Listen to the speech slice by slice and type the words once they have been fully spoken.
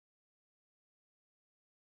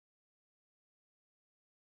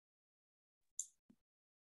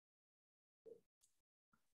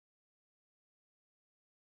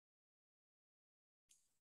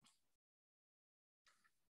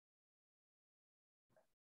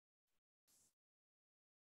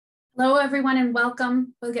Hello, everyone, and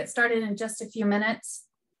welcome. We'll get started in just a few minutes.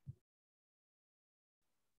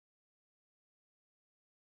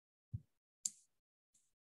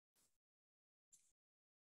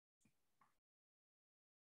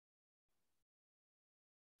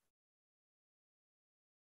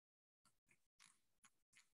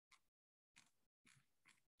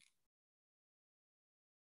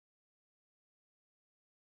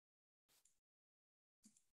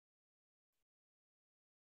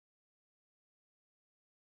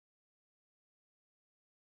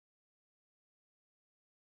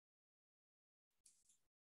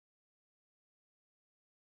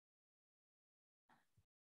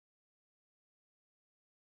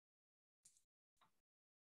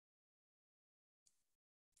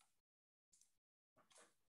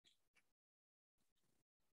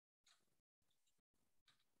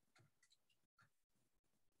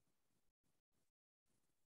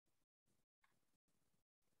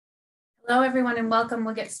 Hello, everyone, and welcome.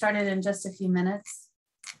 We'll get started in just a few minutes.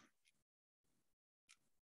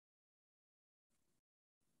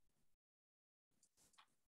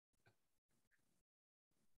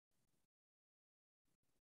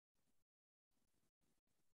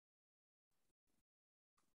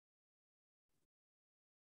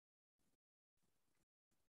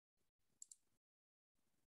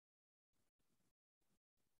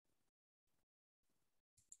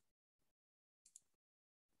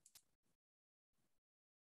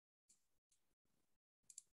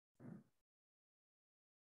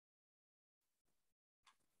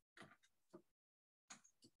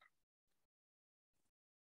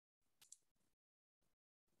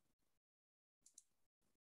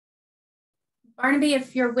 Barnaby,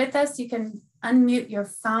 if you're with us, you can unmute your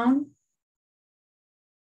phone.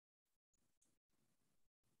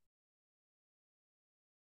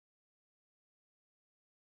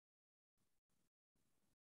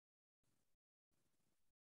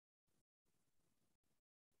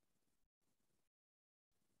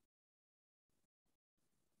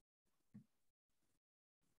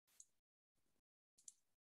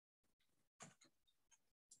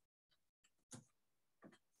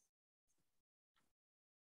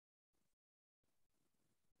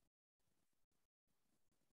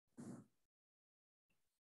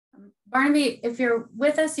 Barnaby, if you're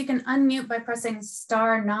with us, you can unmute by pressing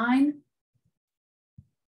 *9.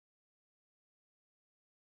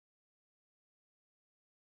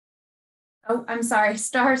 Oh, I'm sorry,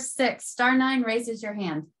 *6. *9 raises your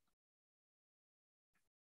hand.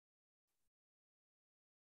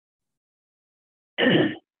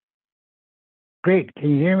 Great, can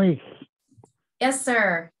you hear me? Yes,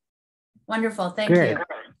 sir. Wonderful, thank you.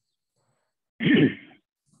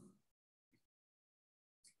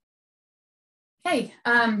 Okay,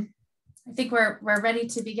 I think we're ready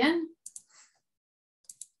to begin.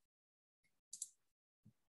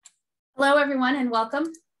 Hello, everyone, and welcome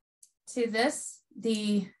to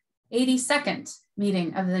the 82nd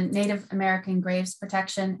meeting of the Native American Graves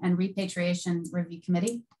Protection and Repatriation Review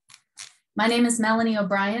Committee. My name is Melanie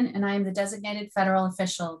O'Brien, and I am the designated federal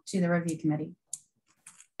official to the Review Committee.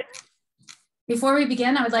 Before we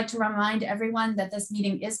begin, I would like to remind everyone that this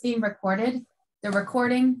meeting is being recorded. The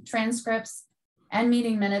recording, transcripts, and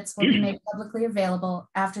meeting minutes will be made publicly available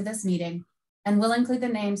after this meeting and will include the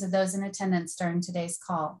names of those in attendance during today's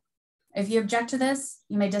call. If you object to this,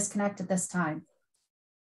 you may disconnect at this time.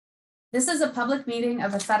 This is a public meeting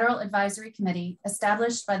of the Federal Advisory Committee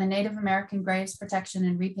established by the Native American Graves Protection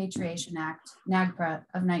and Repatriation Act, NAGPRA,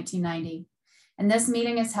 of 1990. And this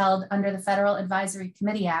meeting is held under the Federal Advisory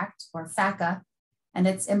Committee Act, or FACA, and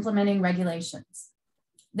its implementing regulations.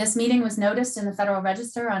 This meeting was noticed in the Federal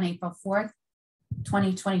Register on April 4th,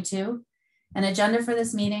 2022. An agenda for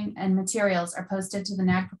this meeting and materials are posted to the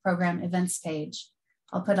NAGPRA program events page.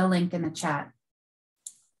 I'll put a link in the chat.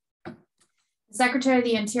 The Secretary of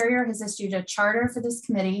the Interior has issued a charter for this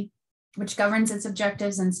committee, which governs its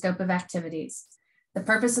objectives and scope of activities. The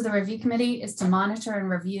purpose of the review committee is to monitor and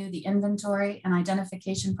review the inventory and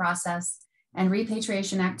identification process and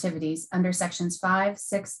repatriation activities under sections 5,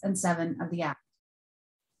 6, and 7 of the Act.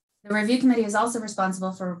 The review committee is also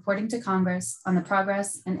responsible for reporting to Congress on the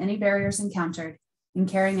progress and any barriers encountered in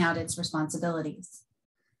carrying out its responsibilities.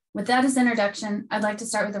 With that as introduction, I'd like to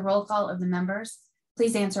start with a roll call of the members.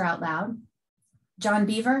 Please answer out loud. John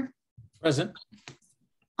Beaver. Present.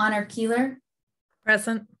 Honor Keeler.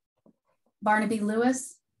 Present. Barnaby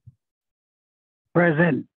Lewis.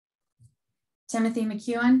 Present. Timothy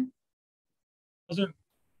McEwen. Present.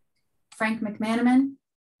 Frank McManaman.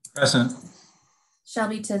 Present.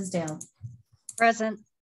 Shelby Tisdale. Present.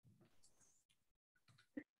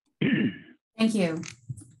 Thank you.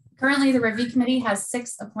 Currently, the review committee has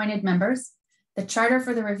 6 appointed members. The charter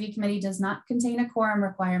for the review committee does not contain a quorum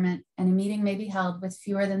requirement, and a meeting may be held with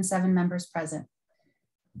fewer than 7 members present.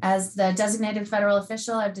 As the designated federal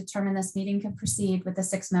official, I've determined this meeting can proceed with the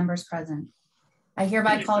 6 members present. I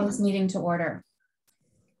hereby call this meeting to order.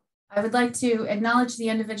 I would like to acknowledge the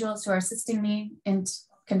individuals who are assisting me in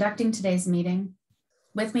conducting today's meeting.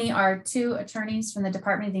 With me are 2 attorneys from the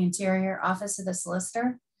Department of the Interior, Office of the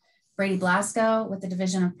Solicitor, Brady Blasco with the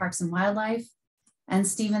Division of Parks and Wildlife, and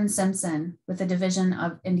Stephen Simpson with the Division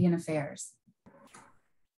of Indian Affairs.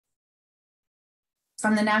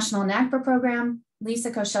 From the National NAGPRA program, Lisa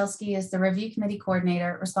Koszalski is the review committee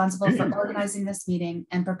coordinator responsible for organizing this meeting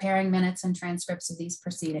and preparing minutes and transcripts of these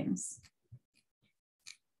proceedings.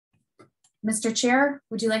 Mr. Chair,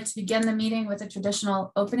 would you like to begin the meeting with a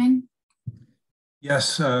traditional opening?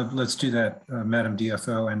 Yes, let's do that, Madam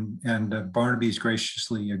DFO, and Barnaby's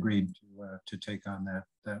graciously agreed to take on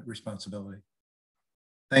that responsibility.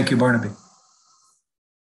 Thank you, Barnaby.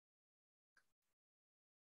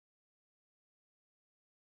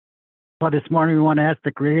 Well, this morning we want to ask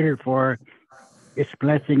the Creator for His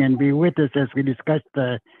blessing and be with us as we discuss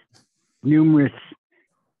the numerous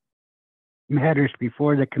matters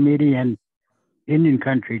before the committee and Indian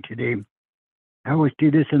country today. I always do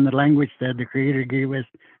this in the language that the Creator gave us,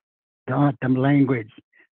 the autumn language.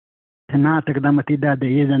 Tanata damatida de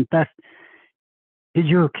idantas,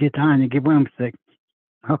 Tijo kitani gibumsek,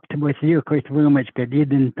 up to what you quite very much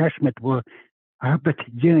didn't tashmet will Herbert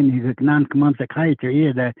journey that non commons a kite or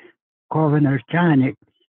either Corviner Chanik.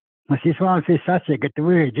 Must is all say such a get the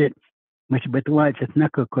word it, much but watch at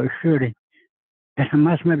knuckle shuri. As a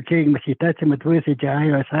mass map change, must he touch him with usage, I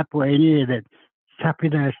was happy any that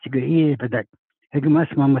sapidas to go here, but that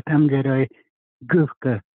Higmasma Matamgero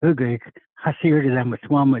Gufka, Ugrik, Hasir them with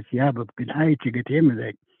Swamas Yabuk, could hide to get him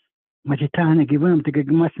like. Machitana give him to get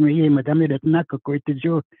Masma here, Madame that knuckle quite the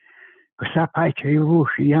joke. Sapai to you,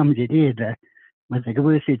 Yamdi either. But the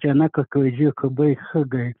usage a knuckle could you could be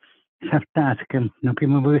Hugger, Saftaskum, no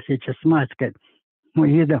people usage a smasket. We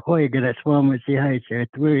hear the Hoiger that Swamas the heights at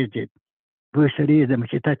word it. Bursary the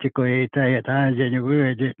Machitachiko at Ajan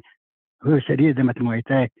word it. Bursary them at my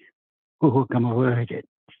tie. Who come over it?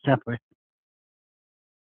 Supper.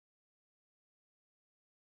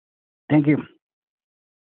 Thank you.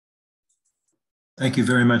 Thank you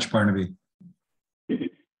very much, Barnaby.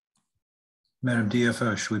 Madam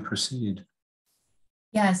DFO, should we proceed?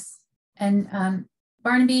 Yes, and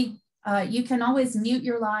Barnaby, you can always mute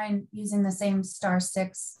your line using the same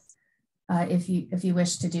 *6 if you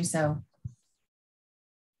wish to do so.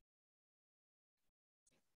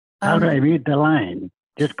 How do I mute the line?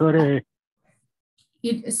 Just go to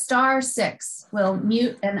 *6 will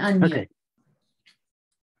mute and unmute. Okay.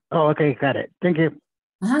 Oh, okay, got it. Thank you.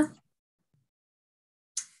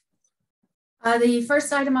 The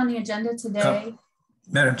first item on the agenda today.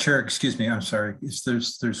 Madam Chair, excuse me, I'm sorry.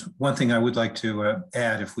 There's one thing I would like to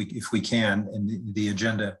add, if we can, in the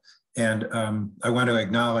agenda, and I want to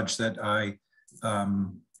acknowledge that I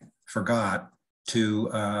forgot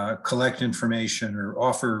to collect information or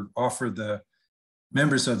offer the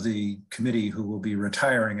members of the committee who will be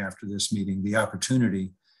retiring after this meeting the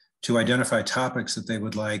opportunity to identify topics that they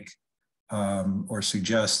would like or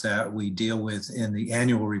suggest that we deal with in the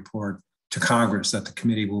annual report to Congress that the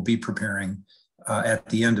committee will be preparing at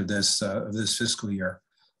the end of this fiscal year.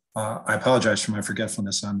 I apologize for my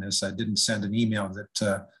forgetfulness on this. I didn't send an email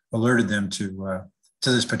that alerted them to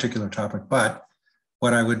this particular topic, but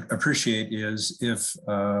what I would appreciate is if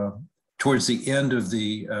towards the end of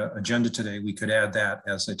the agenda today, we could add that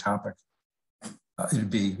as a topic.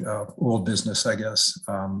 It'd be old business, I guess,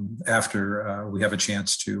 after we have a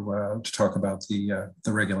chance to talk about the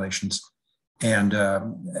regulations, and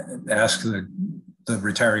ask the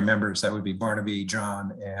retiree members, that would be Barnaby,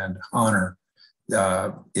 John, and Honor,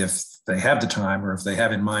 if they have the time or if they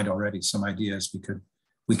have in mind already some ideas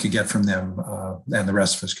we could get from them and the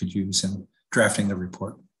rest of us could use in drafting the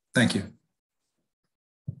report. Thank you.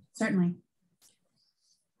 Certainly.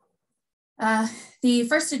 The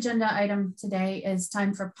first agenda item today is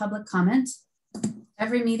time for public comment.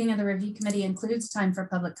 Every meeting of the review committee includes time for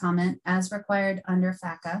public comment as required under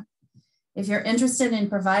FACA. If you're interested in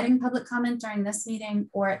providing public comment during this meeting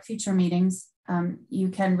or at future meetings, you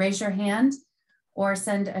can raise your hand or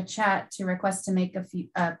send a chat to request to make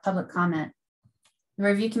a public comment. The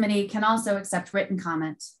review committee can also accept written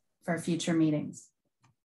comment for future meetings.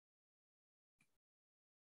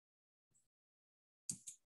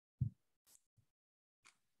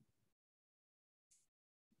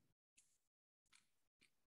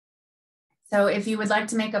 So if you would like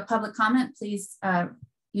to make a public comment, please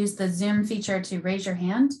use the Zoom feature to raise your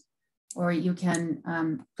hand or you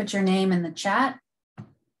can put your name in the chat.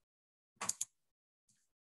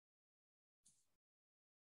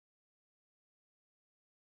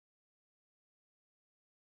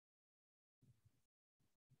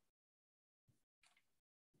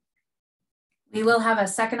 We will have a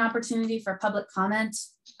second opportunity for public comment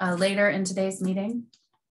later in today's meeting.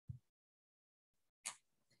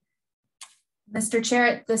 Mr. Chair,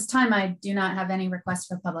 at this time, I do not have any requests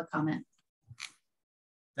for public comment.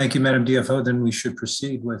 Thank you, Madam DFO. Then we should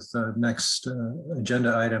proceed with the next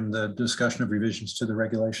agenda item, the discussion of revisions to the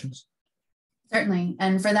regulations. Certainly.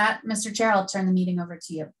 And for that, Mr. Chair, I'll turn the meeting over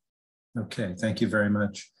to you. Okay, thank you very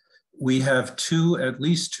much. We have at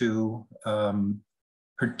least two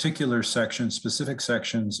particular sections, specific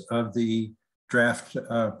sections of the draft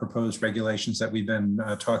proposed regulations that we've been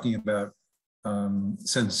talking about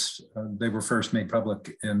since they were first made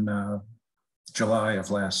public in July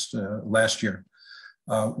of last year.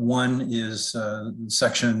 One is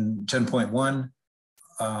section 10.1,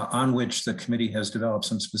 on which the committee has developed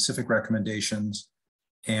some specific recommendations,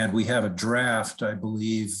 and we have a draft, I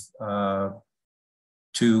believe, to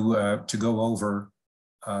go over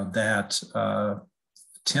that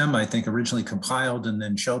Tim, I think, originally compiled, and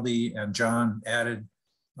then Shelby and John added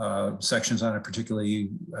sections on it,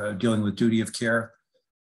 particularly dealing with duty of care.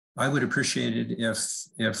 I would appreciate it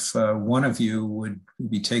if one of you would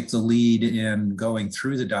take the lead in going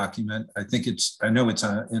through the document. I know it's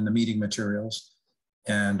in the meeting materials,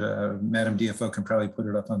 and Madam DFO can probably put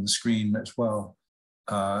it up on the screen as well.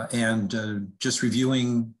 And just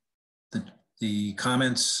reviewing the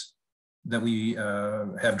comments that we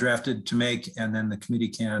have drafted to make, and then the committee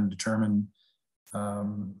can determine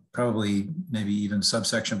probably maybe even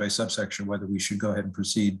subsection by subsection whether we should go ahead and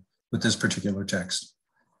proceed with this particular text.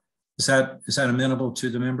 Is that amenable to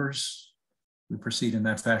the members? We proceed in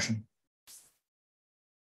that fashion.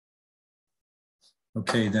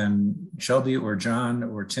 Okay, then Shelby or John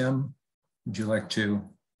or Tim, would you like to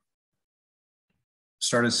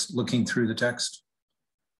start us looking through the text?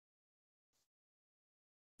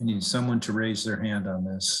 I need someone to raise their hand on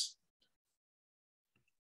this.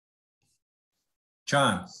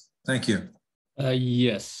 John, thank you.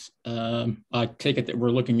 Yes, I take it that we're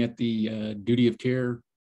looking at the duty of care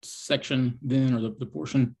section then, or the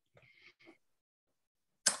portion?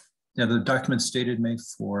 Yeah, the document stated May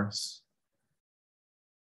 4th.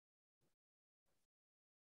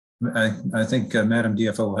 I think Madam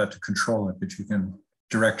DFO will have to control it, but you can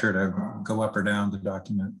direct her to go up or down the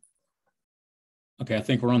document. Okay, I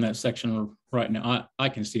think we're on that section right now. I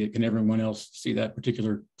can see it. Can everyone else see that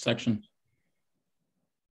particular section?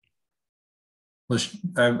 Well,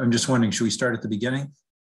 I'm just wondering, should we start at the beginning?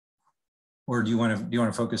 Or do you want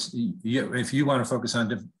to focus? If you want to focus on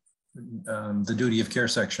the duty of care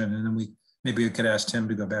section, and then maybe we could ask Tim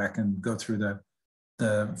to go back and go through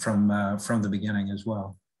from the beginning as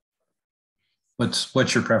well.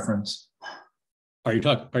 What's your preference? Are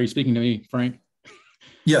you speaking to me, Frank?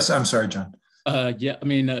 Yes, I'm sorry, John. Yeah, I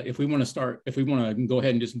mean, if we want to go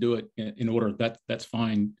ahead and just do it in order, that's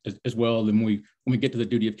fine as well. Then when we get to the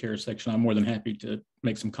duty of care section, I'm more than happy to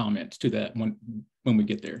make some comments to that when we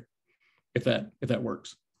get there, if that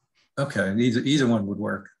works. Okay, either one would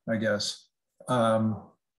work, I guess.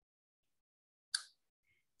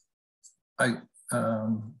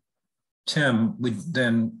 Tim,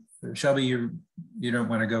 Shelby, you don't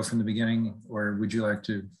want to go from the beginning, or would you like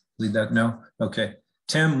to lead that? No? Okay.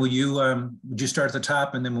 Tim, would you start at the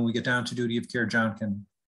top, and then when we get down to duty of care, John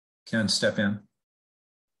can step in.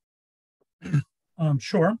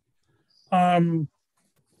 Sure. At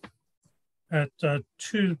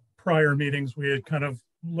two prior meetings, we had kind of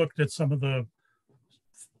looked at some of the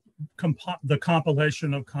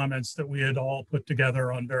compilation of comments that we had all put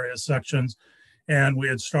together on various sections, and we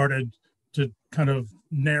had started to kind of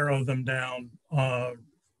narrow them down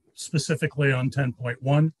specifically on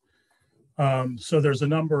 10.1. So there's a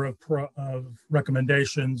number of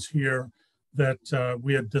recommendations here that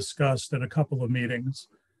we had discussed at a couple of meetings.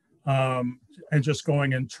 And just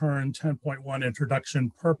going in turn, 10.1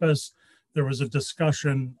 introduction purpose, there was a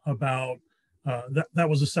discussion about, that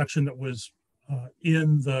was a section that was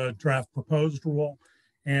in the draft proposed rule.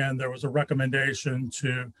 And there was a recommendation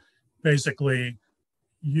to basically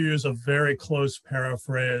use a very close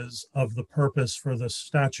paraphrase of the purpose for the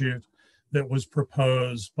statute that was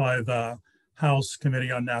proposed by the House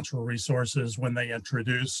Committee on Natural Resources when they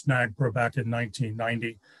introduced NAGPRA back in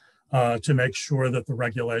 1990 to make sure that the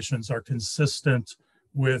regulations are consistent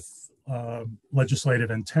with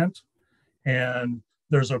legislative intent. And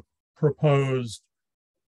there's a proposed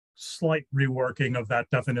slight reworking of that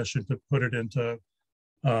definition to put it into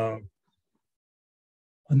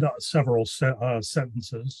several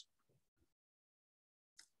sentences.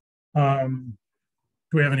 Do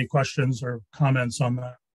we have any questions or comments on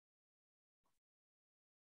that?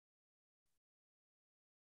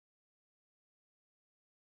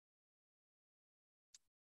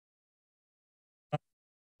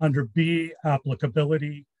 Under B,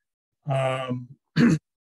 applicability, there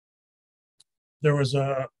was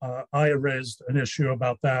I raised an issue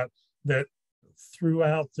about that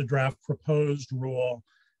throughout the draft proposed rule,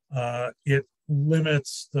 it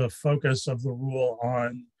limits the focus of the rule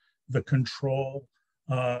on the control,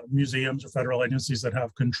 museums or federal agencies that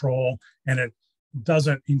have control, and it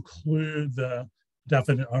doesn't include the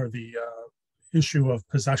definite or the issue of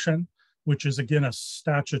possession, which is again a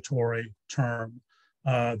statutory term.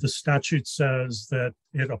 The statute says that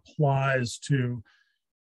it applies to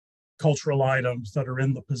cultural items that are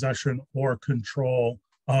in the possession or control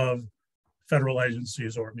of federal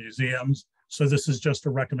agencies or museums. So this is just a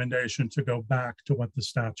recommendation to go back to what the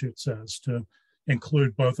statute says, to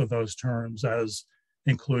include both of those terms as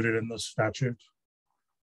included in the statute.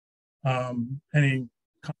 Any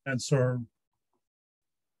comments or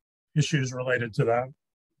issues related to that?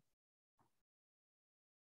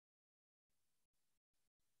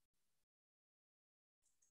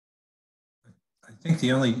 I think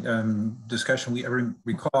the only discussion we ever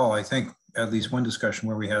recall, I think at least one discussion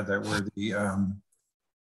where we had that, where the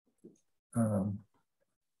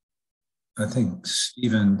I think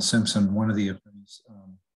Stephen Simpson, one of the attorneys,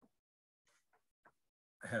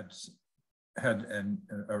 had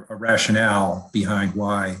a rationale behind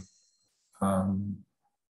why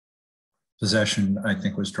possession, I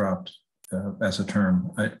think, was dropped as a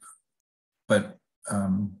term. So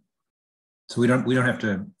we don't have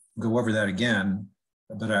to go over that again,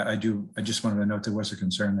 but I just wanted to note there was a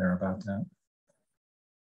concern there about that.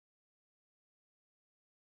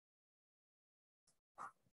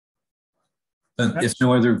 But if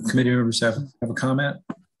no other committee members have a comment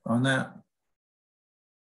on that.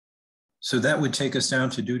 So that would take us down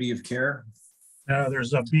to duty of care.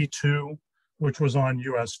 There's a B2, which was on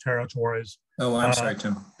U.S. territories. Oh, I'm sorry,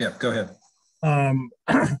 Tim. Yeah, go ahead.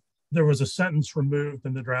 There was a sentence removed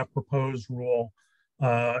in the draft proposed rule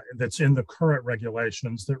that's in the current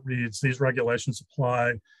regulations that reads, these regulations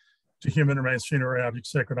apply to human remains, funerary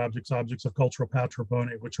objects, sacred objects, objects of cultural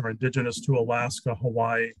patrimony, which are indigenous to Alaska,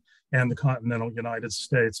 Hawaii, and the continental United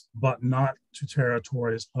States, but not to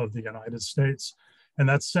territories of the United States. And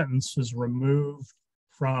that sentence is removed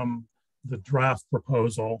from the draft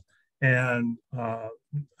proposal. And I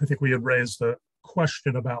think we had raised a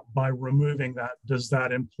question about, by removing that, does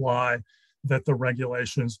that imply that the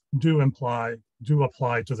regulations do apply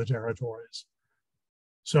to the territories?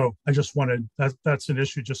 So I just wanted, that's an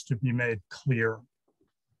issue just to be made clear.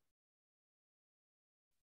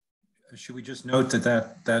 Should we just note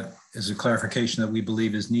that is a clarification that we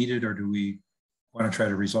believe is needed, or do we want to try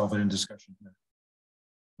to resolve it in discussion here?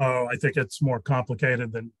 Oh, I think it's more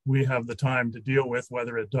complicated than we have the time to deal with,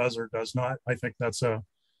 whether it does or does not. I think that's a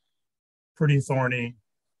pretty thorny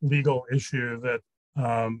legal issue that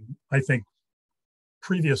I think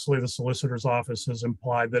previously the solicitor's office has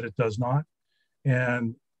implied that it does not.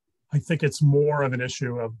 And I think it's more of an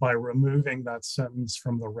issue of, by removing that sentence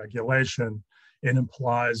from the regulation, it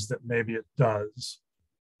implies that maybe it does.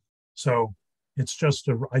 So it's just,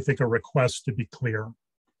 I think, a request to be clear.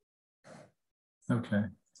 Okay.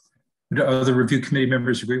 Do other review committee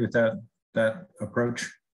members agree with that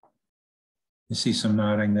approach? You see some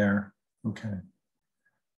nodding there. Okay.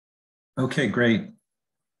 Okay, great.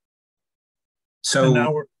 So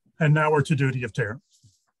and now we're to duty of care.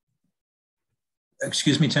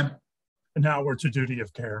 Excuse me, Tim? And now we're to duty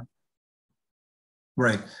of care.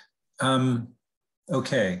 Right.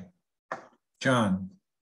 Okay. John,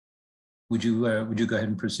 would you go ahead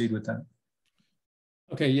and proceed with that?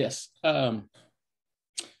 Okay, yes.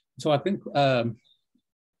 So I think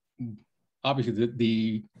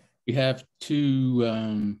obviously we have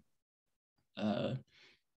two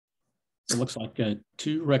it looks like and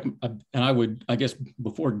I guess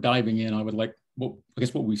before diving in, I would like,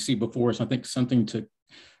 what we see before us, I think something to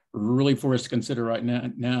really for us to consider right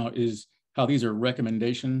now is how these are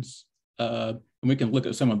recommendations. And we can look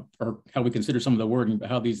at or how we consider some of the wording, but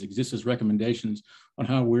how these exist as recommendations on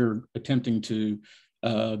how we're attempting to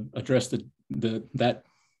address that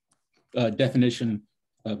definition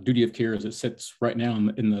of duty of care as it sits right now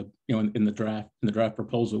in the draft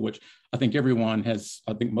proposal, which I think everyone has.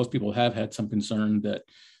 I think most people have had some concern that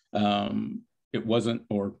it wasn't,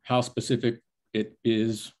 or how specific it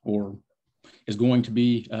is or is going to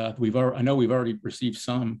be. I know we've already received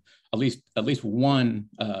at least one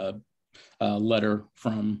letter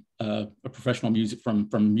from a professional music from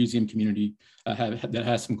museum community that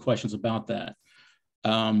has some questions about that.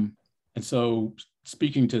 And so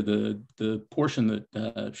speaking to the portion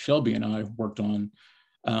that Shelby and I worked on,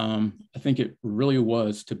 I think it really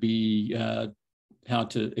was to be how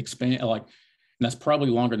to expand, like, and that's probably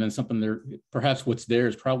longer than something there, perhaps what's there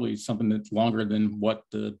is probably something that's longer than what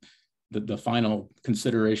the final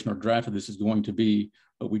consideration or draft of this is going to be,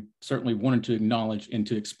 but we certainly wanted to acknowledge and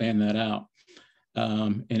to expand that out.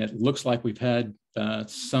 And it looks like we've had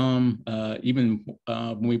some, even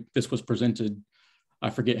when this was presented, I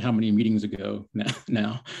forget how many meetings ago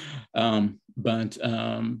now, but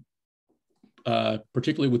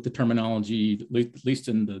particularly with the terminology, at least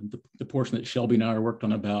in the portion that Shelby and I worked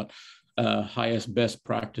on about highest best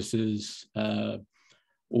practices,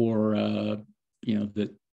 or that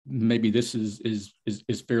maybe this is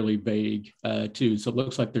fairly vague too. So it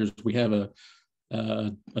looks like we have a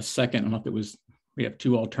second. I don't know if it was, we have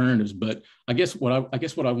two alternatives, but I guess what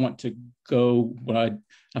I want to go, I've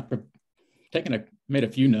made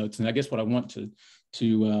a few notes, and I guess what I want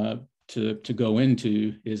to go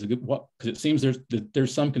into is because it seems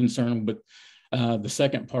there's some concern with the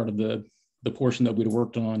second part of the portion that we'd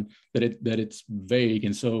worked on, that it's vague.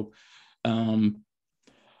 And so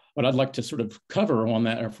what I'd like to sort of cover on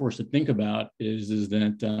that, or for us to think about, is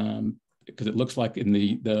that because it looks like in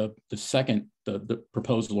the second the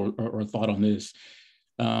proposal or thought on this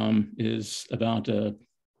is about a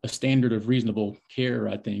standard of reasonable care,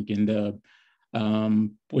 I think, and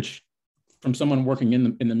which, from someone working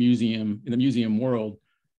in the museum world,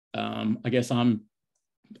 I guess I'm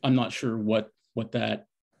not sure what that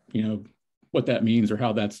what that means or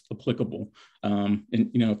how that's applicable, and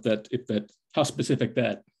if that how specific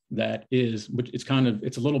that is, which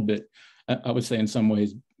it's a little bit, I would say in some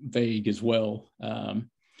ways vague as well,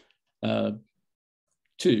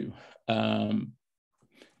 too.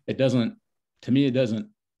 It doesn't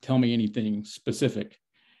tell me anything specific,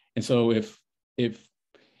 and so if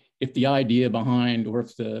the idea behind, or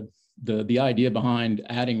if the idea behind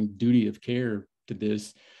adding duty of care to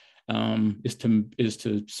this is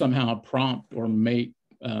to somehow prompt or make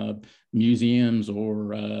museums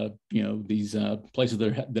or these places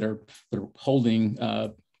that are holding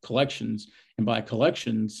collections, and by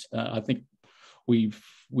collections, I think we've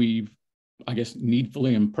I guess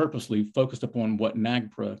needfully and purposely focused upon what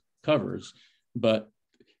NAGPRA covers, but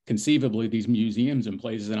conceivably these museums and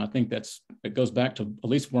places, and I think it goes back to at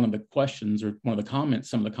least one of the questions or some of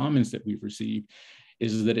the comments that we've received,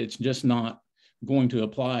 is that it's just not going to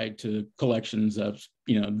apply to collections of,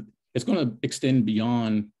 it's going to extend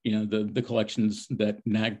beyond, the collections that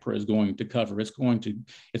NAGPRA is going to cover. It's going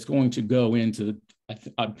to go into,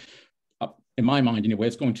 in my mind anyway,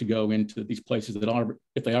 it's going to go into these places that are,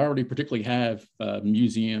 if they already particularly have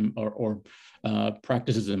museum or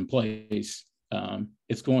practices in place,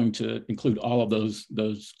 it's going to include all of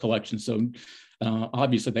those collections. So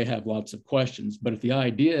obviously they have lots of questions, but if the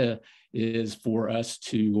idea is for us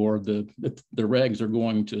to, or the regs are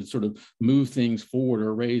going to sort of move things forward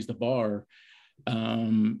or raise the bar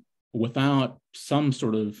without some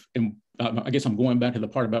sort of, I guess I'm going back to the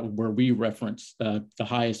part about where we reference the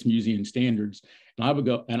highest museum standards.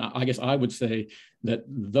 And I guess I would say that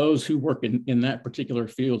those who work in that particular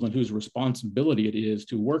field and whose responsibility it is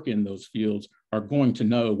to work in those fields are going to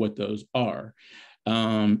know what those are.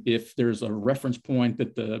 If there's a reference point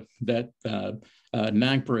that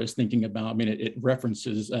NAGPRA is thinking about, I mean, it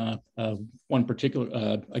references one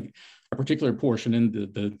particular, a particular portion in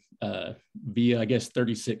the via, I guess,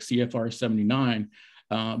 36 CFR 79.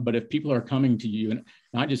 But if people are coming to you, and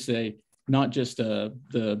I just say, not just the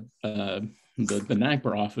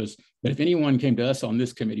NAGPRA office, but if anyone came to us on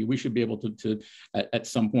this committee, we should be able to at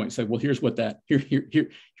some point say, well, here's what that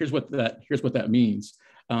means.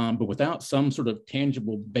 But without some sort of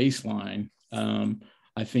tangible baseline,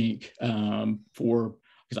 I think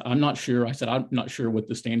because I'm not sure. I said I'm not sure what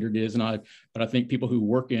the standard is, but I think people who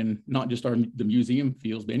work in not just the museum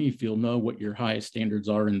fields, but any field, know what your highest standards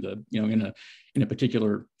are in the in a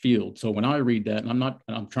particular field. So when I read that, and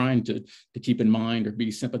I'm trying to keep in mind or be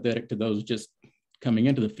sympathetic to those just coming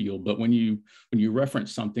into the field, but when you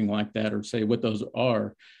reference something like that or say what those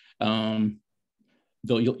are,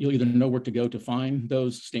 you'll either know where to go to find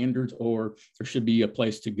those standards, or there should be a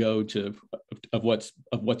place to go of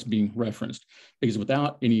what's being referenced. Because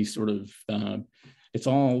without any sort of, it's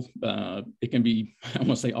all, it can be, I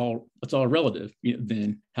want to say it's all relative.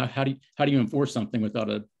 Then how do you enforce something without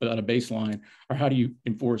a baseline, or how do you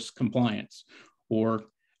enforce compliance? Or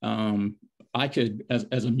I could,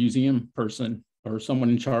 as a museum person or someone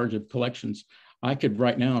in charge of collections, I could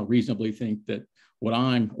right now reasonably think that what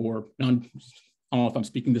I don't know if I'm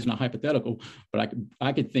speaking this in a hypothetical, but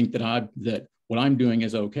I could think that that what I'm doing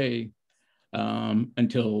is okay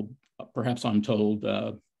until perhaps I'm told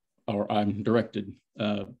or I'm directed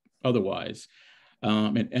otherwise.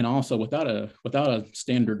 And also without a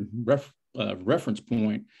standard reference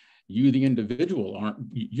point, you, the individual,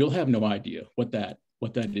 you'll have no idea what that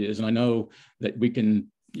is. And I know that you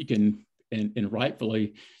can, and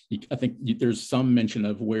rightfully, I think there's some mention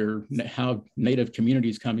of how Native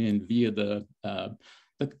communities come in via the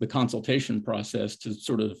consultation process to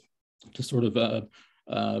sort of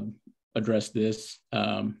address this.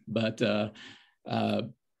 But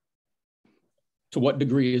to what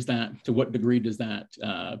degree is that? To what degree does that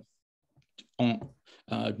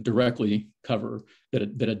directly cover that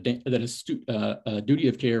a duty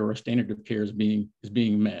of care or a standard of care is being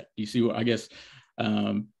met? You see, I guess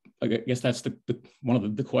that's one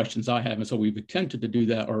of the questions I have, and so we've attempted to do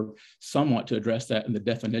that, or somewhat to address that in the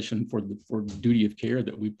definition for the duty of care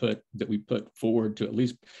that we put forward, to at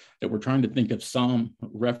least that we're trying to think of some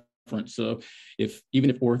reference. So if you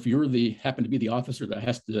happen to be the officer that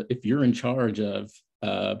has to, if you're in charge of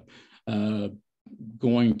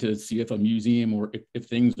going to see if a museum or if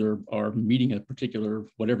things are meeting a particular,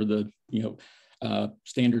 whatever the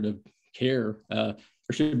standard of care, there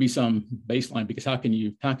should be some baseline, because how can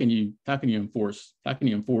you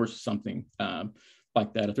enforce something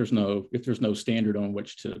like that if there's no standard on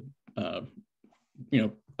which to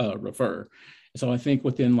refer. So I think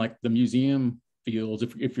within like the museum fields,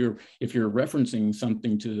 if you're referencing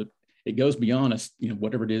something it goes beyond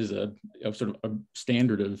whatever it is, a sort of a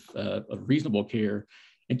standard of reasonable care,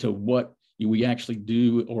 into what we actually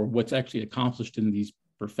do or what's actually accomplished in these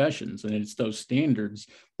professions. And it's those standards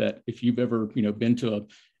that if you've ever been to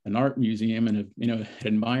an art museum and have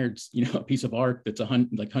admired a piece of art that's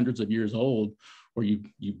hundreds of years old, or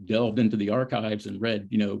you've delved into the archives and read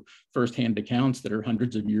firsthand accounts that are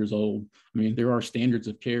hundreds of years old. I mean, there are standards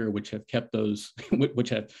of care which have kept those, which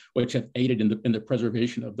have aided in the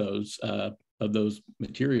preservation of those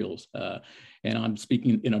materials. And I'm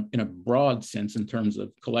speaking in a broad sense in terms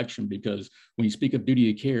of collection, because when you speak of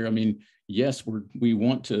duty of care, I mean, yes, we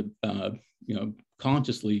want to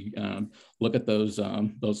consciously look at those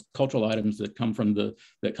cultural items that come from the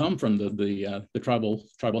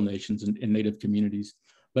tribal nations and Native communities,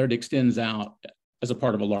 but it extends out as a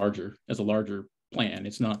part of a larger plan.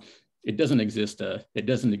 It doesn't exist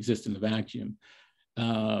in a vacuum.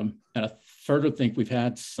 And I further think we've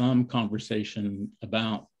had some conversation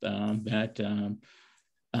about that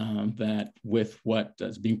with what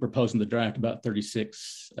is being proposed in the draft about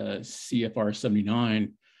 36 CFR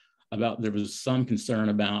 79. There was some concern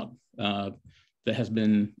about that has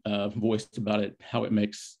been voiced about it, how it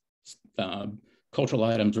makes cultural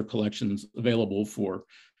items or collections available for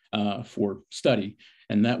study,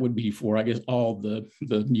 and that would be for, I guess, all the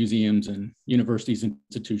museums and universities and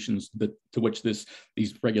institutions to which these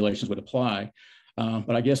regulations would apply.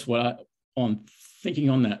 But I guess on thinking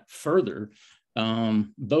on that further,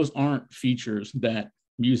 those aren't features that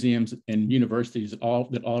museums and universities that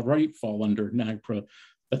already fall under NAGPRA.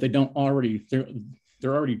 But they don't already,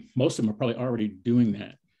 they're already, most of them are probably already doing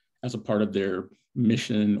that as a part of their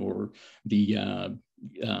mission or their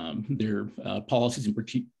policies and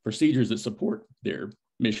procedures that support their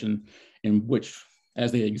mission, in which,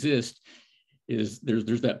 as they exist, there's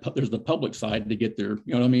the public side to get their,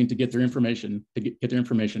 to get their information, get their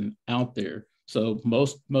information out there. So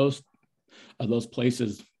most of those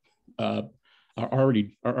places are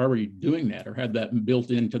already doing that, or have that built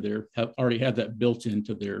into their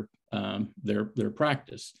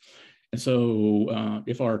practice. And so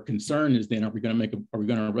if our concern is then, are we going to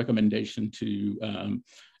a recommendation to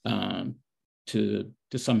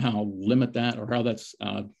somehow limit that, or how that's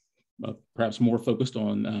perhaps more focused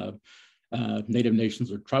on Native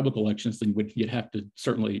nations or tribal collections, then you'd have to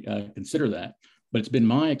certainly consider that. But it's been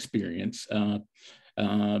my experience in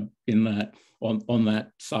that on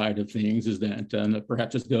that side of things is that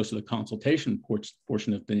perhaps this goes to the consultation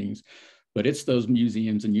portion of things, but it's those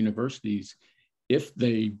museums and universities, if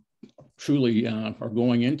they truly are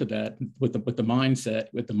going into that with the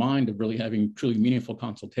mind of really having truly meaningful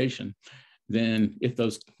consultation, then if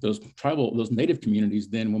those Native communities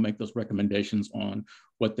then will make those recommendations on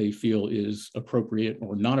what they feel is appropriate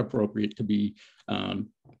or not appropriate to be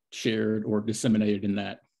shared or disseminated in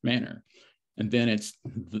that manner. And then it's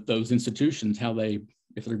those institutions, how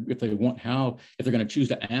if they're going to choose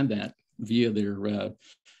to add that via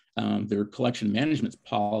their collection management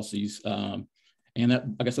policies, and that,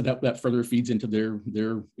 like I said, that further feeds into their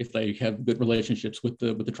if they have good relationships with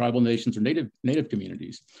the tribal nations or native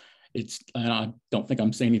communities. And I don't think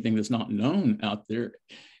I'm saying anything that's not known out there.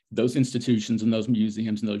 those institutions and those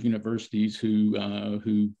museums and those universities who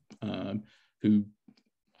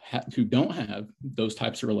don't have those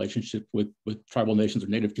types of relationship with tribal nations or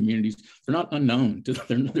Native communities, they're not unknown to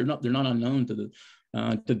they're not unknown to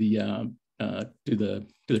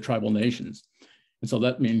the tribal nations. And so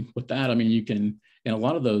that with that, I mean, you can, and a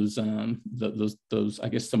lot of those I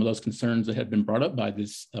guess some of those concerns that have been brought up by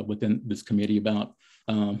this within this committee about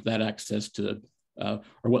that access to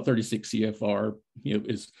or what 36 CFR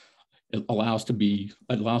allows to be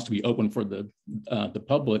open for the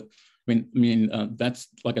public. I mean, that's,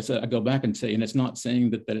 like I said, I go back and say, and it's not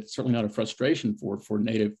saying that it's certainly not a frustration for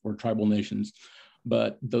Native or tribal nations,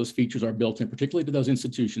 but those features are built in, particularly to those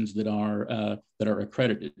institutions that are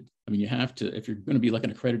accredited. I mean, you have to, if you're going to be like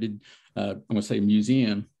an accredited, I'm going to say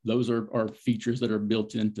museum, those are features that are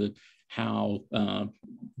built into how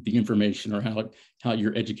the information or how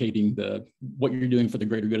you're educating what you're doing for the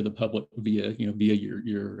greater good of the public via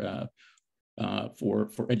your for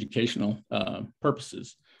educational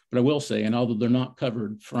purposes. But I will say, and although they're not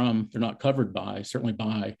covered by certainly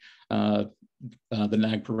by the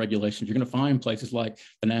NAGPRA regulations, you're going to find places like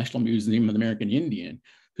the National Museum of the American Indian,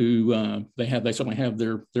 who they certainly have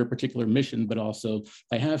their particular mission, but also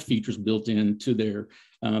they have features built into their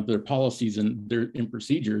policies and their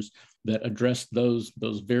procedures that address those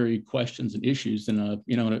very questions and issues in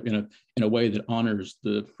a way that honors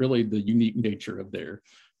the unique nature of their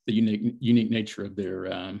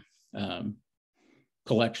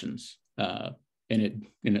collections, and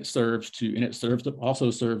it serves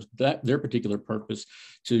their particular purpose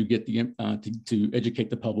to get to educate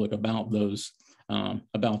the public about those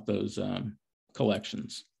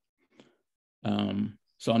collections.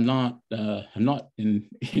 So I'm not in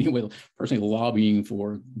any way personally lobbying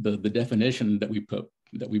for the definition that we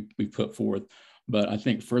put forth, but I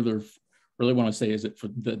think really want to say is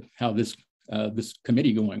that how this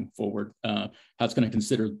committee going forward, how it's going to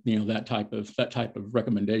consider that type of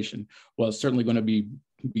recommendation, well, it's certainly going to be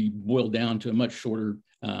boiled down to a much shorter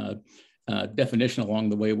definition along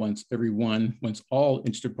the way once all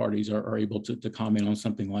interested parties are able to comment on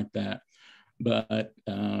something like that. But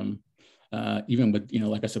even with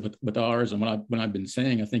like I said with ours and what I've been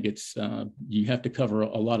saying, I think it's you have to cover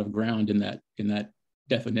a lot of ground in that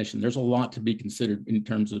definition. There's a lot to be considered in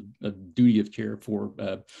terms of duty of care for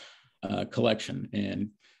collection, and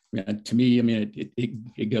to me, I mean,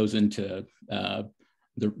 it goes into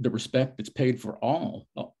the respect that's paid for all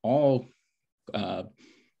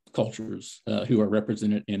cultures who are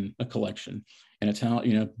represented in a collection, and it's how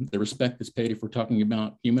the respect that's paid if we're talking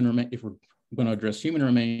about if we're going to address human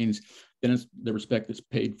remains, then it's the respect that's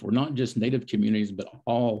paid for not just Native communities but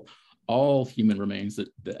all human remains that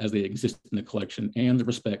as they exist in the collection, and the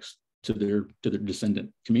respects to their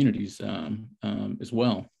descendant communities as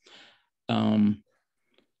well. And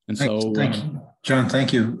so, thank you, John.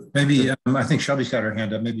 Thank you. Maybe I think Shelby's got her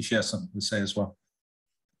hand up. Maybe she has something to say as well.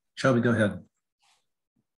 Shelby, go ahead.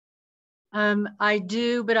 I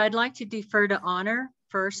do, but I'd like to defer to Honor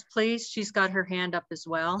first, please. She's got her hand up as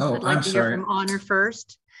well. Oh, I'd like I'm to sorry. hear from Honor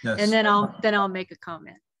first, yes. And then I'll make a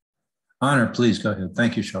comment. Honor, please go ahead.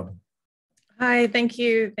 Thank you, Shelby. Hi, thank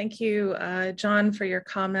you, John, for your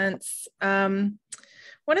comments. One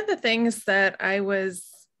of the things that I was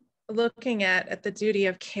looking at the duty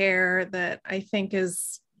of care that I think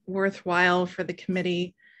is worthwhile for the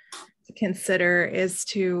committee to consider is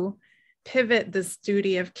to pivot this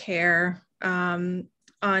duty of care on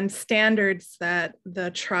standards that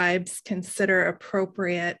the tribes consider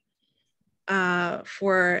appropriate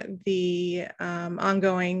for the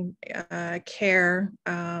ongoing care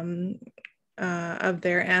of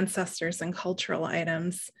their ancestors and cultural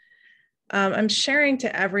items. I'm sharing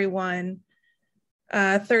to everyone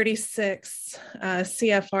 36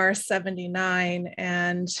 CFR 79,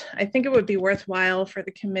 and I think it would be worthwhile for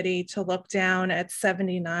the committee to look down at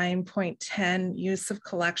 79.10, use of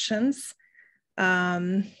collections,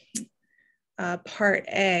 Part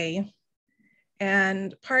A.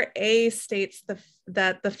 And Part A states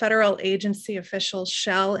that the federal agency official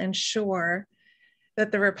shall ensure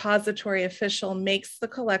that the repository official makes the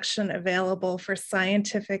collection available for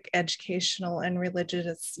scientific, educational, and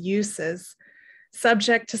religious uses,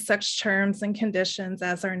 subject to such terms and conditions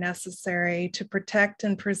as are necessary to protect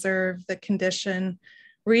and preserve the condition,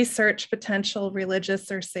 research potential,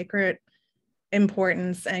 religious or sacred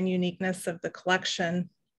importance and uniqueness of the collection.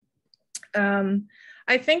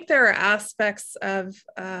 I think there are aspects of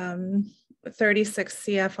 36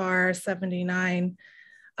 CFR 79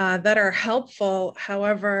 that are helpful.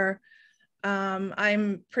 However,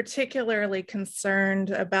 I'm particularly concerned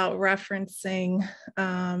about referencing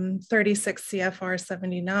 36 CFR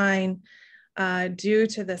 79 due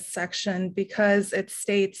to this section, because it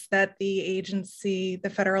states that the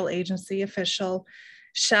federal agency official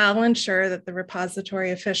shall ensure that the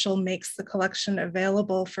repository official makes the collection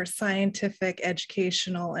available for scientific,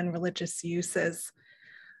 educational, and religious uses.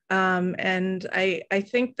 And I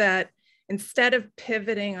think that instead of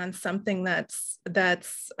pivoting on something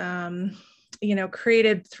that's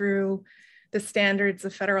created through the standards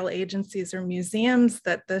of federal agencies or museums,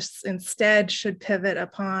 that this instead should pivot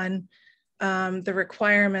upon the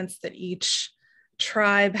requirements that each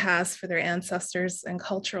tribe has for their ancestors and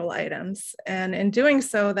cultural items. And in doing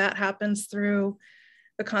so, that happens through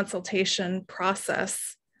the consultation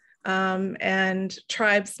process. And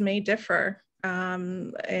tribes may differ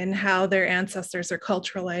in how their ancestors or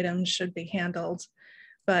cultural items should be handled.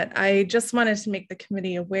 But I just wanted to make the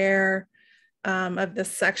committee aware of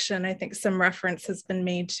this section. I think some reference has been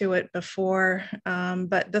made to it before,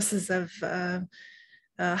 but this is of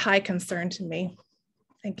high concern to me.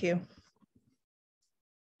 Thank you.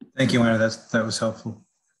 Thank you, Anna. That was helpful.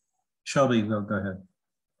 Shelby, go ahead.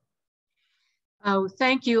 Oh,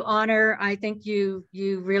 thank you, Honor. I think you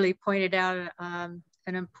really pointed out an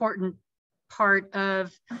important part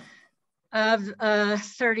of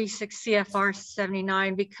 36 CFR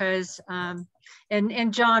 79, because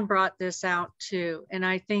and John brought this out too. And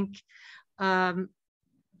I think John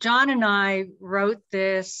and I wrote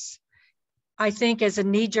this, I think, as a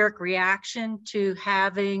knee-jerk reaction to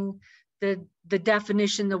having the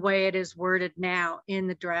definition the way it is worded now in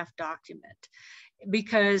the draft document,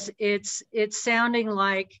 because it's sounding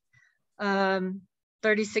like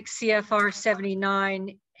 36 CFR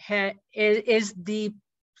 79 is the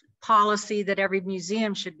policy that every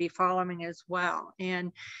museum should be following as well,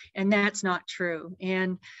 and that's not true.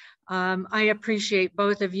 And I appreciate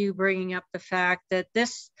both of you bringing up the fact that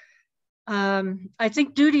this, I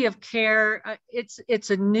think duty of care, it's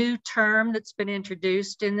a new term that's been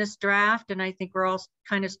introduced in this draft, and I think we're all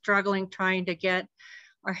kind of struggling trying to get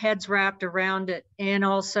our heads wrapped around it, and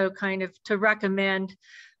also kind of to recommend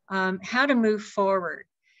how to move forward.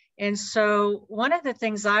 And so one of the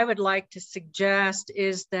things I would like to suggest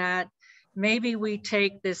is that maybe we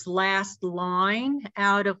take this last line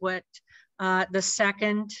out of what the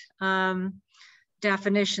second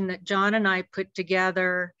definition that John and I put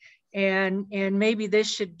together, and maybe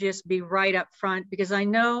this should just be right up front, because I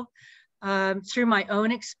know through my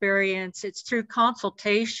own experience, it's through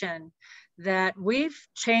consultation that we've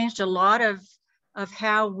changed a lot of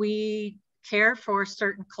how we care for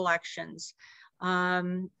certain collections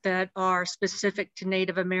that are specific to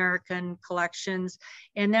Native American collections.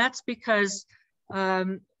 And that's because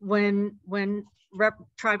when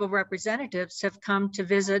tribal representatives have come to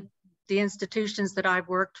visit the institutions that I've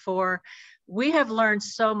worked for, we have learned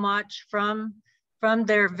so much from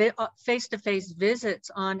their face-to-face visits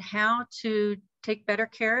on how to take better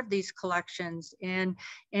care of these collections, and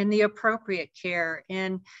the appropriate care,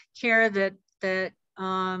 and care that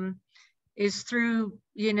is through,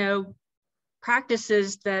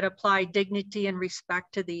 practices that apply dignity and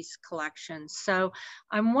respect to these collections. So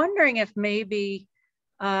I'm wondering if maybe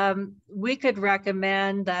we could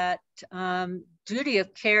recommend that duty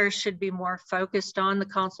of care should be more focused on the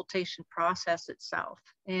consultation process itself.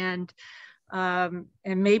 And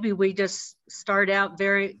maybe we just start out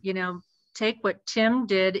very, take what Tim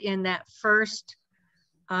did in that first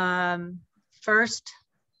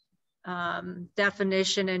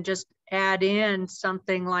definition and just add in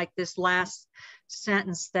something like this last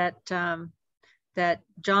sentence that that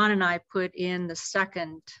John and I put in the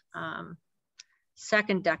second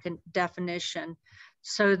definition,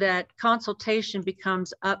 so that consultation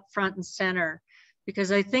becomes up front and center.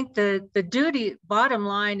 Because I think the duty, bottom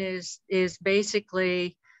line is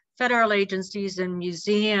basically federal agencies and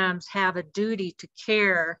museums have a duty to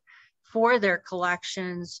care for their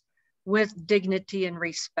collections with dignity and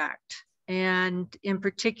respect, and in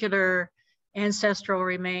particular, ancestral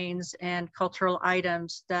remains and cultural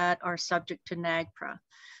items that are subject to NAGPRA.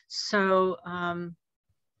 So I'm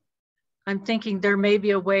thinking there may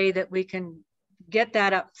be a way that we can get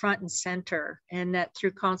that up front and center, and that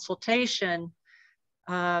through consultation,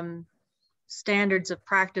 standards of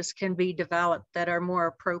practice can be developed that are more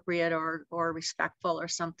appropriate or respectful, or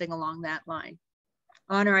something along that line.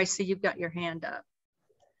 Honor, I see you've got your hand up.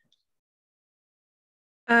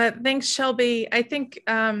 Thanks, Shelby. I think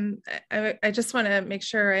I just want to make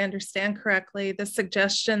sure I understand correctly. The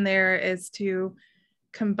suggestion there is to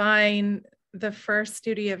combine the first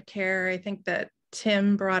duty of care, I think that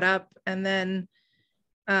Tim brought up, and then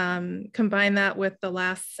combine that with the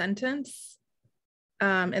last sentence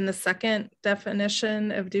in the second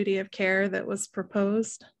definition of duty of care that was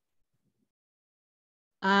proposed.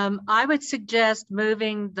 I would suggest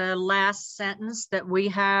moving the last sentence that we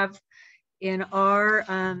have in our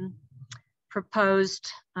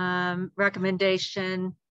proposed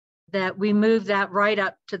recommendation, that we move that right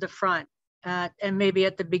up to the front and maybe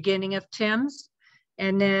at the beginning of Tim's.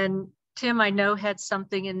 And then Tim, I know, had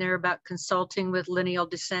something in there about consulting with lineal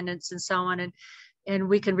descendants and so on, and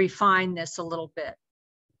we can refine this a little bit.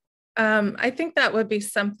 I think that would be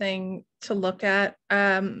something to look at.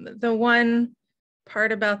 The one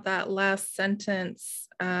part about that last sentence,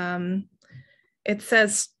 it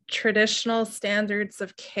says traditional standards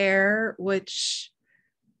of care, which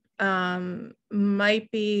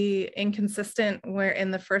might be inconsistent where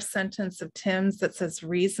in the first sentence of Tim's that says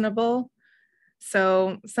reasonable.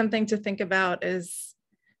 So something to think about is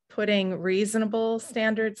putting reasonable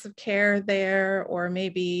standards of care there, or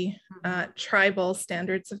maybe tribal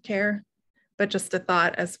standards of care, but just a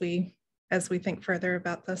thought as we think further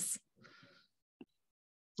about this.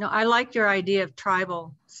 No, I like your idea of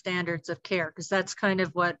tribal standards of care, because that's kind of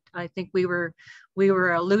what I think we were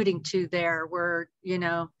alluding to there, were, you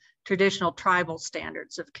know, traditional tribal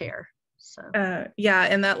standards of care. So yeah,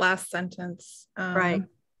 in that last sentence. Right.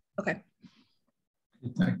 Okay.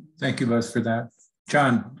 Thank you both for that.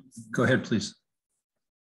 John, go ahead, please.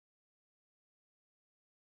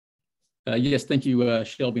 Yes, thank you,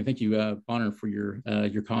 Shelby. Thank you, Bonner, for your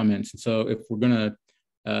comments. And so, if we're gonna,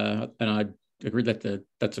 and I agree that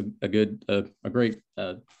that's a great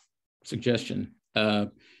suggestion.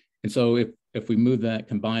 And so, if we move that,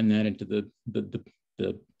 combine that into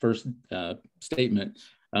the first statement,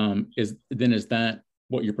 is that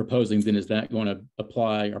what you're proposing? Then is that going to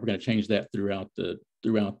apply? Are we going to change that throughout the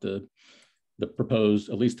proposed,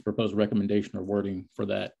 at least the proposed recommendation or wording for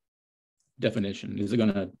that definition? Is it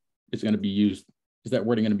going to be used? Is that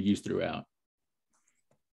wording going to be used throughout?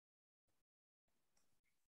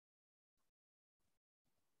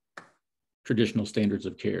 Traditional standards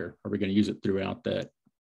of care. Are we going to use it throughout that?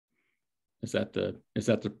 Is that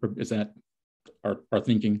our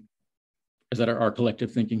thinking? Is that our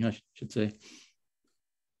collective thinking, I should say?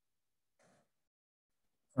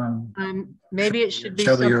 Maybe it should be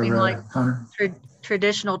Shelby, something like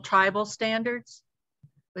traditional tribal standards.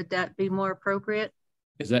 Would that be more appropriate?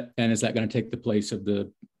 Is that going to take the place of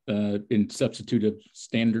the in substitutive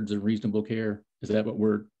standards of reasonable care? Is that what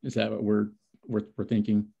we're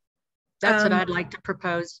thinking? That's what I'd like to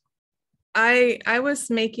propose. I was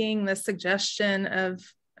making the suggestion of,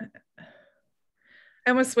 I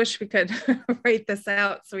almost wish we could write this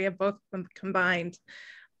out so we have both of them combined,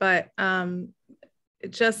 but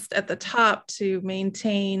just at the top to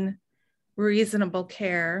maintain reasonable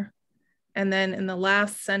care. And then in the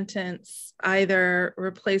last sentence, either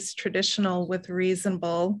replace traditional with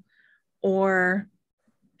reasonable or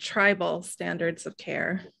tribal standards of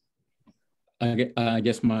care. I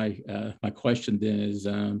guess my question then is,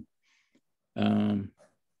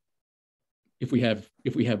 if we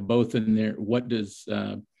have both in there, what does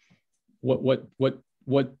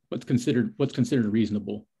what's considered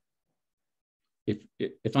reasonable?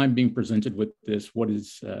 If I'm being presented with this, what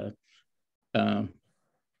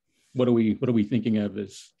are we thinking of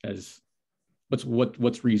as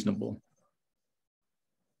what's reasonable?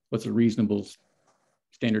 What's a reasonable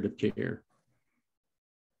standard of care?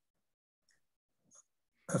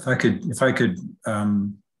 If I could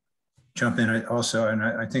jump in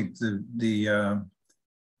I think the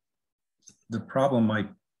problem might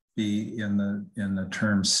be in the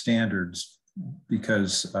term standards,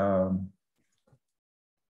 because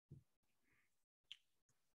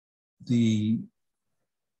the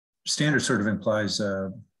standard sort of implies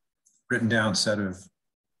a written down set of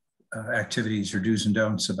activities or do's and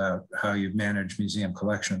don'ts about how you manage museum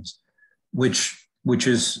collections, which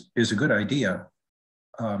is a good idea.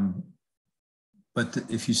 But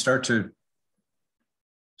if you start to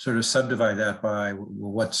sort of subdivide that by,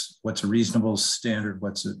 well, what's a reasonable standard,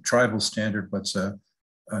 what's a tribal standard, what's a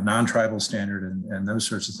non-tribal standard, and those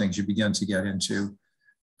sorts of things, you begin to get into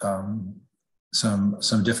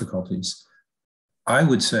some difficulties. I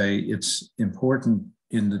would say it's important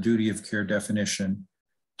in the duty of care definition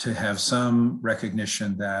to have some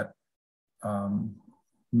recognition that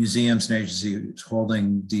museums and agencies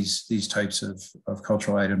holding these types of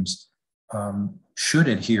cultural items should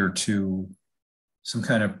adhere to some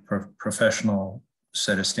kind of professional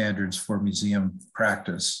set of standards for museum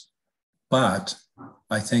practice. But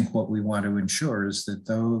I think what we want to ensure is that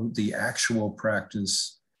though the actual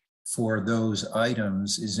practice for those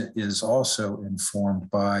items is also informed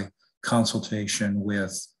by consultation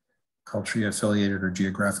with culturally affiliated or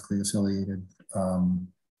geographically affiliated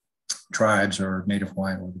tribes or Native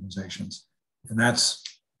Hawaiian organizations. And that's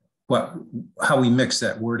how we mix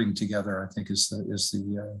that wording together, I think, is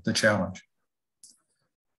the challenge.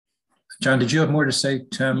 John, did you have more to say,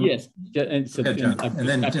 Tim? Yes, and so John. And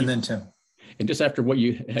then Tim. And just after what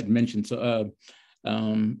you had mentioned, so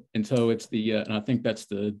and so it's the and I think that's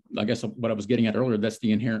I guess what I was getting at earlier. That's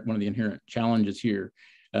one of the inherent challenges here,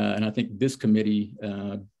 and I think this committee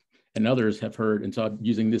and others have heard. And so I'm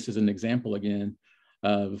using this as an example again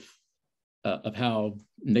of how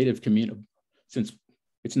Native community, since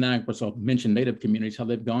it's NAGPRA, so I'll mention Native communities, how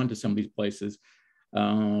they've gone to some of these places,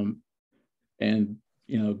 and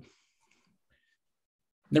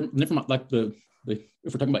never mind, like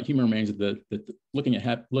if we're talking about human remains, looking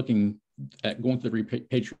at going through the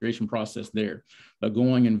repatriation process there, but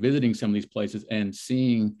going and visiting some of these places and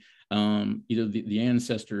seeing either the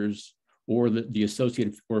ancestors or the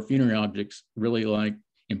associated or funerary objects really like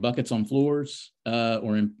in buckets on floors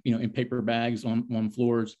or in paper bags on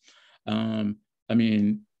floors. I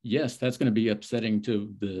mean, yes, that's going to be upsetting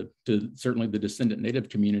to certainly the descendant Native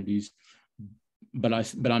communities. But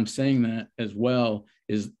I'm saying that as well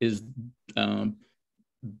is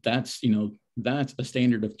that's a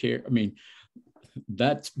standard of care. I mean,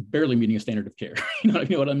 that's barely meeting a standard of care. You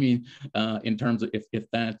know what I mean? In terms of if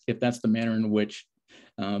that's the manner in which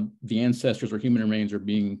the ancestors or human remains are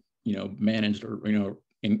being managed or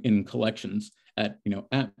in collections at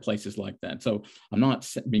places like that. So I'm not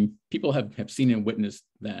being, people have seen and witnessed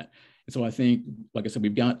that. And so I think, like I said,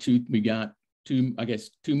 we've got two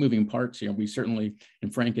moving parts here. We certainly,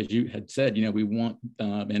 and Frank, as you had said, we want,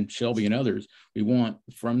 and Shelby and others, we want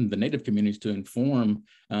from the Native communities to inform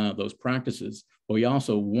those practices. But we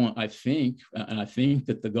also want, I think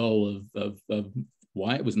that the goal of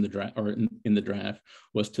why it was in the draft or in the draft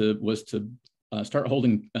was to start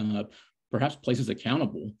holding perhaps places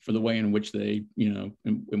accountable for the way in which they,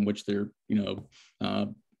 in which they're,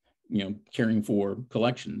 caring for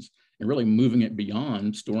collections, and really moving it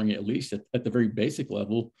beyond storing it at least at the very basic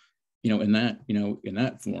level, in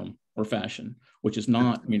that form or fashion, which is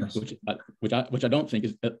not, which I don't think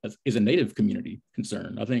is a Native community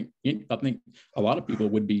concern. I think a lot of people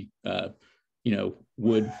would be,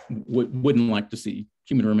 wouldn't like to see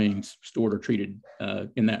human remains stored or treated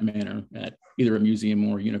in that manner at either a museum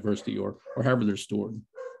or a university or however they're stored.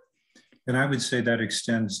 And I would say that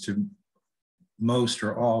extends to most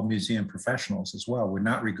or all museum professionals as well, would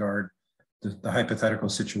not regard the hypothetical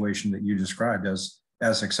situation that you described as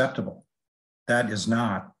acceptable. That is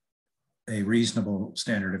not a reasonable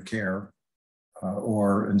standard of care,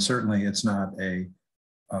 and certainly it's not a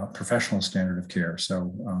professional standard of care.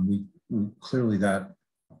 So we clearly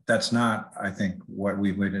that's not, I think, what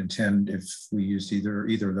we would intend if we used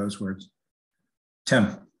either of those words.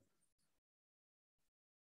 Tim.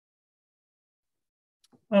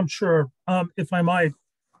 I'm sure. If I might,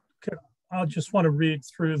 I just want to read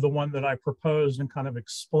through the one that I proposed and kind of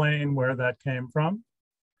explain where that came from.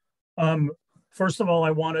 First of all,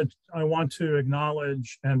 I want to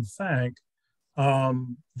acknowledge and thank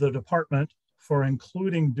the department for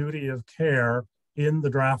including duty of care in the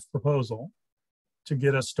draft proposal to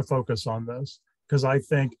get us to focus on this, because I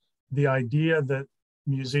think the idea that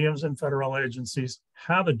museums and federal agencies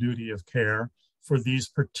have a duty of care for these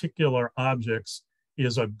particular objects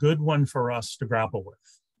is a good one for us to grapple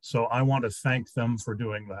with. So I want to thank them for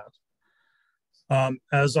doing that.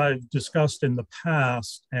 As I've discussed in the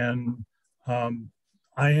past, and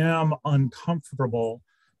I am uncomfortable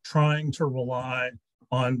trying to rely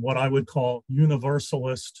on what I would call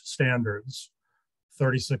universalist standards,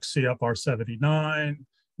 36 CFR 79,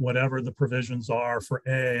 whatever the provisions are for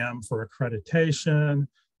AAM for accreditation.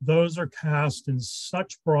 Those are cast in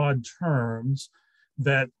such broad terms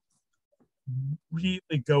that really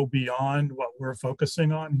go beyond what we're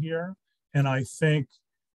focusing on here. And I think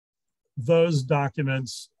those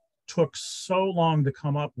documents took so long to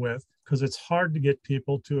come up with because it's hard to get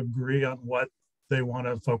people to agree on what they want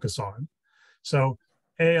to focus on. So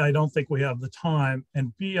A, I don't think we have the time,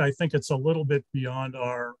 and B, I think it's a little bit beyond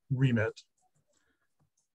our remit.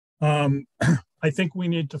 I think we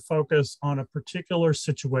need to focus on a particular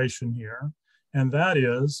situation here, and that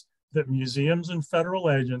is that museums and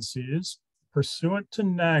federal agencies, pursuant to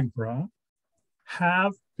NAGPRA,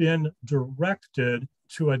 have been directed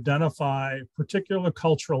to identify particular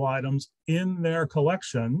cultural items in their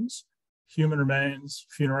collections, human remains,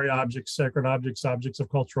 funerary objects, sacred objects, objects of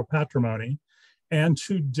cultural patrimony, and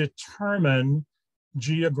to determine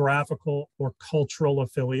geographical or cultural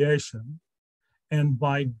affiliation. And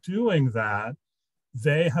by doing that,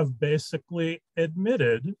 they have basically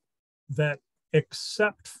admitted that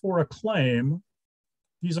except for a claim,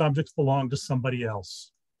 these objects belong to somebody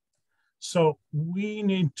else. So we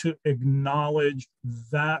need to acknowledge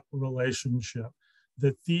that relationship,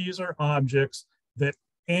 that these are objects that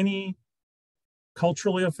any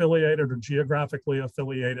culturally affiliated or geographically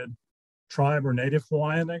affiliated tribe or Native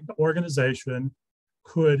Hawaiian organization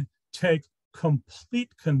could take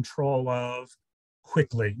complete control of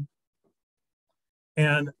quickly.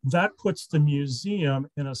 And that puts the museum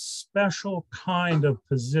in a special kind of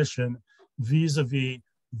position vis-a-vis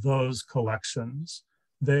those collections.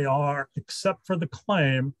 They are, except for the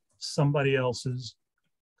claim, somebody else's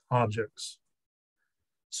objects.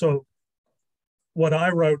 So what I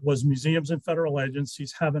wrote was museums and federal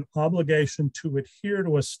agencies have an obligation to adhere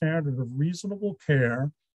to a standard of reasonable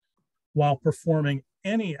care while performing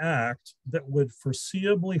any act that would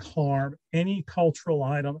foreseeably harm any cultural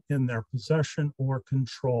item in their possession or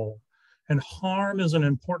control. And harm is an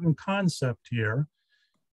important concept here.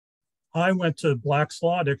 I went to Black's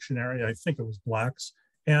Law Dictionary, I think it was Black's,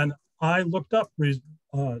 and I looked up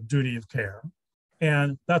duty of care.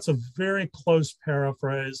 And that's a very close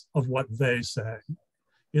paraphrase of what they say.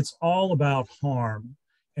 It's all about harm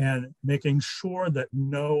and making sure that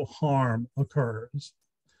no harm occurs.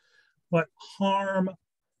 But harm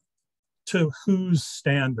to whose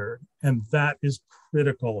standard? And that is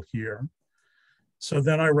critical here. So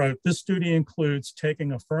then I wrote, this duty includes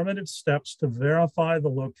taking affirmative steps to verify the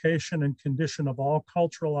location and condition of all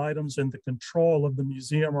cultural items in the control of the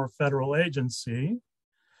museum or federal agency.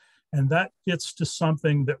 And that gets to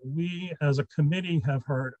something that we as a committee have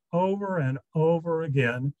heard over and over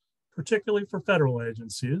again, particularly for federal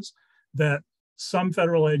agencies, that some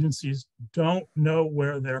federal agencies don't know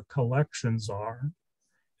where their collections are.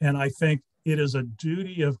 And I think it is a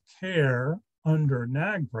duty of care under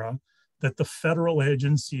NAGPRA that the federal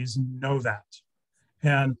agencies know that.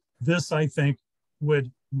 And this, I think,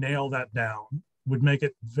 would nail that down, would make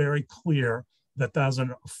it very clear that that's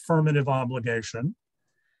an affirmative obligation.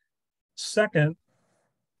 Second,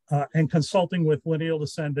 and consulting with lineal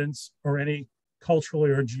descendants or any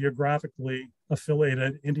culturally or geographically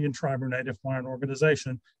affiliated Indian tribe or Native Hawaiian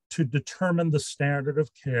organization to determine the standard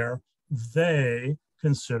of care they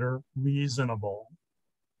consider reasonable.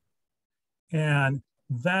 And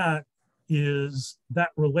that is that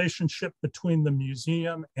relationship between the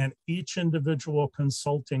museum and each individual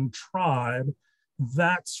consulting tribe.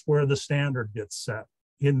 That's where the standard gets set,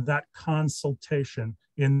 in that consultation,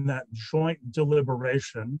 in that joint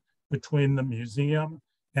deliberation between the museum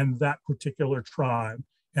and that particular tribe.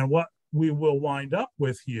 And what we will wind up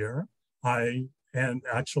with here, and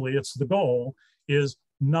actually it's the goal, is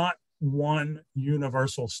not one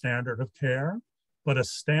universal standard of care, but a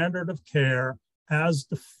standard of care as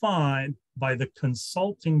defined by the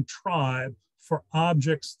consulting tribe for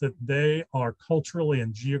objects that they are culturally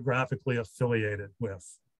and geographically affiliated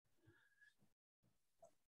with.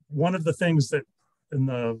 One of the things that in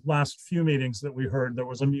the last few meetings that we heard, there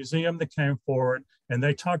was a museum that came forward and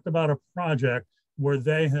they talked about a project where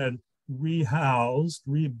they had rehoused,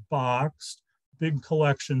 reboxed big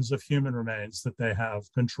collections of human remains that they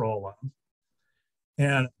have control of.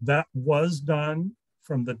 And that was done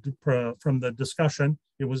from the discussion.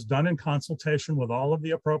 It was done in consultation with all of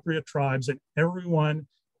the appropriate tribes, and everyone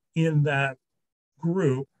in that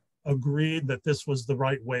group agreed that this was the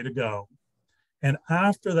right way to go. And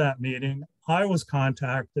after that meeting, I was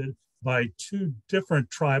contacted by two different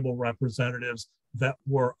tribal representatives that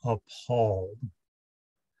were appalled,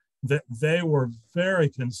 that they were very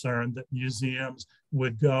concerned that museums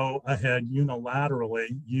would go ahead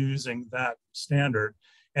unilaterally using that standard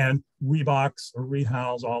and rebox or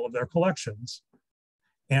rehouse all of their collections.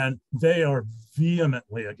 And they are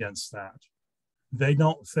vehemently against that. They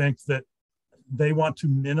don't think that, they want to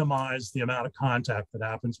minimize the amount of contact that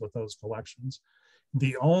happens with those collections.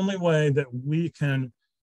 The only way that we can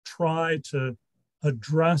try to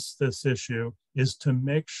address this issue is to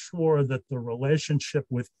make sure that the relationship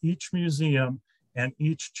with each museum and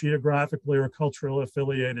each geographically or culturally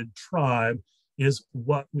affiliated tribe is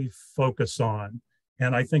what we focus on.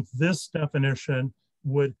 And I think this definition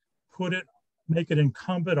would make it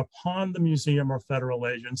incumbent upon the museum or federal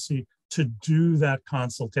agency to do that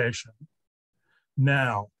consultation.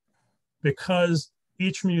 Now, because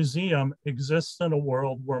each museum exists in a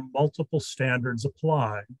world where multiple standards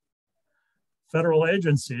apply, federal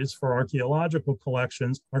agencies for archaeological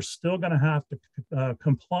collections are still going to have to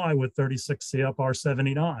comply with 36 CFR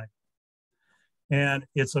 79. And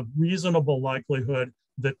it's a reasonable likelihood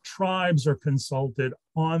that tribes are consulted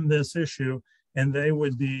on this issue, and they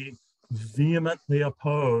would be vehemently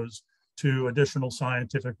opposed to additional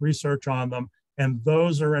scientific research on them. And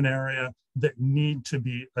those are an area that need to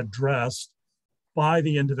be addressed by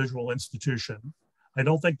the individual institution. I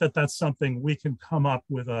don't think that that's something we can come up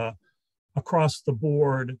with a across the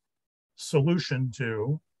board solution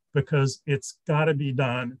to, because it's got to be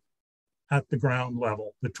done at the ground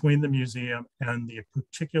level between the museum and the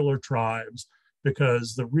particular tribes,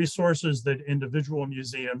 because the resources that individual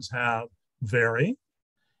museums have vary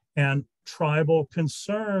and tribal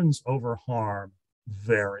concerns over harm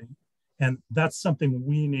vary. And that's something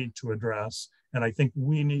we need to address. And I think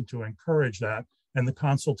we need to encourage that. And the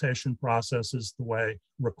consultation process is the way,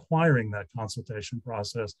 requiring that consultation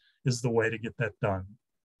process is the way to get that done.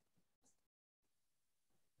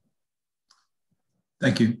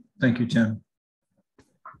 Thank you. Thank you, Tim.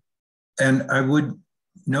 And I would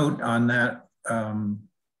note on that,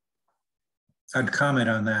 I'd comment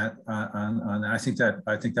on that. I think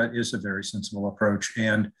that is a very sensible approach.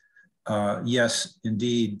 And yes,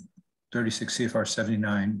 indeed, 36 CFR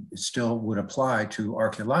 79 still would apply to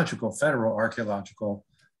federal archaeological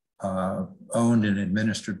owned and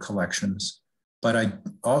administered collections. But I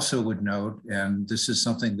also would note, and this is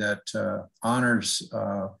something that honors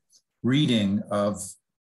reading of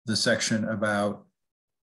the section about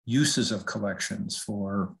uses of collections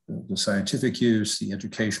for the scientific use, the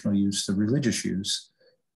educational use, the religious use,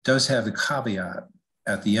 does have a caveat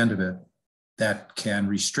at the end of it that can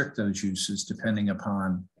restrict those uses depending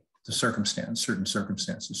upon the certain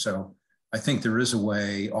circumstances. So I think there is a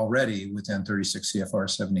way already within 36 CFR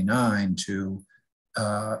 79 to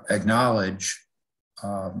acknowledge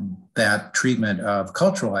that treatment of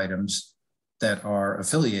cultural items that are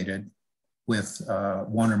affiliated with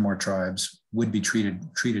one or more tribes would be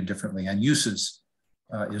treated differently, and uses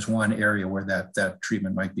is one area where that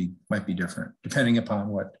treatment might be different, depending upon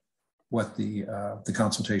what the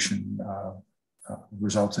consultation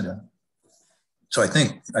resulted in. So I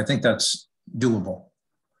think that's doable.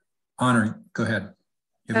 Honor, go ahead.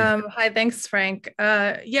 Hi, thanks, Frank.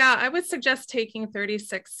 Yeah, I would suggest taking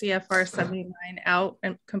 36 CFR 79 out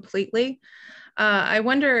and completely. I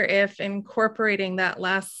wonder if incorporating that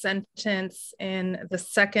last sentence in the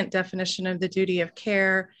second definition of the duty of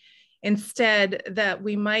care, instead, that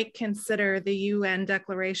we might consider the UN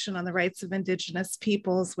Declaration on the Rights of Indigenous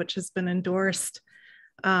Peoples, which has been endorsed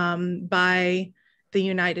by the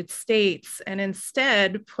United States, and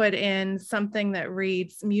instead put in something that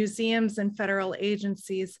reads, museums and federal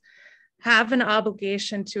agencies have an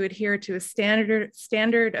obligation to adhere to a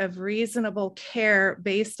standard of reasonable care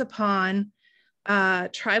based upon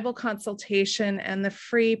tribal consultation and the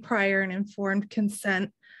free, prior, and informed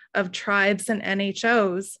consent of tribes and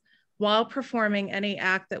NHOs while performing any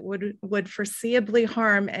act that would foreseeably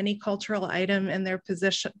harm any cultural item in their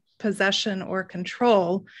possession or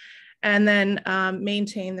control, and then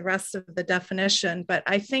maintain the rest of the definition. But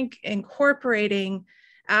I think incorporating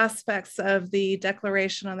aspects of the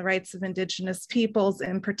Declaration on the Rights of Indigenous Peoples,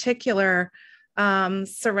 in particular,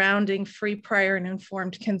 surrounding free, prior, and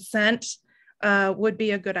informed consent, would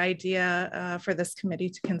be a good idea for this committee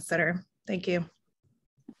to consider. Thank you.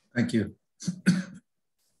 Thank you.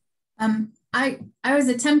 I was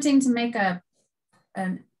attempting to make a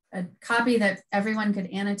copy that everyone could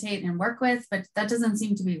annotate and work with, but that doesn't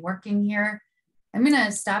seem to be working here. I'm going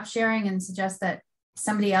to stop sharing and suggest that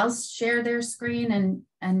somebody else share their screen,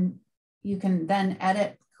 and you can then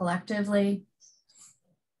edit collectively.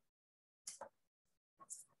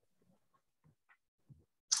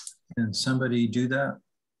 Can somebody do that?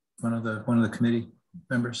 One of the committee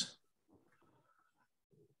members?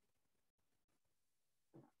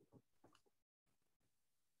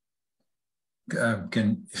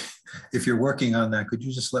 If you're working on that, could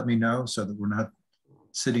you just let me know so that we're not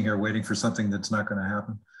sitting here waiting for something that's not going to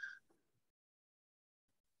happen?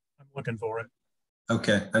 I'm looking for it.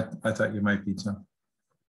 Okay, I thought you might be too.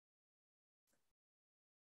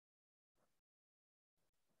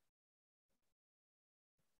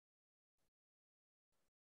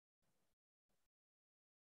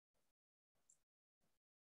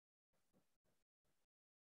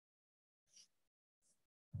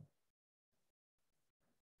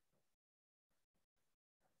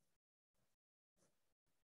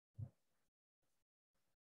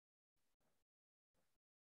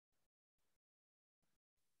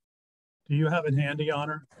 Do you have it handy,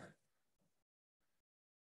 Honor?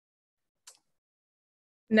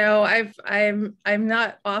 No, I'm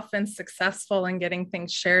not often successful in getting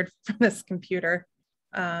things shared from this computer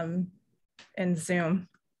in Zoom,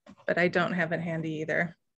 but I don't have it handy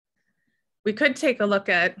either. We could take a look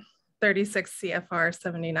at 36 CFR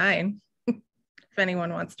 79 if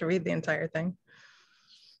anyone wants to read the entire thing.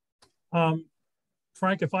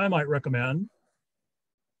 Frank, if I might recommend.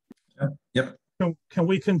 Yep. Can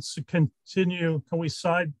we continue? Can we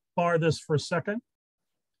sidebar this for a second?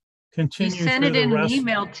 continue You sent through it the in an rest.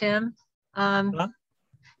 email, Tim.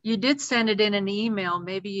 You did send it in an email.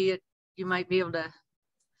 Maybe you might be able to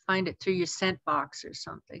find it through your sent box or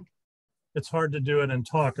something. It's hard to do it and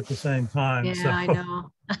talk at the same time. Yeah, so, I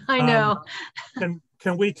know. I know.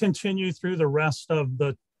 Can we continue through the rest of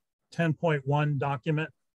the 10.1 document,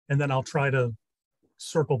 and then I'll try to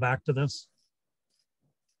circle back to this?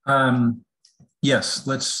 Yes,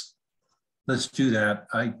 let's do that.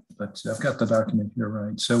 I've got the document here,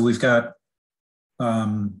 right? So we've got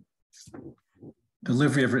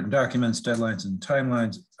delivery of written documents, deadlines, and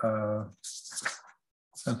timelines.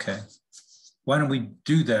 Okay, why don't we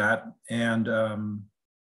do that? And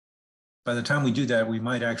by the time we do that, we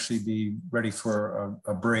might actually be ready for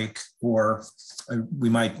a break, or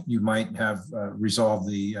you might have resolved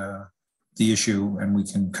the issue, and we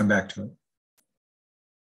can come back to it.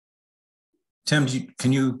 Tim,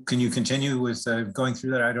 can you continue with going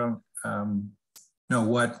through that? I don't know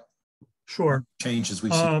what changes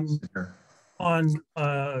we see here. On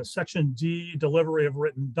section D, delivery of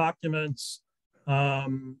written documents,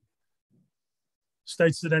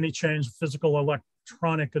 states that any change of physical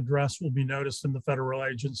electronic address will be noticed in the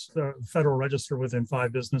Federal Register within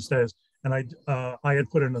 5 business days. And I had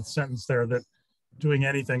put in a sentence there that doing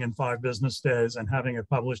anything in 5 business days and having it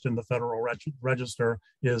published in the Federal Register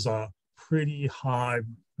is a pretty high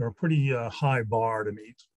bar to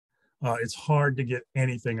meet. It's hard to get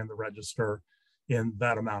anything in the register in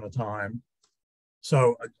that amount of time.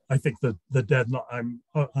 So I think the deadline,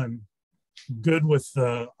 I'm good with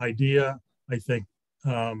the idea. I think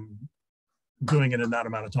doing it in that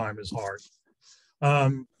amount of time is hard.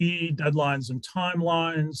 E, deadlines and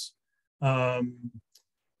timelines.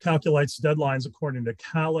 Calculates deadlines according to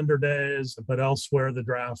calendar days, but elsewhere the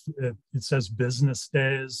draft, it says business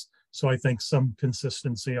days. So I think some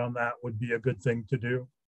consistency on that would be a good thing to do.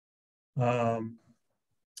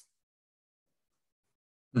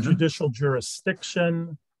 Judicial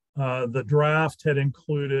jurisdiction. The draft had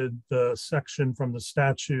included the section from the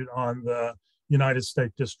statute on the United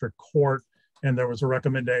States District Court, and there was a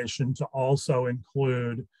recommendation to also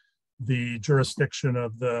include the jurisdiction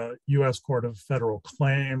of the U.S. Court of Federal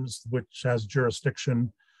Claims, which has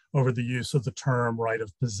jurisdiction over the use of the term right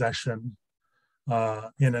of possession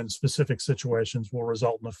in specific situations will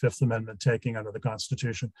result in a Fifth Amendment taking under the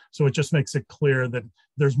Constitution. So it just makes it clear that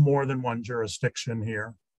there's more than one jurisdiction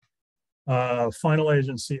here. Final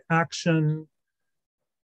agency action.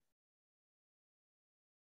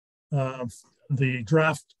 The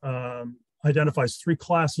draft identifies 3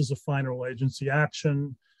 classes of final agency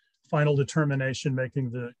action: final determination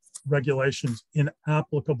making the regulations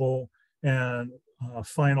inapplicable, and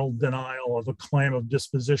final denial of a claim of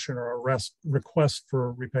disposition or arrest, request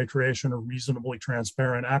for repatriation, or reasonably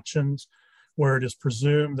transparent actions, where it is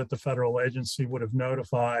presumed that the federal agency would have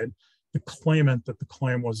notified the claimant that the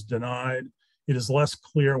claim was denied. It is less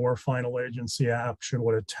clear where final agency action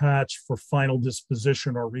would attach for final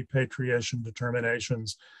disposition or repatriation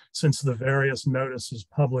determinations, since the various notices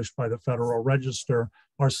published by the Federal Register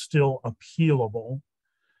are still appealable.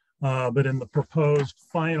 But in the proposed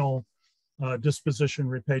final disposition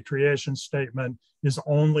repatriation statement is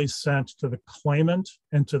only sent to the claimant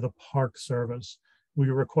and to the Park Service. We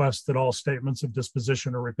request that all statements of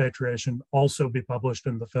disposition or repatriation also be published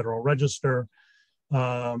in the Federal Register,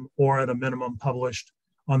 or at a minimum published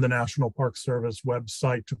on the National Park Service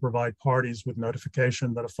website to provide parties with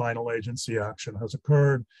notification that a final agency action has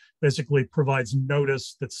occurred. Basically provides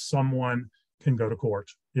notice that someone can go to court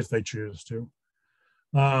if they choose to.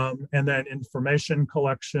 And then information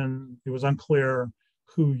collection, it was unclear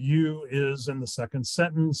who you is in the second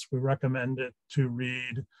sentence. We recommend it to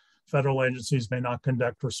read, federal agencies may not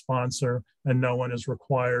conduct or sponsor, and no one is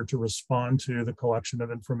required to respond to the collection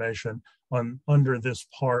of information under this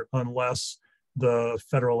part unless the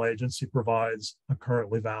federal agency provides a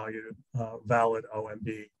currently valid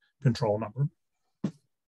OMB control number.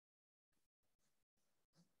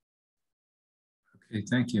 Okay,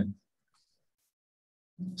 thank you.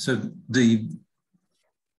 So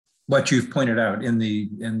what you've pointed out in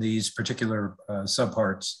these particular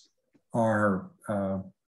subparts are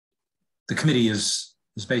the committee is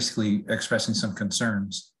basically expressing some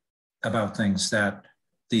concerns about things that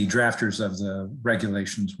the drafters of the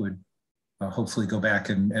regulations would hopefully go back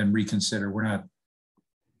and reconsider. We're not,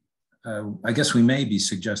 I guess we may be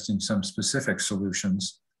suggesting some specific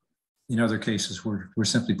solutions. In other cases, we're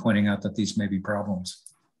simply pointing out that these may be problems.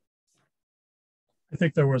 I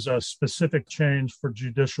think there was a specific change for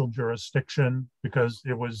judicial jurisdiction because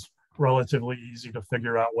it was relatively easy to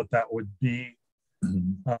figure out what that would be.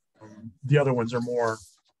 Mm-hmm. The other ones are more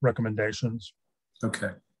recommendations.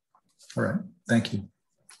 Okay. All right. Thank you.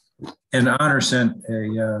 And Honor sent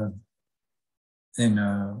a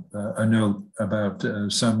note about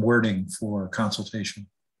some wording for consultation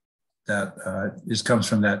that comes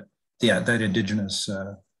from that indigenous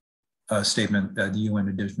statement, the UN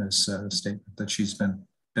indigenous statement that she's been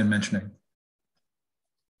mentioning.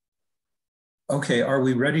 Okay, are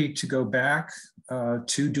we ready to go back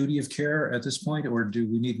to duty of care at this point, or do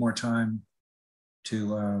we need more time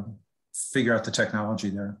to figure out the technology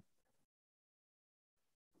there?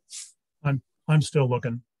 I'm still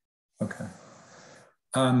looking. Okay.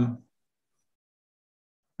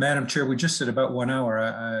 Madam Chair, we just said about 1 hour.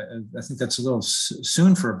 I think that's a little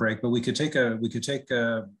soon for a break, but we could take a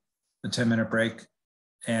 10-minute break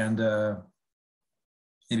and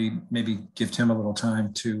maybe give Tim a little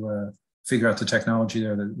time to figure out the technology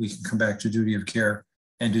there, that we can come back to duty of care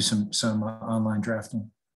and do some online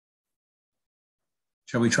drafting.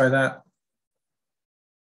 Shall we try that?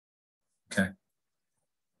 Okay.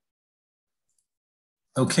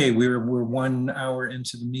 Okay, we're 1 hour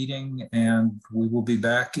into the meeting and we will be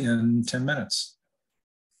back in 10 minutes.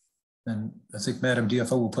 And I think Madam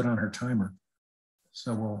DFO will put on her timer,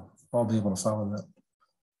 so we'll all be able to follow that.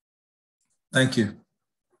 Thank you.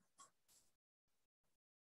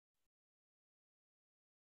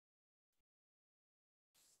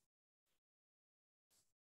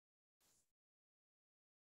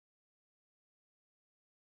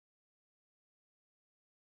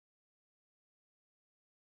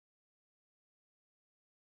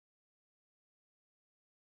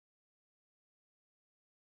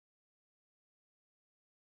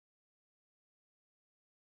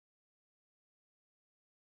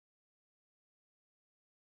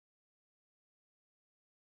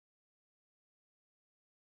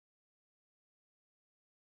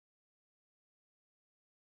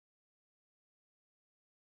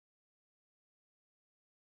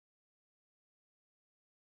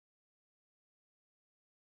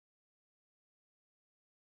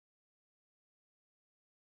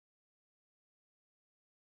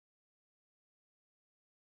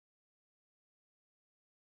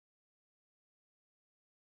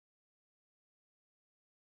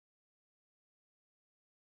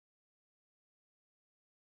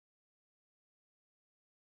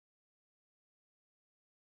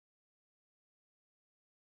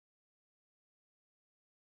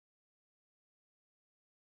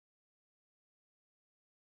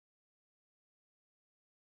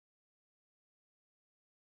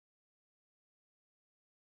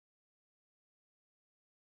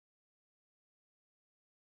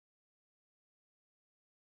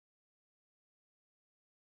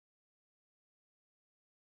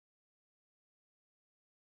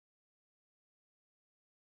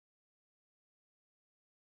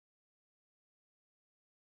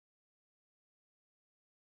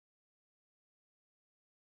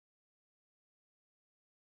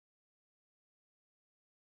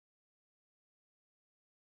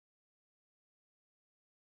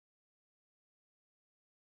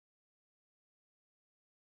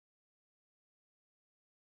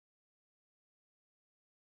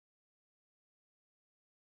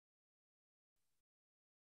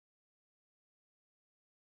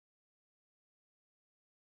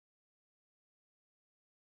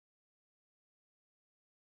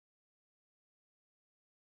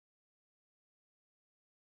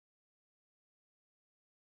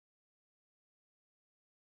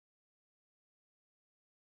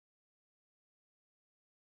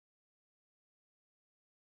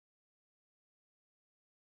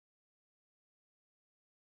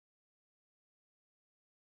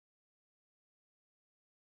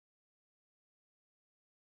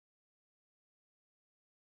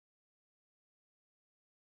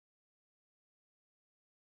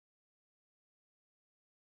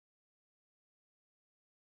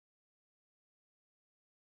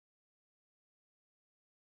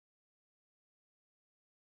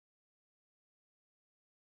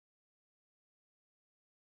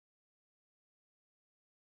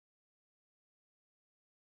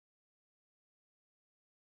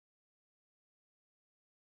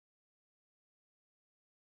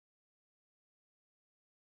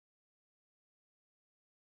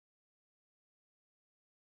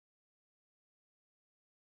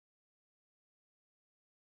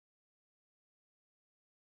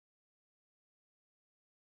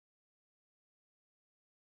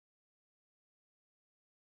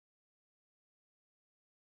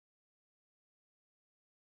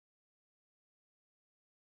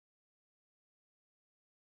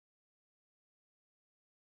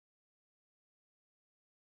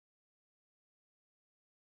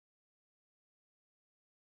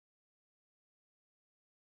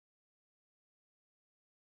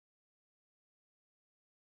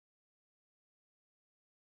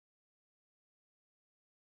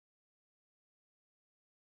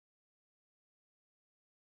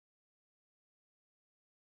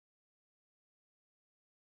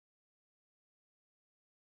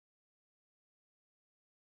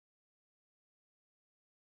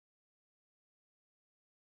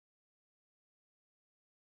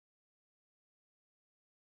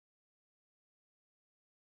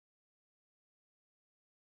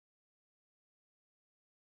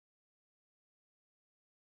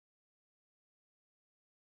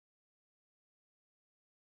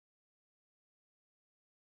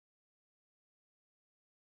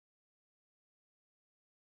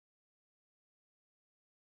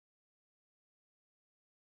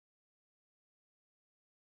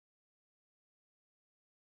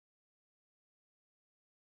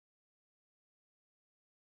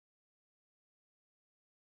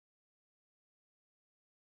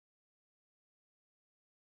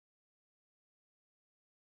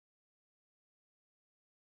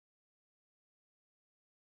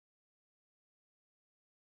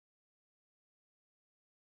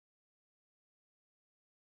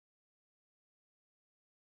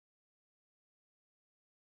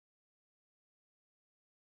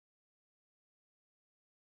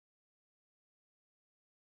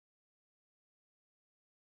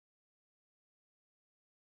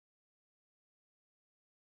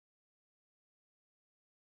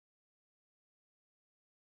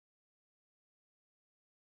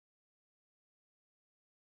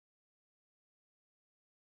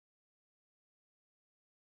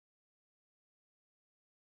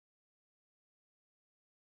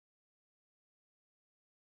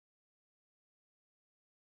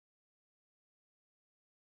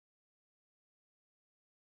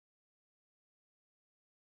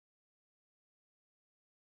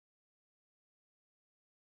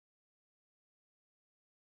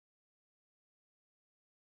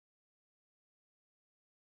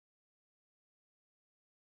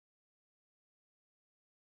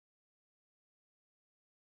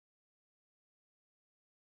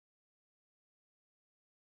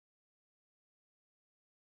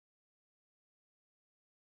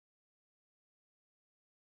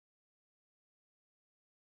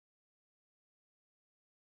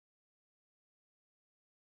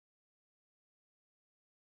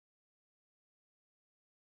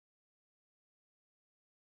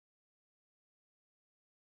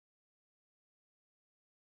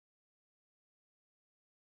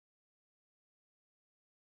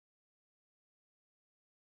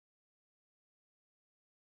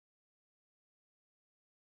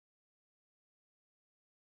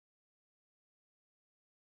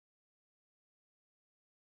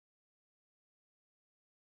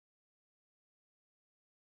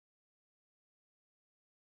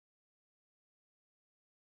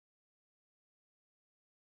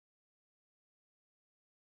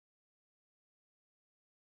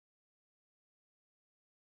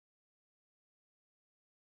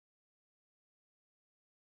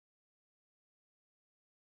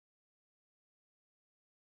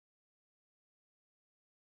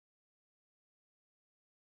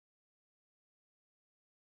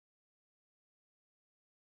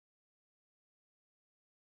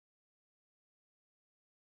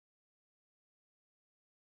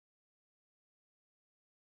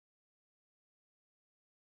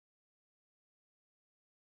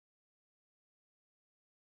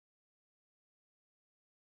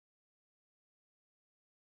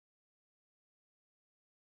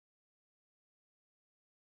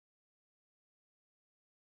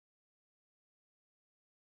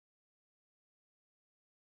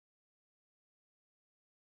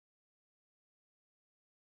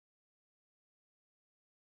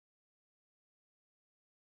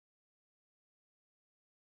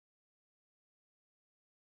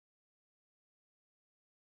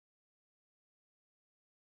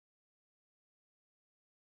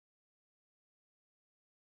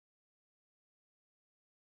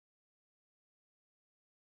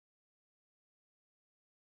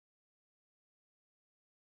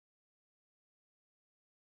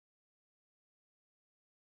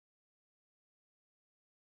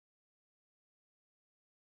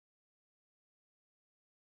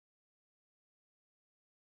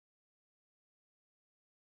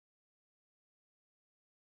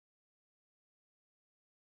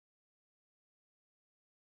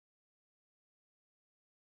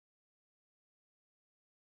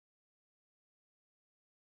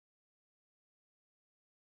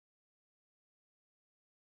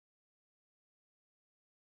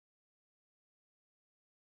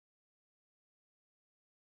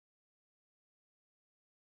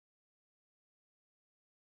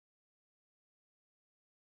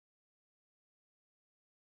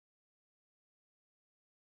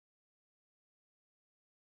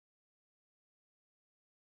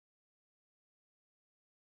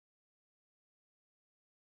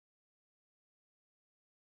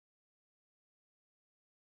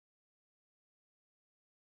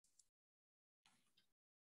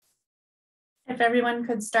 If everyone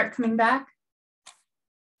could start coming back.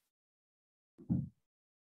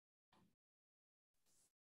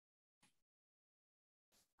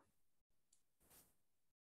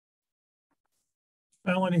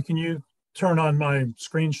 Melanie, can you turn on my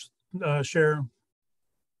screen share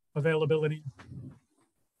availability?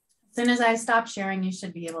 As soon as I stop sharing, you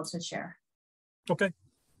should be able to share. Okay.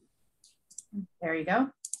 There you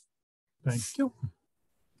go. Thank you.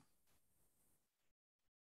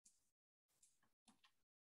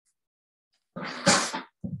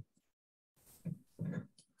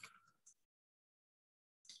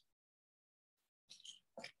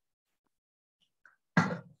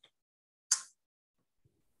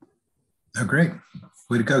 Oh, great.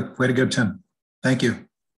 Way to go. Way to go, Tim. Thank you.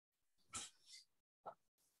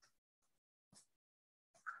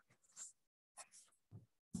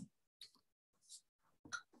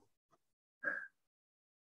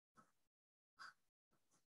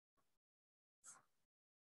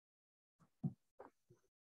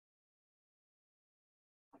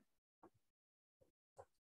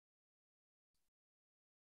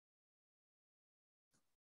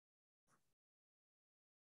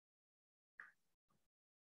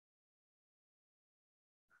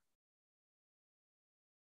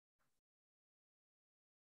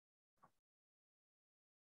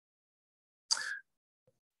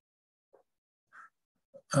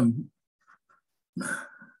 I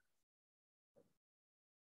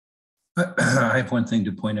have one thing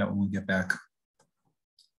to point out when we get back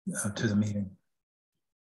to the meeting.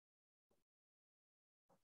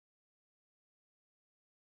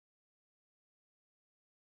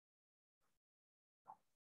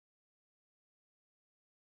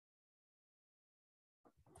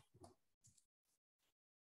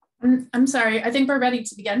 I'm sorry, I think we're ready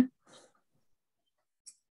to begin.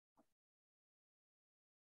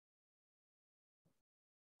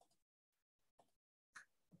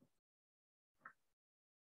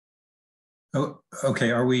 Oh,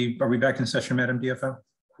 okay. Are we back in session, Madam DFO?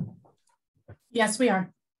 Yes, we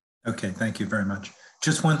are. Okay, thank you very much.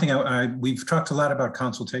 Just one thing, we've talked a lot about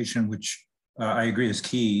consultation, which I agree is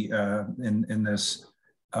key in this.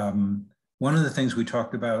 One of the things we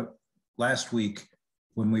talked about last week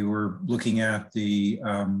when we were looking at the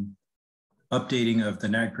updating of the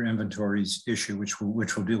NAGPRA inventories issue, which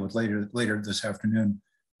we'll deal with later this afternoon,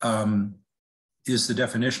 is the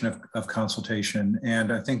definition of consultation.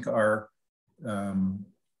 And I think our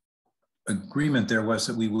agreement there was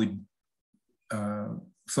that we would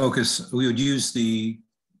we would use the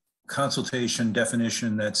consultation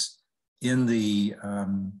definition that's in the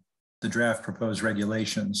draft proposed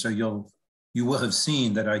regulation. So you will have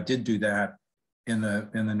seen that I did do that in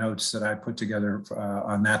the notes that I put together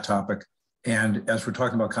on that topic. And as we're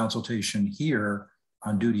talking about consultation here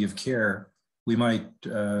on duty of care, we might,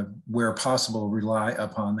 where possible, rely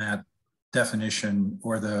upon that definition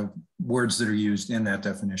or the words that are used in that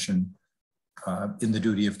definition in the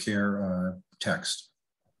duty of care text.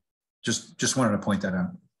 Just wanted to point that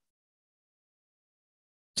out.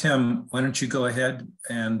 Tim, why don't you go ahead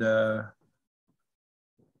and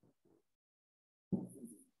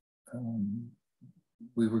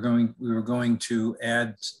we were going to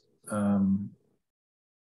add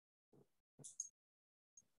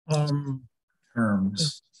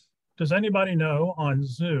terms. Does anybody know on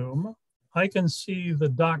Zoom? I can see the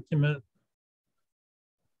document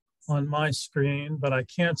on my screen, but I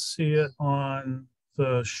can't see it on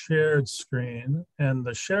the shared screen. And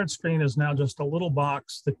the shared screen is now just a little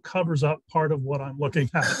box that covers up part of what I'm looking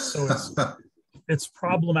at. So it's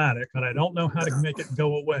problematic, and I don't know how to make it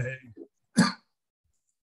go away.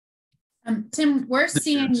 Tim, we're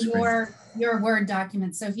seeing your Word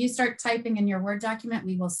document. So if you start typing in your Word document,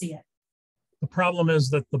 we will see it. The problem is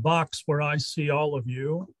that the box where I see all of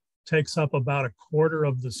you takes up about a quarter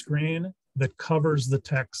of the screen that covers the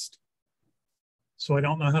text. So I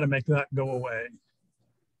don't know how to make that go away.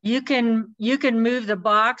 You can move the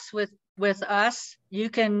box with us.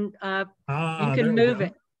 You can move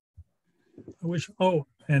it. I wish. Oh,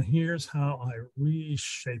 and here's how I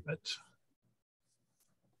reshape it.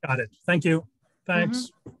 Got it. Thank you.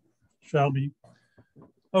 Thanks, Shelby.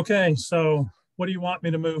 Okay, so what do you want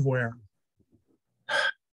me to move where?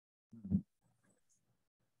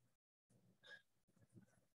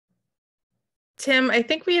 Tim, I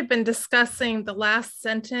think we have been discussing the last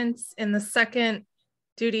sentence in the second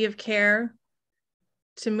duty of care,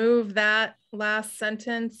 to move that last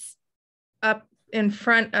sentence up in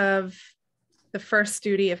front of the first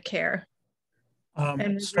duty of care.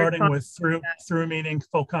 Starting with through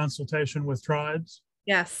meaningful consultation with tribes?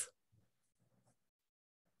 Yes.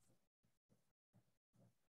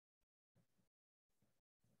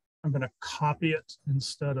 I'm going to copy it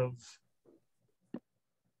instead of,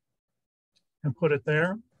 and put it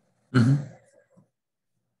there. Mm-hmm.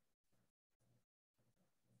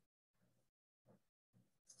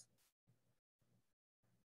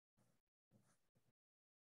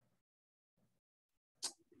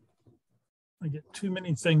 I get too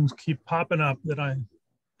many things keep popping up that I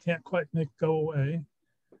can't quite make go away.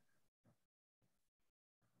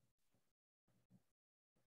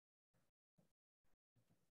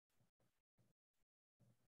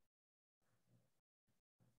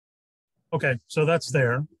 Okay, so that's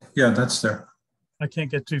there. Yeah, that's there. I can't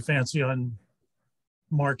get too fancy on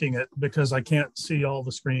marking it because I can't see all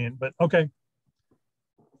the screen, but okay.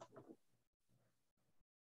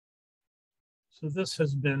 So this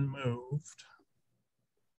has been moved.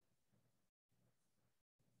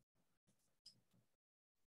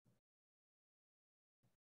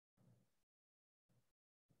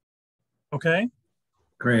 Okay.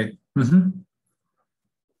 Great. Mm-hmm.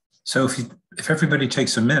 So if everybody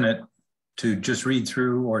takes a minute to just read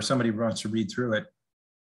through, or somebody wants to read through it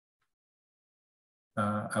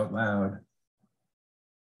out loud.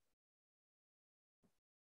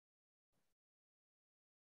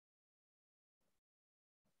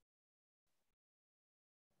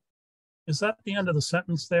 Is that the end of the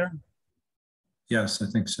sentence there? Yes, I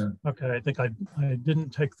think so. Okay, I think I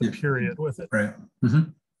didn't take the period with it. Right.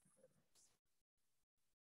 Mm-hmm.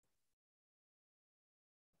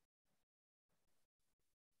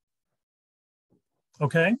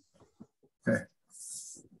 Okay. Okay.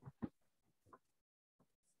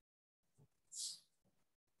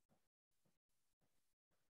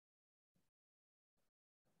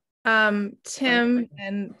 Tim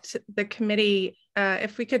and the committee,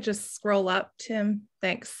 if we could just scroll up, Tim,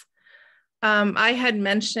 thanks. I had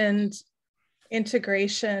mentioned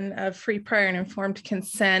integration of free, prior, and informed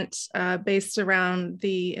consent based around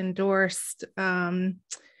the endorsed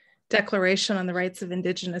Declaration on the Rights of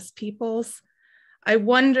Indigenous Peoples. I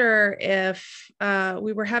wonder if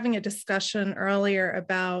we were having a discussion earlier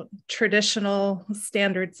about traditional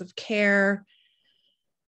standards of care,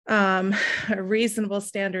 reasonable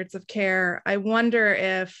standards of care. I wonder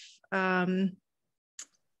if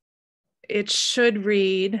it should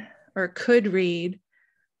read or could read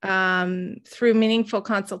through meaningful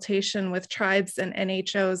consultation with tribes and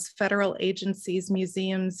NHOs, federal agencies,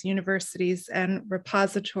 museums, universities, and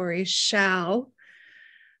repositories shall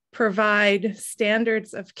provide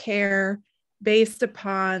standards of care based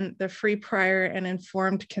upon the free, prior, and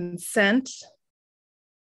informed consent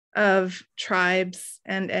of tribes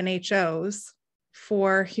and NHOs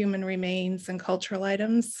for human remains and cultural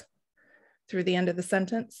items through the end of the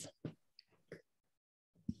sentence.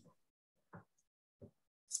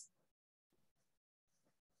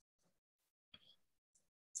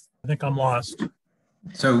 I think I'm lost.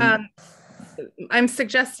 So I'm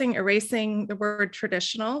suggesting erasing the word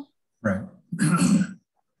traditional. right.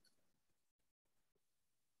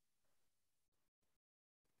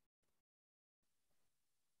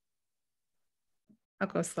 I'll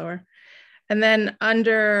go slower. And then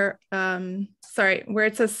under, where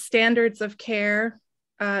it says standards of care,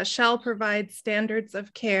 shall provide standards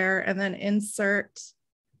of care, and then insert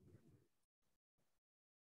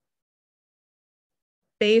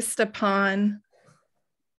based upon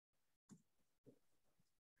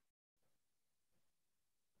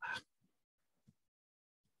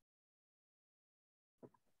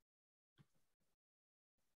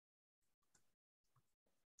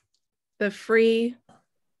the free,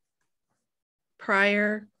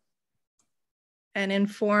 prior, and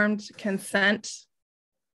informed consent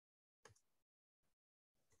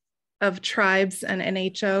of tribes and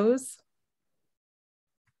NHOs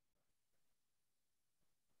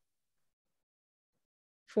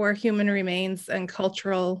for human remains and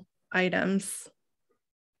cultural items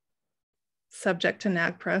subject to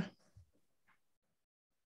NAGPRA.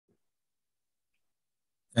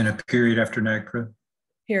 And a period after NAGPRA.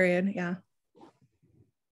 Period, yeah.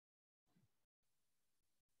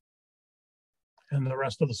 And the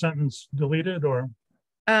rest of the sentence deleted, or?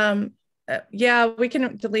 Yeah, we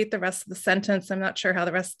can delete the rest of the sentence. I'm not sure how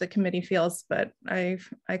the rest of the committee feels, but I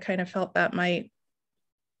kind of felt that might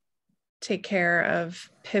take care of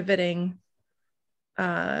pivoting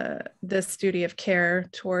this duty of care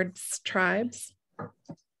towards tribes,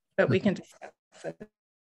 but we can discuss it.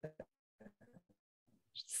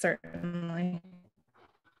 Certainly.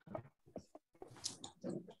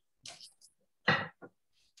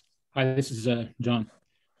 Hi, this is John.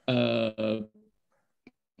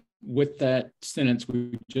 With that sentence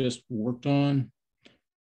we just worked on,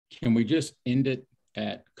 can we just end it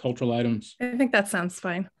at cultural items? I think that sounds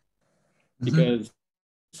fine. Because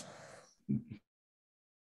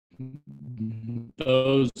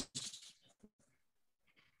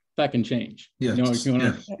that can change. Yes, you know, if you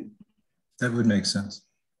wanna, yes. That would make sense.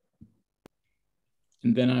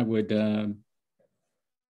 And then I would,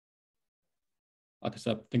 like I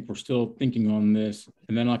said, I think we're still thinking on this.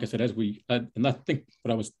 And then, like I said, as we, and I think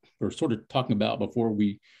what we're sort of talking about before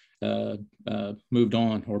we moved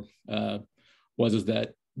on, or is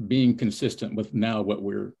that being consistent with now what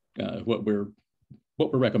we're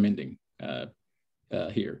recommending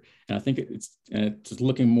here. And I think it's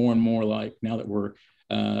looking more and more like now that we're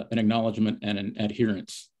an acknowledgement and an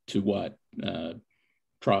adherence to what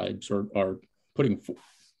tribes are putting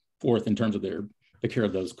forth in terms of the care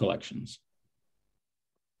of those collections.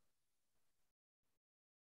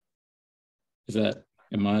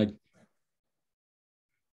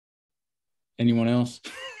 Anyone else?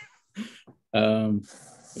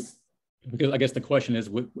 Because I guess the question is,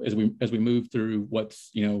 as we move through what's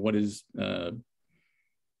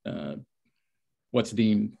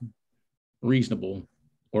deemed reasonable,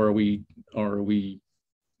 or are we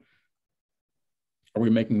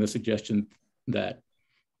making the suggestion that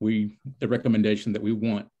the recommendation that we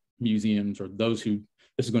want museums, or those who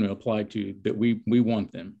this is going to apply to, that we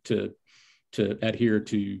want them to adhere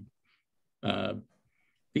to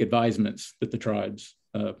the advisements that the tribes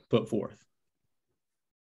put forth?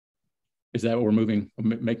 Is that what we're making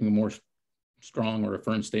a more strong or a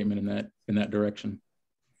firm statement in that direction?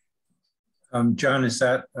 John, is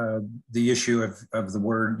that the issue of the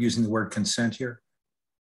word, using the word consent here?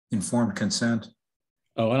 Informed consent?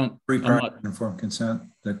 Oh, informed consent,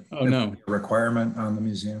 that no a requirement on the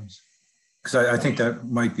museums? Because I think that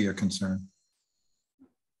might be a concern.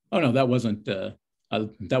 Oh no, that wasn't a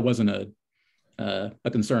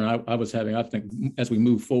concern I was having. I think as we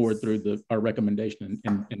move forward through our recommendation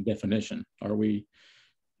and definition,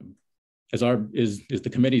 is the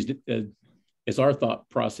committee's is our thought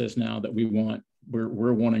process now that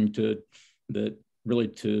we're wanting to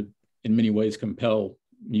really in many ways compel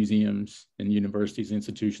museums and universities,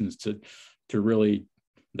 institutions to really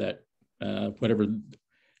whatever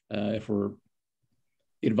if we're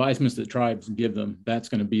the advisements that tribes give them, that's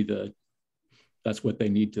going to be that's what they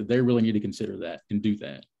really need to consider that and do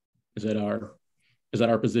that. Is that our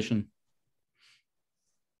position?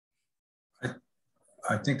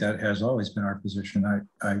 I think that has always been our position.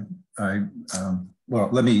 Well,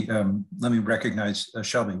 let me recognize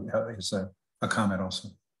Shelby has a comment also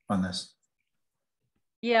on this.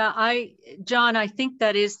 Yeah, John, I think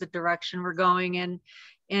that is the direction we're going.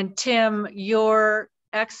 And Tim, your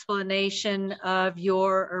explanation of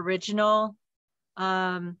your original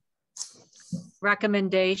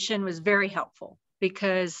recommendation was very helpful,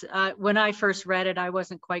 because when I first read it, I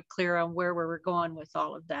wasn't quite clear on where we were going with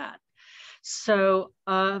all of that. So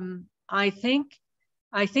I think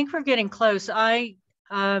we're getting close.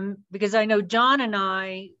 Because I know John and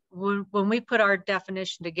I, when we put our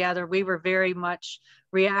definition together, we were very much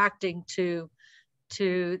reacting to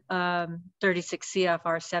 36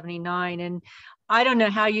 CFR 79. And I don't know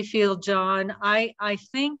how you feel, John. I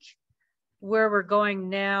think where we're going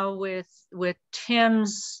now with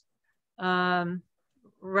Tim's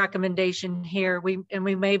recommendation here, we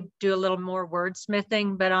may do a little more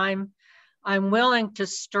wordsmithing, but I'm willing to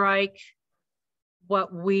strike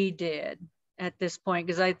what we did at this point,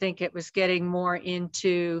 because I think it was getting more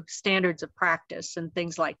into standards of practice and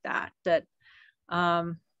things like that.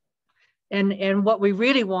 And what we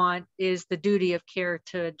really want is the duty of care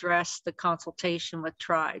to address the consultation with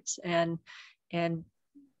tribes, and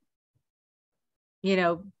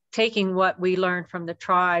taking what we learned from the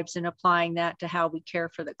tribes and applying that to how we care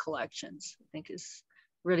for the collections, I think is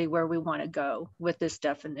really where we want to go with this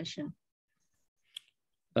definition.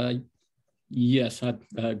 Yes,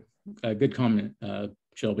 good comment,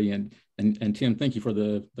 Shelby, and Tim. Thank you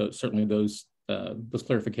for certainly those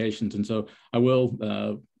clarifications. And so I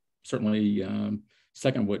will certainly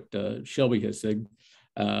second what Shelby has said,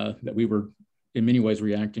 that we were in many ways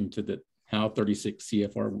reacting to how 36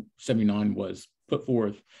 CFR 79 was put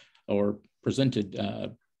forth or presented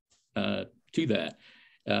to that.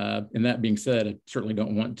 And that being said, I certainly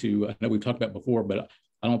don't want to, I know we've talked about before, but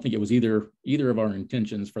I don't think it was either of our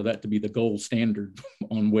intentions for that to be the gold standard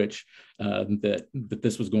on which that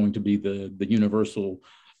this was going to be the universal.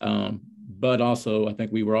 But also, I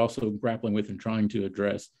think we were also grappling with and trying to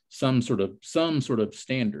address some sort of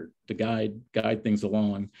standard to guide things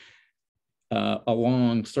along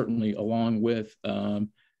with,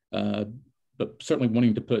 but certainly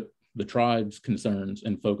wanting to put the tribe's concerns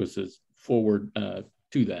and focuses forward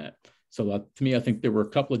to that. So to me, I think there were a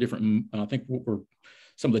couple of different. I think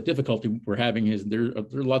some of the difficulty we're having is there are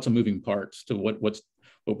lots of moving parts to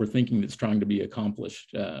what we're thinking that's trying to be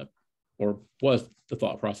accomplished, or was the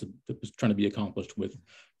thought process that was trying to be accomplished with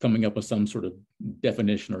coming up with some sort of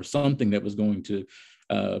definition or something that was going to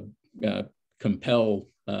compel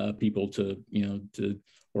people to,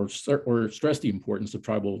 or stress the importance of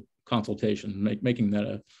tribal consultation, making that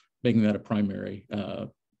a primary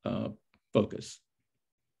focus.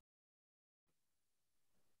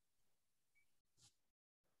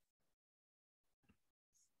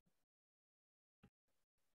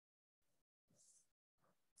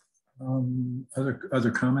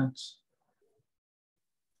 Other comments?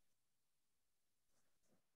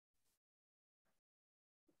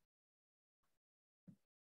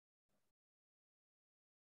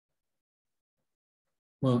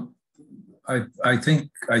 Well, I think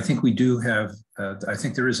we do have. I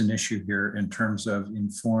think there is an issue here in terms of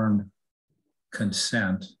informed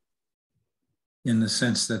consent, in the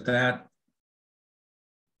sense that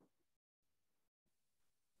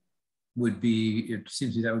would be. It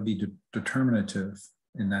seems that would be determinative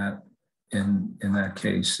in that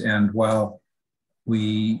case. And while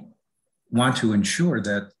we want to ensure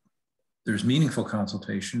that there's meaningful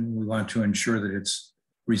consultation, we want to ensure that it's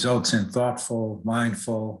results in thoughtful,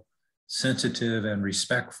 mindful, sensitive, and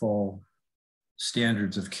respectful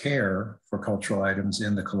standards of care for cultural items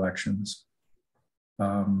in the collections.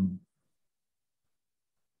 I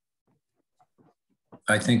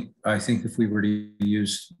think if we were to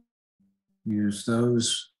use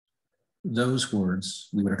those words,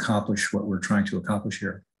 we would accomplish what we're trying to accomplish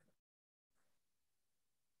here.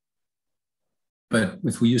 But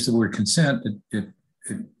if we use the word consent, it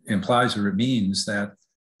implies, or it means that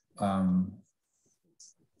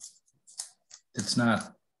it's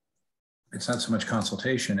not so much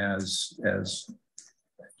consultation as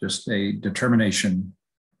just a determination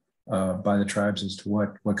by the tribes as to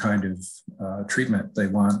what kind of treatment they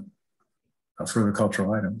want for the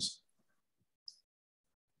cultural items.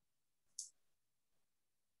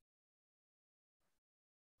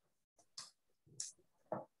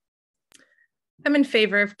 I'm in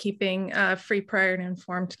favor of keeping free, prior, and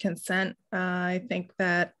informed consent. I think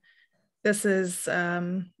that this is,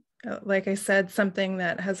 like I said, something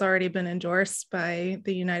that has already been endorsed by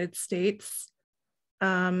the United States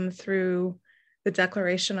through the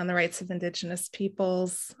Declaration on the Rights of Indigenous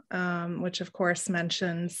Peoples, which of course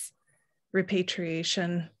mentions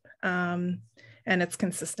repatriation, and it's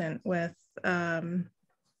consistent with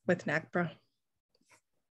NAGPRA.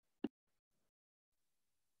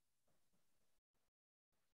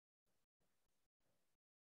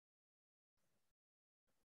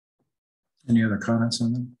 Any other comments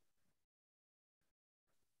on them?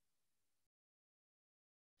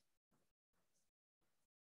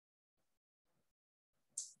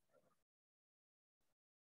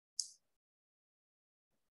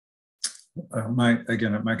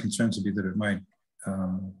 My concerns would be that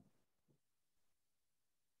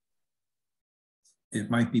it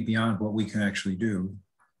might be beyond what we can actually do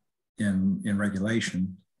in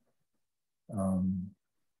regulation.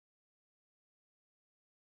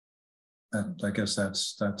 I guess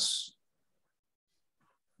that's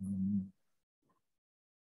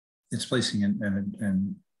it's placing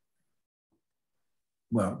and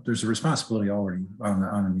well, there's a responsibility already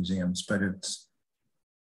on the museums, but it's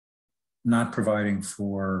not providing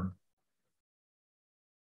for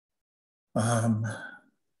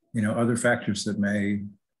other factors that may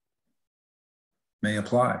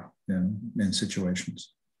apply in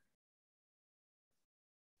situations.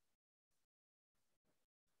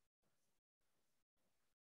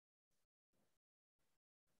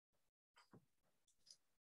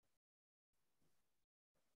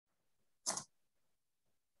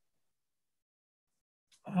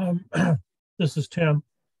 This is Tim.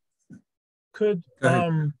 Could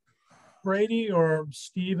Brady or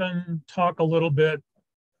Stephen talk a little bit?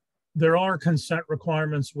 There are consent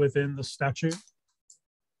requirements within the statute,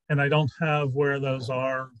 and I don't have where those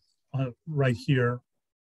are right here.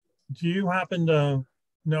 Do you happen to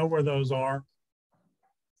know where those are?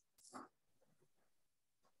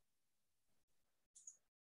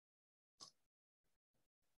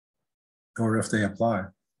 Or if they apply?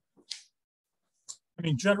 I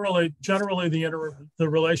mean, generally the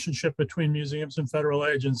relationship between museums and federal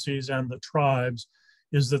agencies and the tribes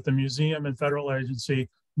is that the museum and federal agency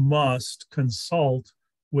must consult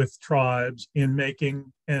with tribes in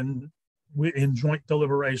making and in joint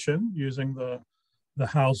deliberation using the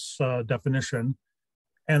House definition,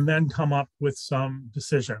 and then come up with some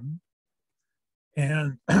decision.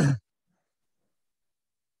 And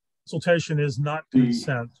consultation is not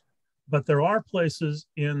consent. But there are places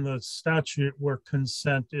in the statute where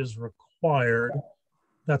consent is required.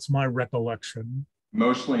 That's my recollection.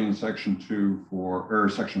 Mostly in section 2 or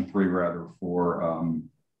section 3 rather, for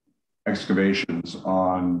excavations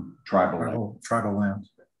on tribal land.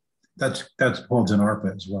 That's holds in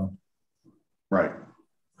ARPA as well. Right.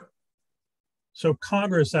 So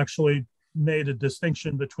Congress actually made a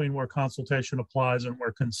distinction between where consultation applies and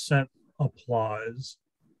where consent applies.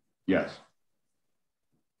 Yes.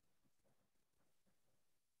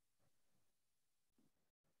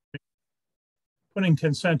 Putting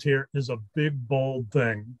consent here is a big, bold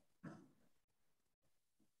thing.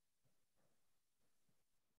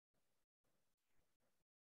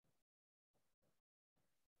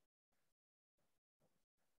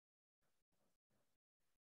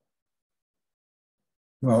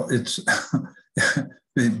 Well, it's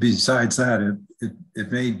besides that,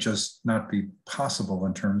 it may just not be possible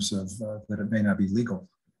in terms of that it may not be legal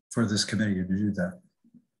for this committee to do that.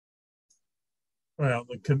 Well,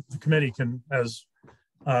 the committee can, as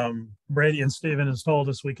Brady and Stephen has told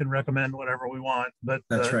us, we can recommend whatever we want, but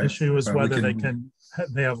That's the right. issue is Well, whether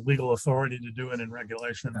they have legal authority to do it in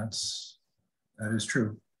regulation. That is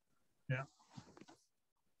true. Yeah.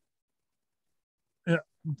 Yeah,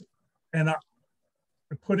 and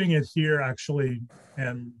putting it here actually,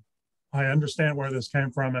 and I understand where this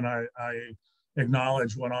came from, and I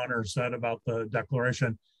acknowledge what Honor said about the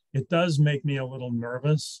declaration. It does make me a little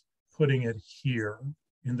nervous putting it here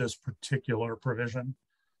in this particular provision,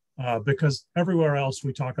 because everywhere else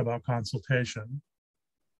we talk about consultation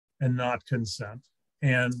and not consent.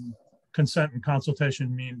 And consent and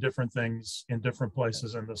consultation mean different things in different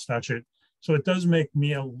places in the statute. So it does make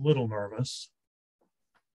me a little nervous.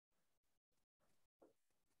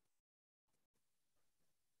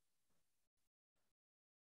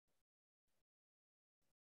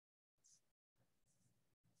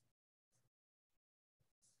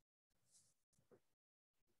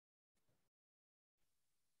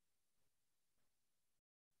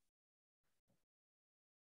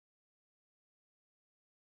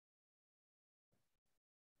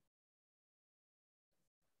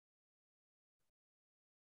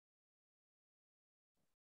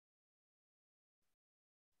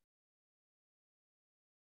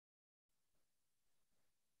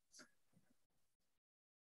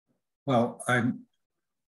 Well,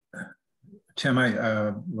 Tim,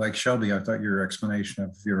 like Shelby, I thought your explanation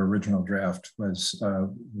of your original draft was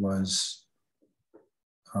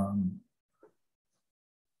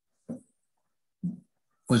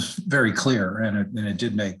very clear, and it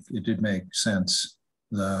did make sense.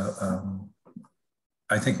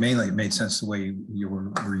 I think mainly it made sense the way you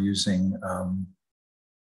were using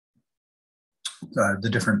the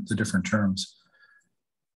different terms.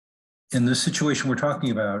 In this situation we're talking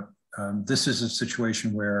about, this is a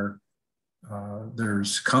situation where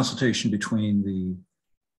there's consultation between the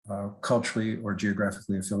culturally or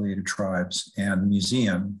geographically affiliated tribes and the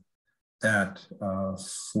museum that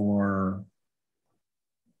for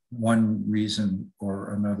one reason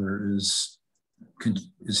or another is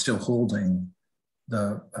still holding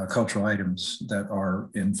the cultural items that are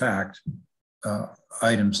in fact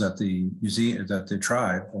items that the museum, that the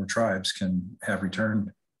tribe or tribes can have returned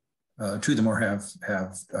to them or have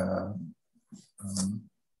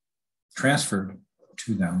transferred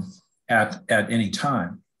to them at any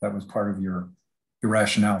time. That was part of your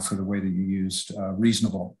rationale for the way that you used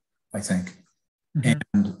reasonable, I think. Mm-hmm.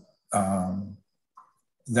 And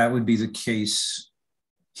that would be the case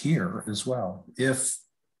here as well. If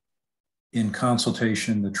in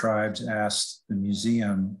consultation, the tribes asked the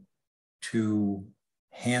museum to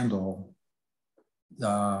handle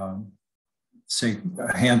the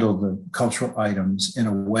cultural items in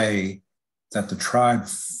a way that the tribe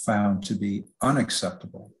found to be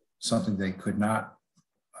unacceptable, something they could not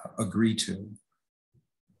agree to,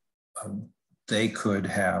 they could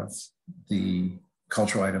have the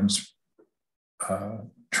cultural items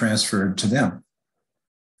transferred to them,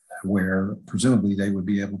 where presumably they would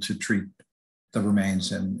be able to treat the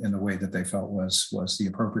remains in the way that they felt was the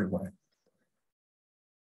appropriate way.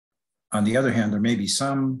 On the other hand, there may be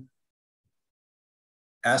some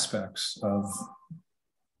aspects of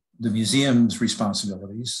the museum's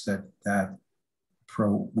responsibilities that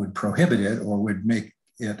would prohibit it or would make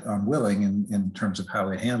it unwilling in terms of how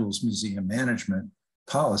it handles museum management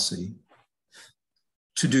policy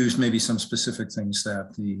to do maybe some specific things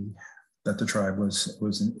that the tribe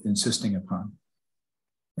was insisting upon.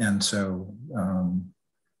 And so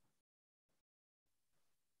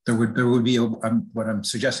there would be what I'm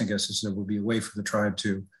suggesting, I guess, is there would be a way for the tribe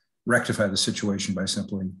to rectify the situation by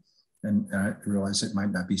simply, and I realize it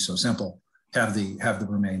might not be so simple, have the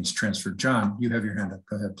remains transferred. John, you have your hand up.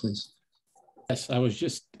 Go ahead, please. Yes, I was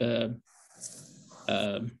just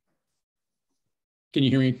Can you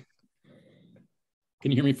hear me?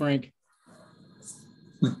 Can you hear me, Frank?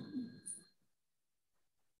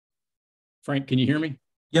 Frank, can you hear me?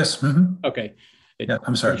 Yes. Mm-hmm. Okay. Yeah,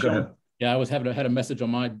 I'm sorry. Go ahead. Yeah, I had a message on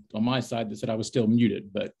my side that said I was still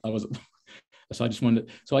muted, but I was. So I just wanted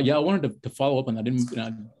to. So yeah, I wanted to follow up on that.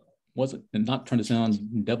 I wasn't not trying to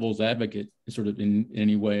sound devil's advocate sort of in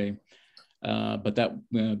any way, but that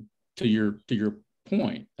to your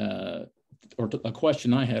point, or a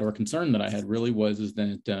question I had or a concern that I had really is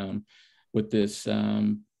that with this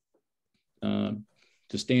the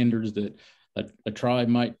standards that a tribe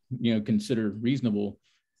might consider reasonable.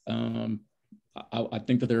 I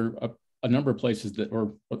think that there are a number of places that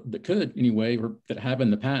that could anyway, or that have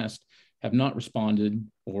in the past, have not responded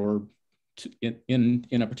or in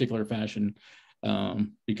a particular fashion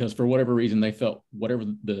because for whatever reason they felt whatever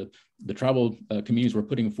the tribal communities were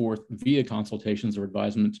putting forth via consultations or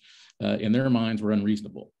advisements in their minds were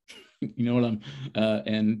unreasonable. You know what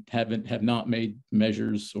and have not made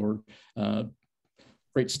measures or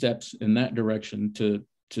great steps in that direction to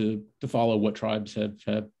follow what tribes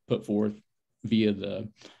have put forth via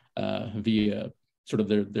sort of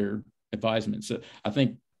their advisements. So I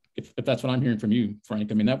think if that's what I'm hearing from you, Frank,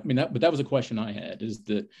 but that was a question I had, is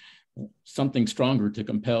that something stronger to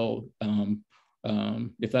compel,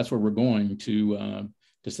 if that's where we're going, to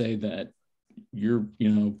say that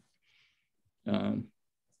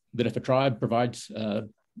that if a tribe provides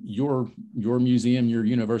your museum, your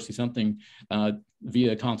university, something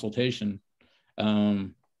via consultation,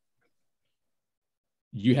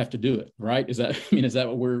 you have to do it, right? Is that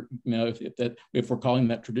what we're, if we're calling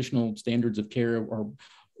that traditional standards of care, or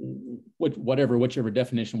whichever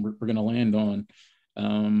definition we're going to land on?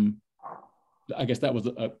 I guess that was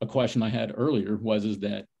a question I had earlier, is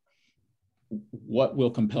that what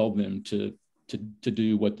will compel them to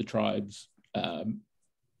do what the tribes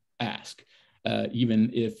ask,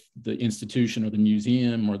 even if the institution or the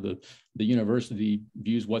museum or the university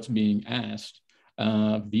views what's being asked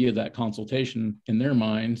via that consultation in their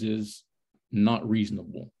minds is not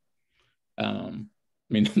reasonable. How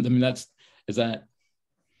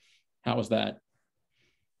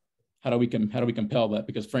do we compel that?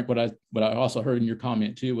 Because Frank, what I also heard in your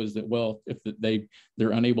comment too was that, well, if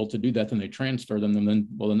they're unable to do that, then they transfer them. Then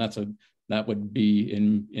that would be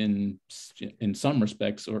in some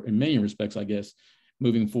respects, or in many respects, I guess,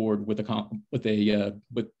 moving forward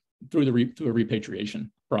through a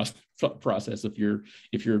repatriation process. If you're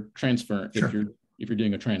transferring, sure. if you're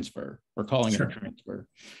doing a transfer or calling sure. it a transfer,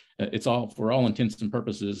 it's all, for all intents and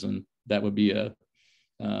purposes, and that would be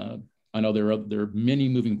I know there are many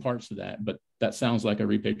moving parts to that, but that sounds like a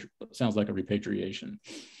repatriation.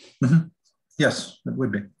 Mm-hmm. Yes, it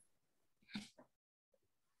would be.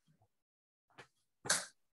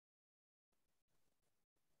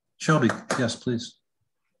 Shelby, yes, please.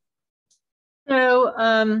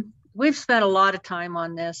 So we've spent a lot of time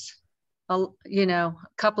on this, a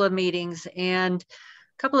couple of meetings, and a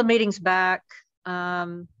couple of meetings back,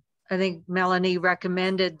 I think Melanie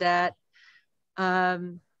recommended that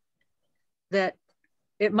that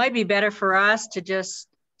it might be better for us to just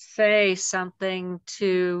say something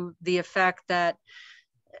to the effect that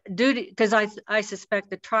because I suspect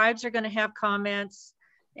the tribes are going to have comments,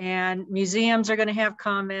 and museums are going to have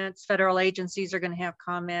comments, federal agencies are going to have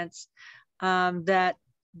comments, that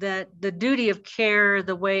the duty of care,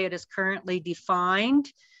 the way it is currently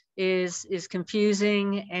defined, is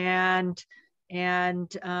confusing and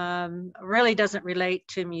really doesn't relate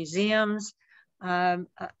to museums. I'm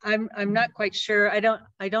not quite sure. I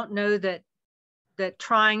don't know that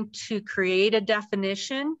trying to create a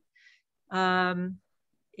definition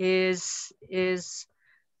is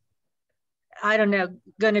I don't know,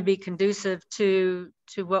 going to be conducive to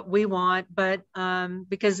what we want, but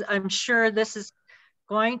because I'm sure this is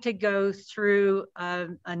going to go through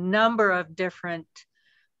a number of different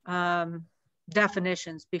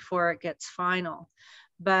definitions before it gets final.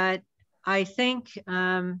 But I think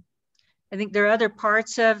there are other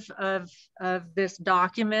parts of this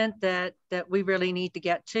document that we really need to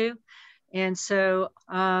get to, and so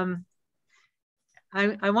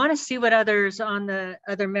I want to see what other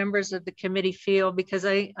members of the committee feel, because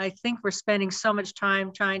I think we're spending so much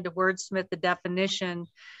time trying to wordsmith the definition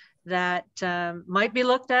that might be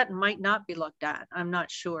looked at and might not be looked at. I'm not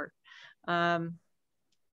sure.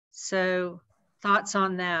 So thoughts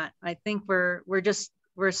on that? I think we're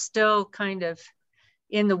still kind of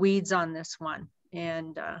in the weeds on this one,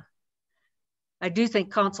 and I do think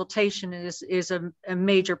consultation is a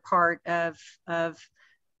major part of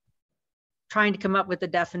trying to come up with a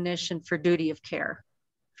definition for duty of care,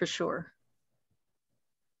 for sure.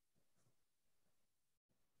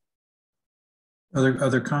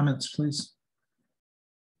 Other comments, please?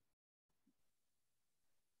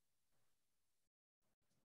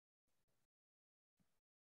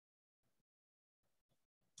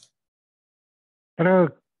 Hello,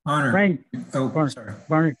 Honor. Frank. Oh, sorry.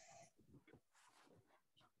 Barney.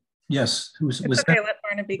 Yes, was It's that? okay, let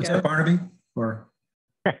Barnaby Was go. that Barnaby or?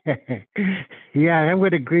 Yeah, I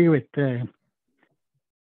would agree with Calby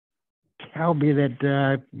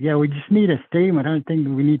that, yeah, we just need a statement. I don't think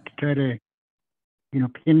we need to try to,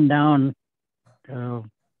 pin down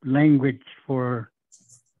language for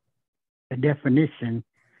a definition.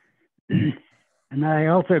 And I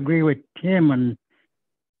also agree with Tim on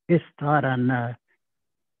his thought on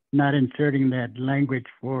not inserting that language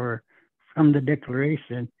from the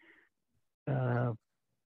declaration.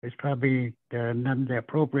 It's probably not the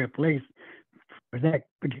appropriate place for that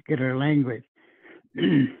particular language.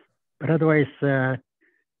 But otherwise, yeah,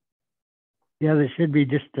 there should be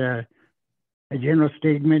just a general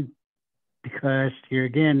statement, because here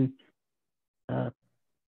again,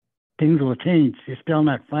 things will change. It's still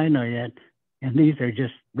not final yet, and these are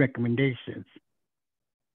just recommendations.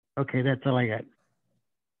 Okay, that's all I got.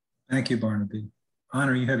 Thank you, Barnaby.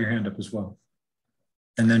 Honor, you have your hand up as well.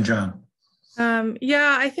 And then John.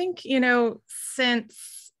 Yeah, I think,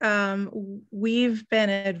 since we've been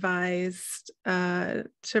advised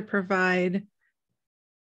to provide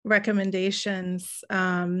recommendations,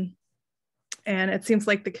 and it seems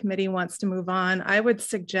like the committee wants to move on, I would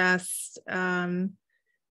suggest Tim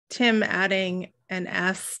adding an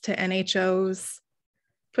S to NHOs,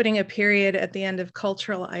 putting a period at the end of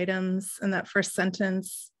cultural items in that first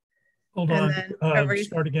sentence. Hold on,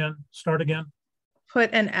 start again.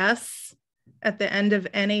 Put an S at the end of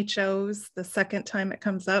NHOs the second time it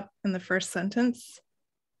comes up in the first sentence.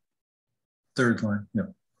 Third line, yeah.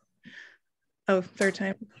 Oh, third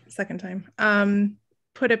time, second time.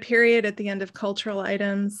 Put a period at the end of cultural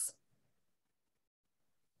items.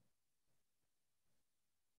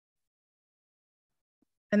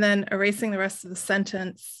 And then erasing the rest of the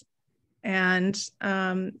sentence. And,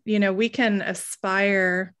 we can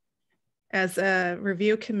aspire as a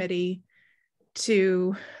review committee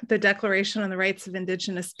to the Declaration on the Rights of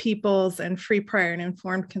Indigenous Peoples and free, prior, and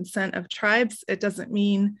informed consent of tribes. It doesn't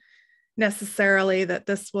mean necessarily that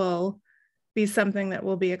this will be something that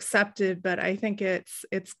will be accepted, but I think it's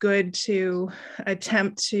good to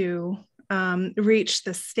attempt to reach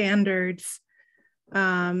the standards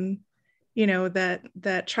that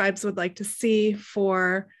tribes would like to see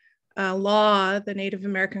for law, the Native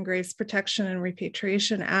American Graves Protection and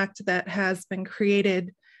Repatriation Act, that has been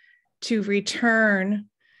created to return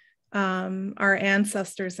our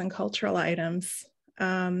ancestors and cultural items.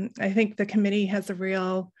 I think the committee has a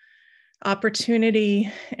real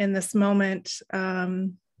opportunity in this moment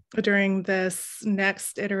during this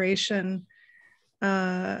next iteration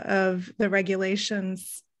of the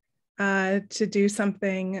regulations to do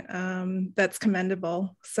something that's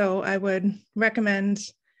commendable. So I would recommend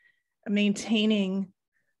maintaining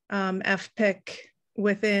FPIC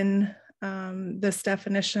within this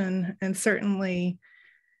definition, and certainly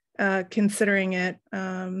considering it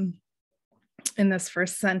in this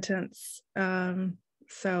first sentence.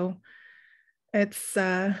 So it's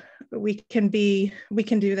we can do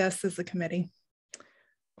this as a committee.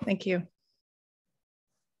 Thank you.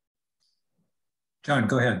 John,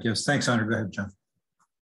 go ahead. Yes, thanks, Honor. Go ahead, John.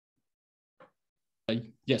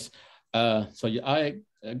 Yes. So yeah, I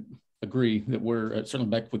agree that we're certainly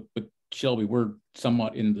back with Shelby. We're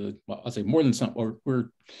somewhat in the, well, I'll say more than some, or we're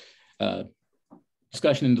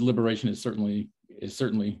discussion and deliberation is certainly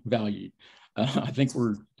valued. I think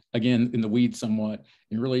we're again in the weeds somewhat,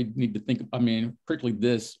 and really need to think. I mean, particularly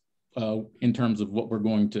this in terms of what we're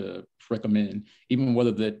going to recommend, even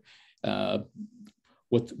whether that.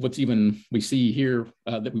 What's even we see here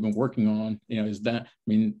that we've been working on, is that, I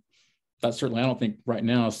mean, that certainly I don't think right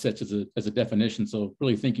now sets as a definition. So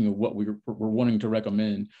really thinking of what we're wanting to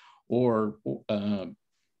recommend, or the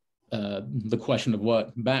question of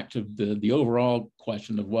what, back to the overall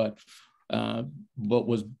question of what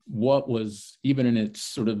was even in its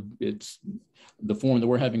sort of the form that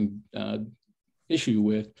we're having issue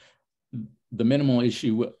with, the minimal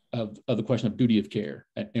issue of the question of duty of care,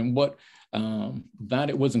 and what that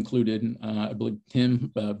it was included. I believe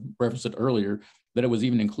Tim referenced it earlier, that it was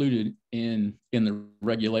even included in the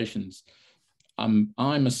regulations. I'm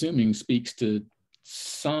assuming speaks to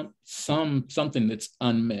something that's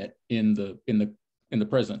unmet in the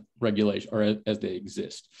present regulation, or as they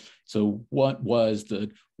exist. So what was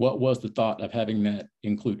the thought of having that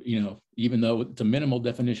include, even though it's a minimal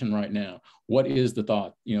definition right now, what is the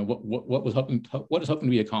thought, what is hoping to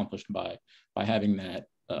be accomplished by having that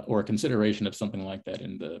or a consideration of something like that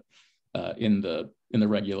in the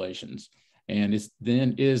regulations. And is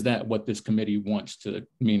that what this committee wants to?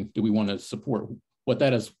 I mean, do we want to support what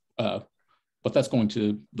that is? What that's going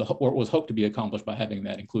to or was hoped to be accomplished by having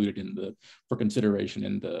that included for consideration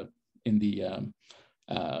in the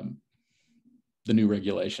new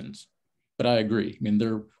regulations. But I agree. I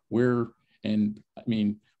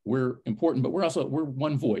mean, we're important, but we're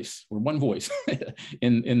one voice. We're one voice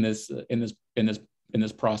in this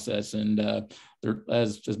process. And there,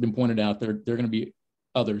 as has been pointed out, there are going to be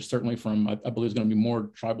others, certainly from, I believe there's going to be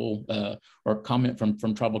more tribal or comment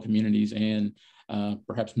from tribal communities, and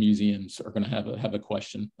perhaps museums are going to have a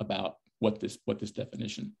question about what this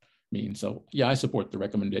definition means. So yeah, I support the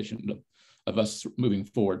recommendation of us moving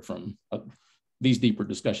forward from these deeper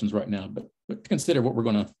discussions right now, but to consider what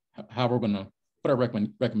what our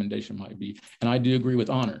recommendation might be. And I do agree with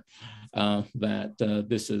Honor that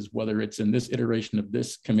this is, whether it's in this iteration of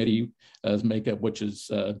this committee's makeup, which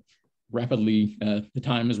is rapidly, the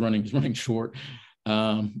time is running short,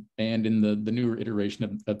 and in the newer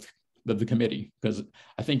iteration of the committee, because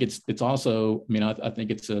I think it's also, I mean, I think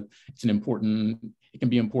it can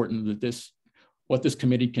be important that what this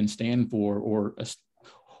committee can stand for, or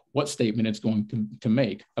what statement it's going to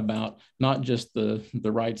make about not just the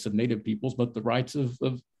rights of Native peoples, but the rights of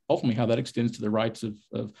ultimately how that extends to the rights of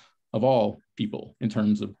all people in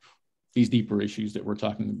terms of these deeper issues that we're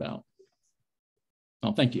talking about.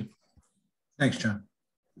 Oh, thank you. Thanks, John.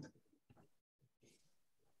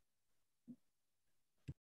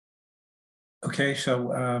 Okay,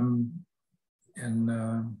 so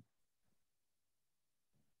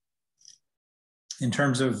in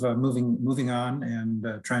terms of moving on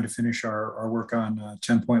and trying to finish our work on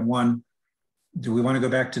 10.1, do we want to go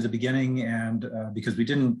back to the beginning? And because we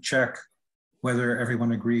didn't check whether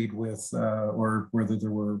everyone agreed with or whether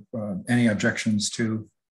there were any objections to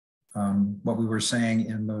what we were saying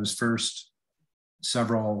in those first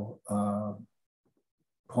several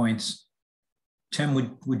points. Tim,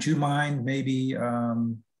 would you mind maybe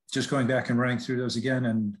just going back and running through those again,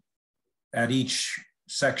 and at each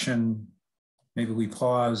section, maybe we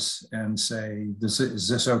pause and say, is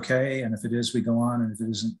this okay? And if it is, we go on. And if it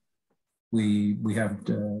isn't, we have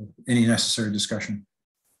any necessary discussion.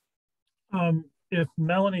 If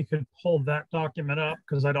Melanie could pull that document up,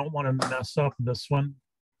 because I don't want to mess up this one,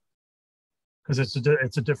 because it's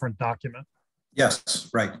a different document. Yes,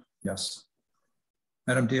 right, yes.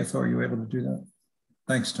 Madam DFO, are you able to do that?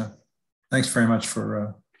 Thanks, Tom. Thanks very much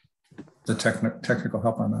for the technical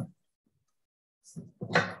help on that.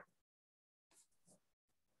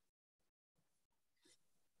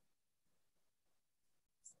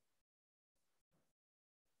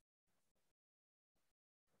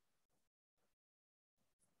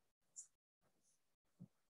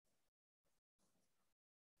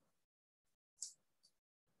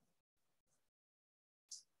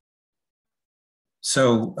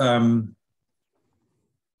 So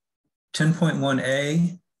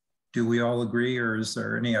 10.1a, do we all agree, or is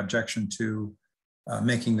there any objection to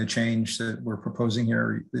making the change that we're proposing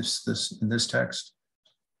here in this text?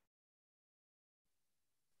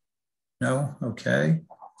 No? Okay.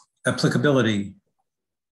 Applicability.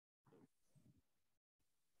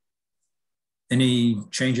 Any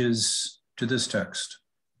changes to this text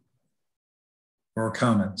or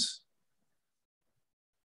comments?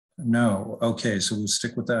 No. Okay, so we'll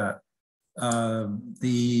stick with that.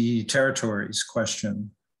 The territories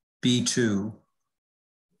question, B2.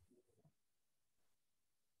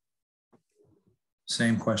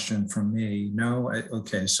 Same question from me. No?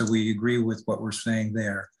 Okay, so we agree with what we're saying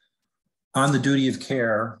there. On the duty of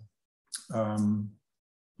care,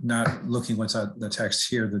 not looking what's on the text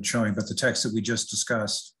here that's showing, but the text that we just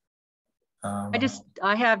discussed.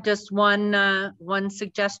 I have just one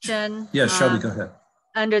suggestion. Yeah, Shelby, go ahead.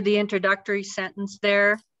 Under the introductory sentence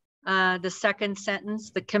there, the second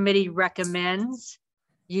sentence, the committee recommends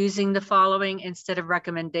using the following instead of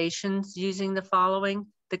recommendations using the following.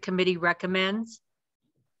 The committee recommends.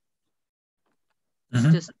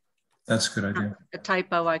 Mm-hmm. Just that's a good idea. A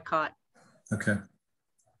typo I caught. Okay.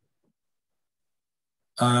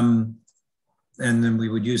 And then we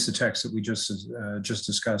would use the text that we just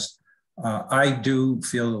discussed. I do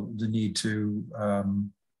feel the need to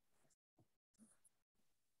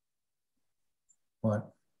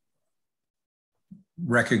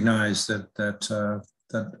recognize that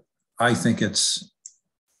I think it's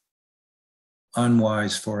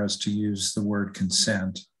unwise for us to use the word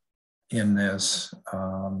consent in this,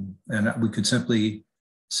 and we could simply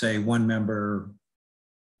say one member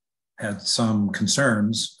had some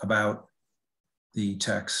concerns about the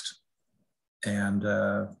text, and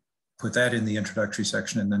put that in the introductory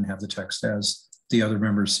section and then have the text as the other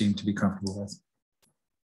members seem to be comfortable with.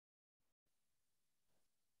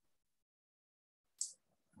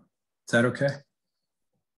 Is that okay?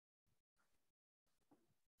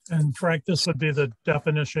 And Frank, this would be the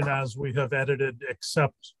definition as we have edited,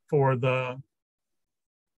 except for the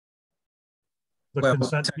well,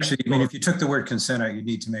 consent. Actually, I mean, if you took the word consent out, you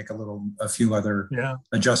need to make a few other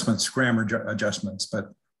adjustments, grammar adjustments.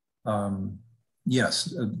 But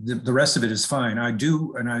yes, the rest of it is fine. I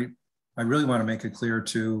do, and I really want to make it clear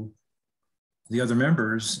to the other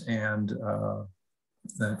members and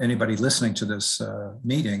anybody listening to this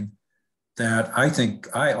meeting that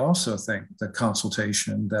I also think the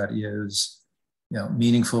consultation that is,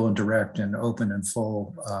 meaningful and direct and open and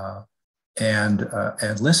full and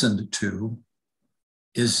listened to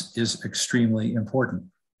is extremely important.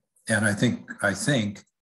 And I think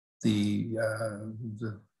the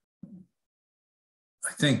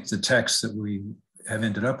text that we have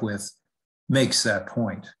ended up with makes that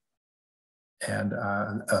point. And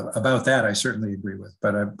about that, I certainly agree with.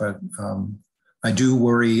 But I do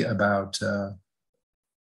worry about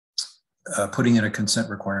putting in a consent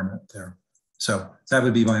requirement there. So that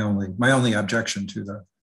would be my only objection to the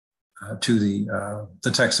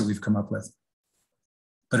text that we've come up with.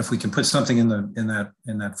 But if we can put something in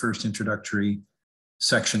that first introductory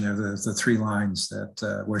section there, the 3 lines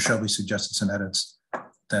that where Shelby suggested some edits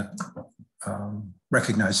that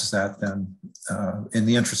recognizes that, then in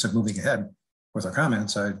the interest of moving ahead with our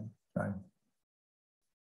comments, I'm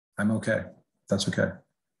okay. That's okay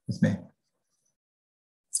with me.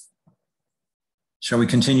 Shall we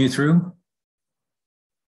continue through?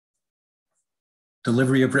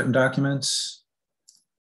 Delivery of written documents,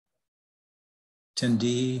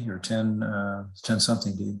 10D or 10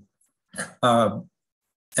 something D.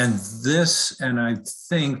 And I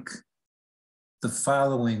think the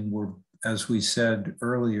following were, as we said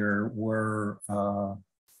earlier, were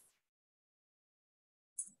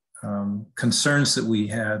concerns that we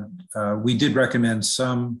had. We did recommend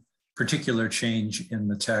some particular change in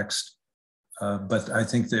the text, but I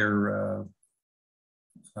think they're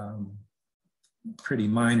pretty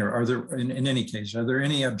minor. Are there, in any case, are there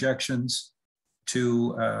any objections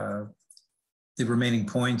to the remaining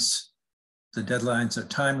points, the deadlines or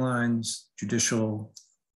timelines, judicial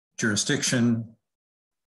jurisdiction,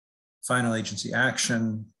 final agency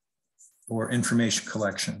action, or information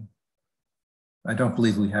collection? I don't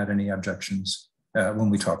believe we had any objections when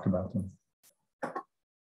we talked about them.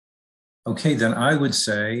 Okay, then I would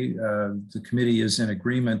say the committee is in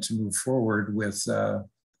agreement to move forward with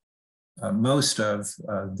most of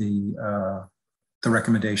the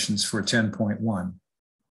recommendations for 10.1.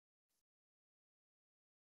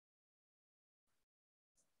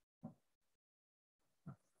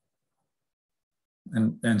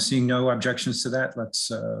 And seeing no objections to that, let's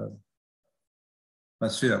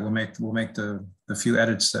do that. We'll make the few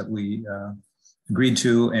edits that we agreed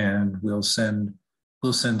to, and we'll send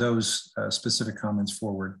those specific comments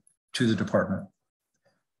forward to the department.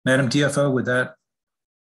 Madam DFO, with that,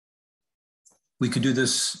 we could do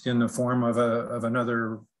this in the form of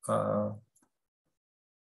another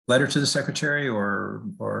letter to the secretary or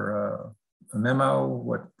a memo.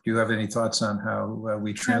 What do you have any thoughts on how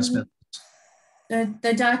we transmit?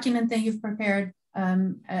 The document that you've prepared,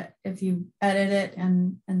 if you edit it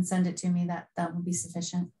and send it to me, that will be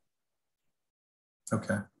sufficient.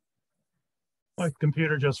 Okay. My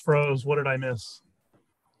computer just froze. What did I miss?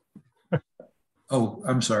 Oh,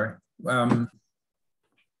 I'm sorry.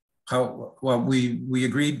 Well, we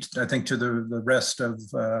agreed, I think, to the rest of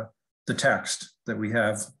the text that we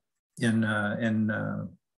have in the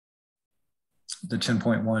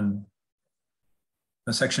 10.1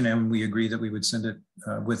 section M. We agreed that we would send it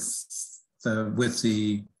with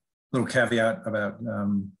the little caveat about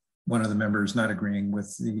one of the members not agreeing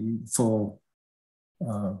with the full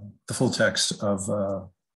text of the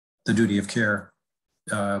duty of care.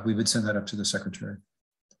 We would send that up to the secretary.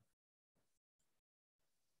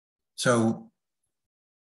 So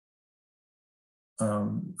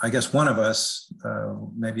I guess one of us,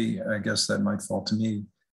 maybe I guess that might fall to me,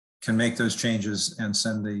 can make those changes and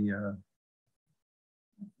send the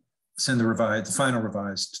final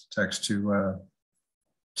revised text to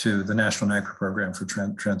the National NAGPRA program for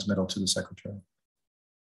transmittal to the secretary.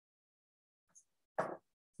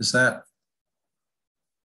 Is that?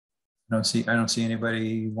 I don't see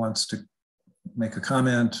anybody wants to make a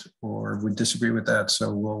comment or would disagree with that,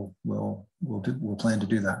 so we'll plan to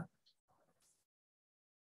do that.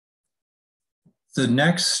 The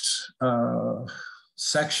next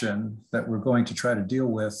section that we're going to try to deal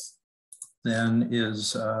with then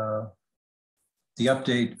is the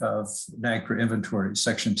update of NAGPRA inventory,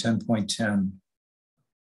 section 10.10.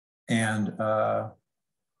 And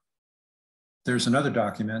there's another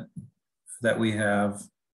document that we have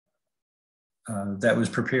that was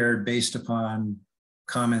prepared based upon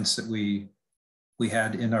comments that we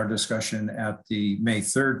had in our discussion at the May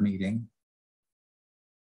 3rd meeting.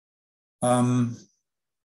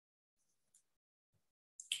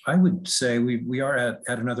 I would say we are at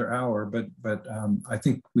another hour, but I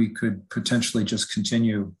think we could potentially just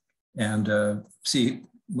continue and see.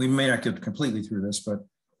 We may not get completely through this, but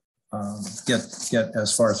get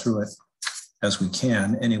as far through it as we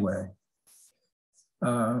can anyway.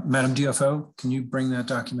 Madam DFO, can you bring that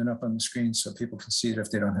document up on the screen so people can see it if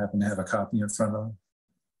they don't happen to have a copy in front of them?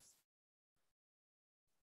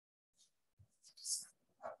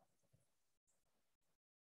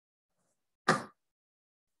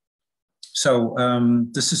 So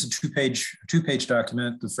this is a two-page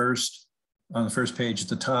document. On the first page at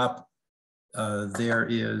the top, there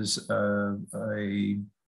is a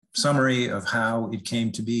summary of how it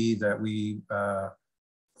came to be that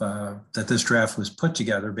that this draft was put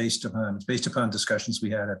together based upon discussions we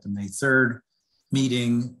had at the May 3rd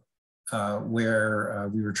meeting, where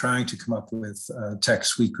we were trying to come up with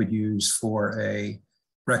text we could use for a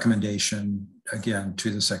recommendation, again, to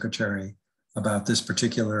the Secretary about this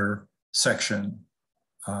particular section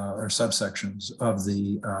or subsections of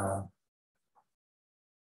the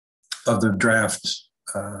draft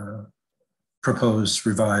proposed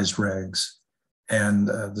revised regs. And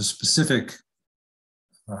the specific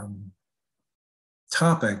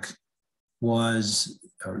topic was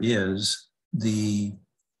or is the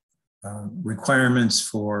requirements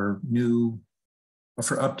for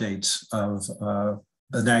updates of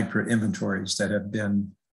the NAGPRA inventories that have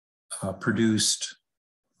been produced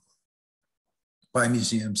by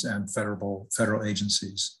museums and federal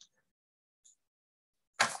agencies.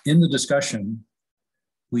 In the discussion,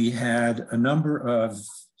 we had a number of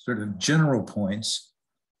sort of general points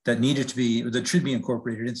that should be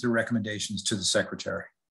incorporated into the recommendations to the Secretary.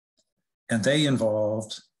 And they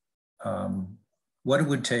involved what it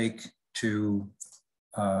would take to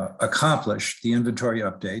accomplish the inventory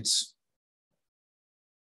updates.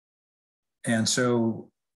 And so,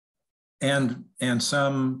 and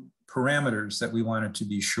some parameters that we wanted to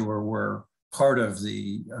be sure were part of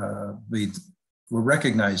were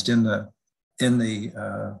recognized in the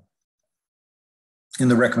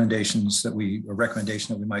recommendation that we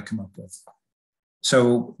might come up with.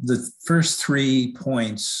 So the first 3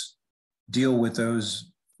 points deal with those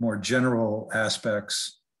more general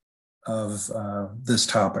aspects of this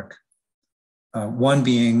topic. One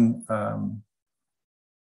being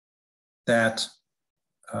that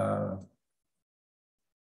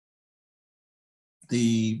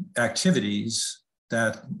the activities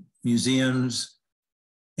that museums,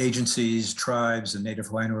 agencies, tribes, and Native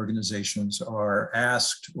Hawaiian organizations are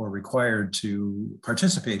asked or required to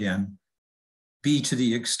participate in be to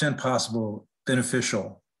the extent possible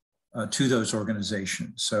beneficial to those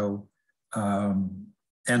organizations. So,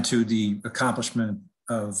 and to the accomplishment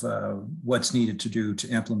of what's needed to do to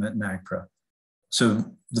implement NAGPRA. So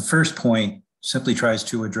the first point simply tries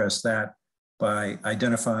to address that by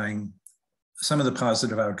identifying some of the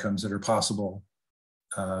positive outcomes that are possible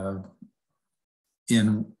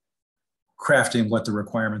in crafting what the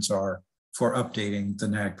requirements are for updating the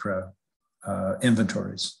NAGPRA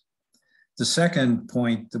inventories. The second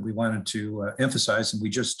point that we wanted to emphasize, and we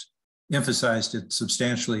just emphasized it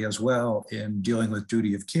substantially as well in dealing with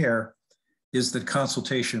duty of care, is that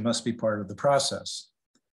consultation must be part of the process.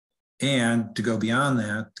 And to go beyond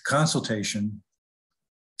that, the consultation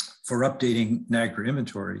for updating NAGPRA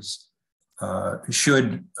inventories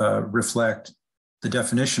should reflect the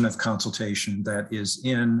definition of consultation that is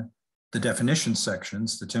in the definition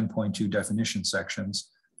sections, the 10.2 definition sections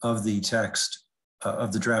of the text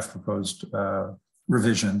of the draft proposed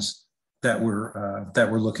revisions that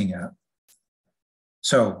we're looking at.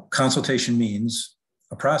 So consultation means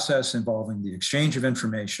a process involving the exchange of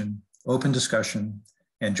information, open discussion,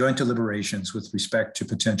 and joint deliberations with respect to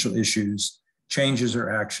potential issues, changes, or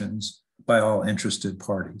actions by all interested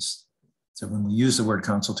parties. So when we use the word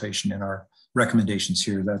consultation in our recommendations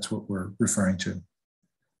here, that's what we're referring to.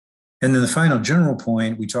 And then the final general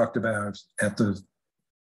point we talked about at the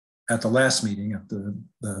last meeting, at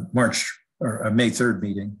the March or May 3rd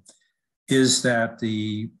meeting, is that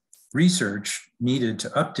the research needed to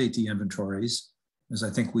update the inventories, as I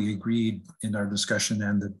think we agreed in our discussion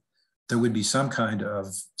then, that there would be some kind of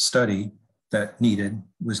study that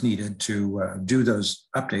was needed to do those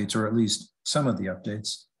updates, or at least some of the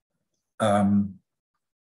updates,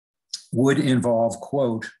 would involve,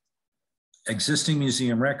 quote, existing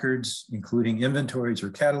museum records, including inventories or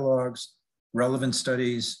catalogs, relevant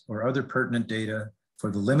studies, or other pertinent data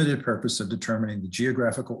for the limited purpose of determining the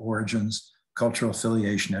geographical origins, cultural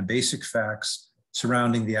affiliation, and basic facts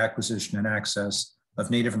surrounding the acquisition and access of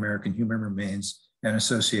Native American human remains and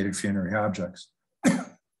associated funerary objects.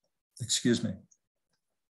 Excuse me.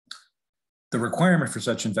 The requirement for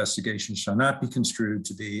such investigation shall not be construed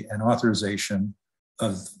to be an authorization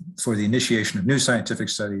for the initiation of new scientific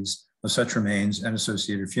studies of such remains and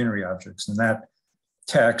associated funerary objects. And that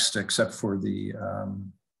text, except for the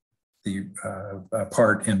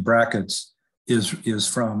part in brackets, is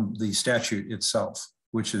from the statute itself,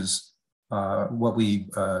 which is what we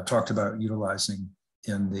talked about utilizing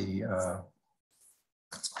in the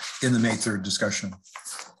May 3rd discussion.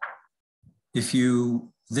 If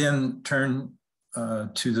you then turn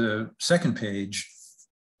to the second page,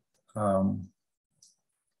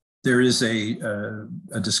 there is a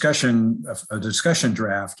discussion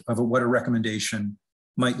draft of what a recommendation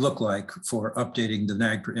might look like for updating the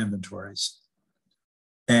NAGPRA inventories.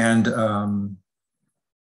 And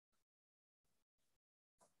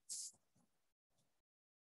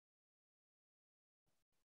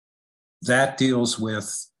that deals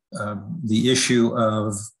with the issue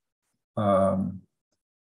of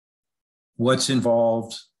what's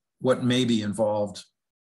involved, what may be involved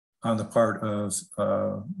on the part of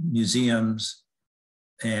museums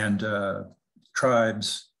and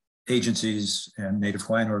tribes, agencies, and Native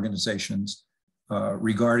Hawaiian organizations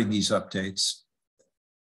regarding these updates.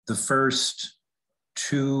 The first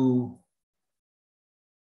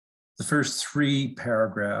three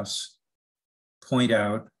paragraphs point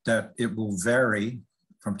out that it will vary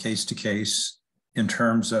from case to case in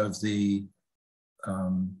terms of the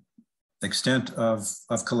extent of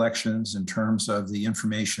collections, in terms of the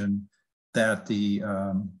information that the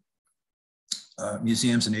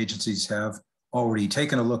museums and agencies have already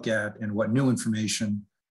taken a look at, and what new information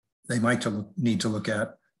they might need to look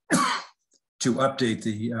at to update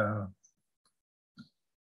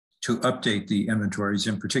the inventories,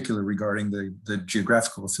 in particular regarding the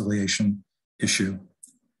geographical affiliation issue.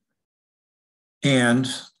 And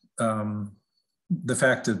the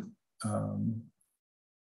fact that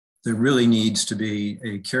there really needs to be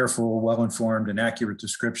a careful, well-informed, and accurate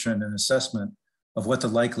description and assessment of what the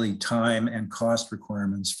likely time and cost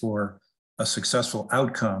requirements for a successful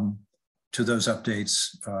outcome to those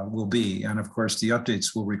updates will be. And of course, the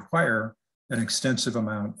updates will require an extensive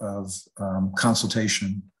amount of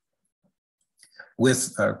consultation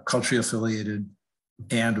with culturally affiliated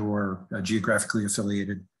and or geographically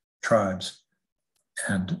affiliated tribes.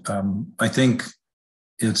 And I think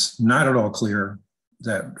it's not at all clear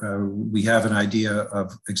that we have an idea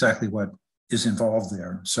of exactly what is involved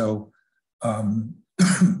there. So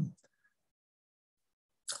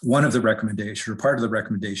one of the recommendations, or part of the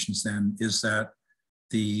recommendations then, is that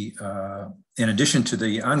in addition to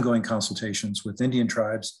the ongoing consultations with Indian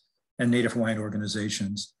tribes and Native Hawaiian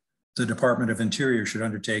organizations, the Department of Interior should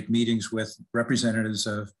undertake meetings with representatives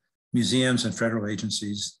of museums and federal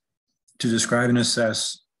agencies to describe and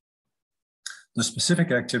assess the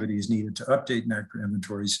specific activities needed to update NAGPRA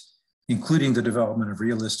inventories, including the development of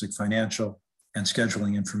realistic financial and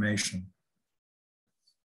scheduling information.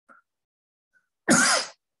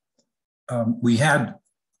 We had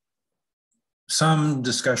some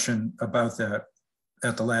discussion about that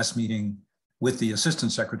at the last meeting with the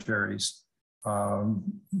assistant secretaries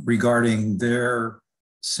regarding their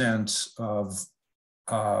sense of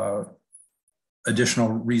additional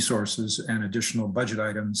resources and additional budget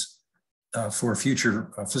items for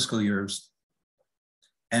future fiscal years.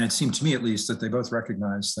 And it seemed to me, at least, that they both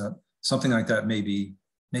recognized that something like that may be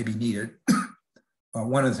needed.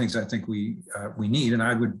 One of the things I think we need, and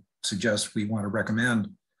I would suggest we want to recommend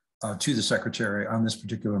to the secretary on this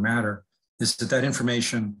particular matter, is that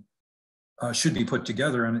information should be put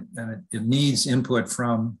together, and it needs input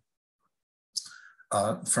from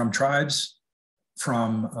tribes,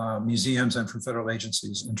 from museums, and from federal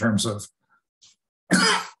agencies in terms of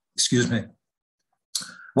excuse me,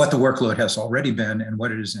 what the workload has already been and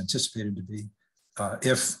what it is anticipated to be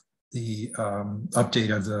if the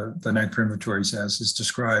update of the NAGPRA inventories as is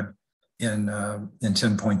described in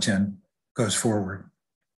 10.10 goes forward.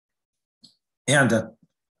 And that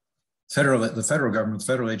the federal government, the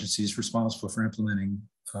federal agencies responsible for implementing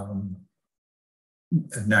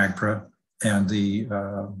NAGPRA and the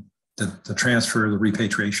transfer, the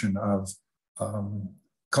repatriation of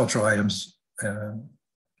cultural items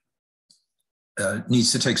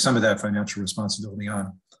needs to take some of that financial responsibility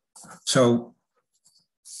on. So,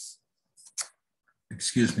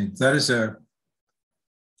 excuse me, that is a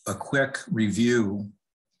quick review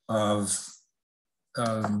of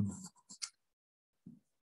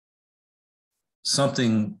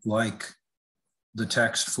something like the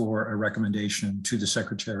text for a recommendation to the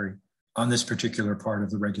secretary on this particular part of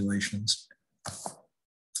the regulations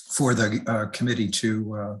for the committee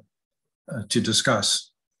to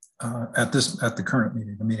discuss at the current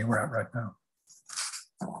meeting, the meeting we're at right now.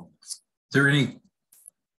 Are there any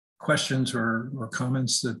questions or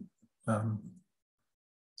comments that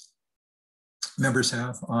members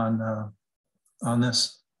have on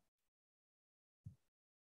this?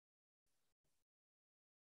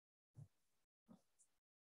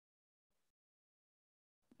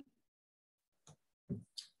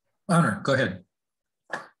 Honor, go ahead.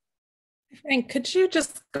 Frank, could you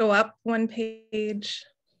just go up one page?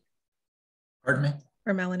 Pardon me?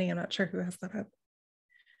 Or Melanie, I'm not sure who has that up.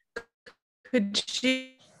 Could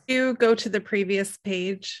you go to the previous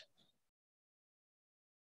page?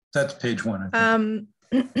 That's page 1, I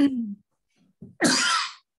think.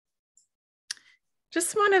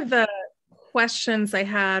 Just one of the questions I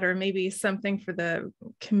had, or maybe something for the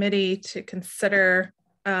committee to consider,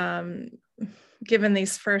 given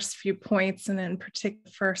these first few points, and in particular,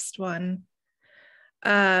 the first one.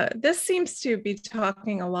 This seems to be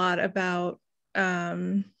talking a lot about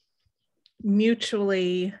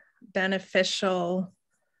mutually beneficial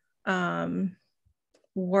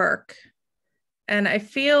work. And I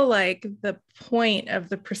feel like the point of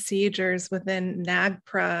the procedures within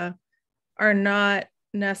NAGPRA are not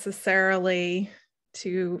necessarily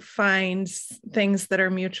to find things that are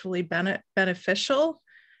mutually beneficial,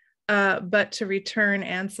 but to return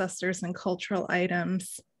ancestors and cultural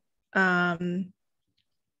items.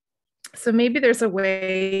 So maybe there's a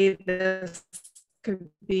way this could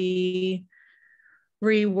be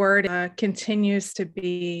reworded, continues to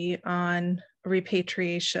be on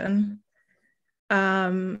repatriation.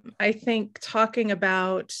 I think talking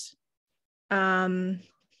about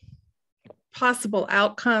possible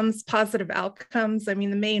outcomes, positive outcomes. I mean,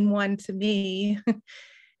 the main one to me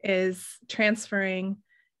is transferring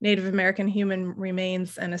Native American human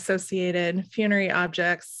remains and associated funerary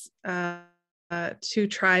objects to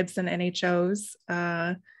tribes and NHOs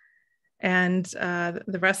and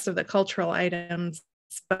the rest of the cultural items.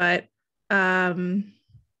 But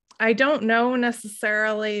I don't know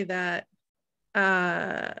necessarily that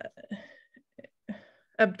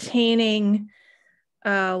obtaining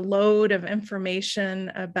a load of information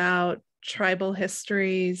about tribal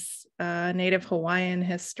histories, Native Hawaiian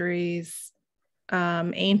histories,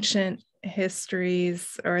 ancient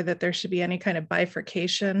histories, or that there should be any kind of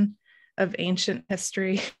bifurcation of ancient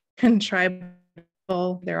history and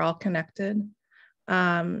tribal, they're all connected,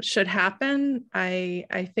 should happen.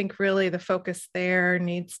 I think really the focus there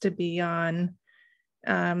needs to be on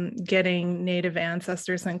getting Native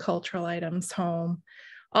ancestors and cultural items home.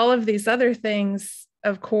 All of these other things,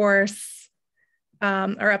 of course,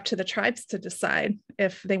 are up to the tribes to decide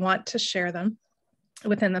if they want to share them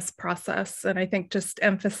within this process. And I think just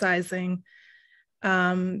emphasizing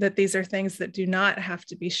that these are things that do not have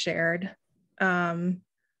to be shared to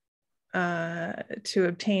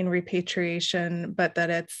obtain repatriation, but that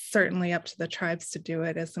it's certainly up to the tribes to do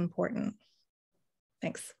it is important.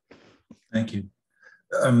 Thanks. Thank you.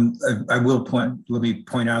 I will let me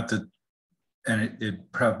point out that, and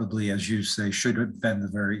it probably, as you say, should have been the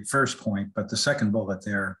very first point, but the second bullet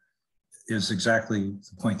there is exactly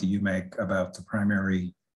the point that you make about the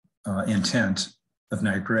primary intent of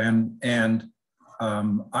NAGPRA. And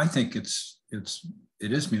I think it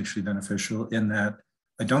is mutually beneficial in that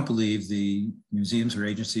I don't believe the museums or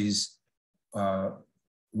agencies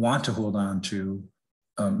want to hold on to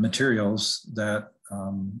materials that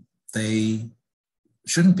they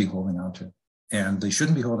shouldn't be holding on to. And they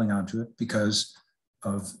shouldn't be holding on to it because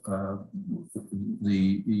of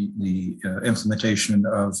the implementation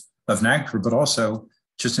of NAGPRA, but also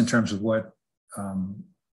just in terms of what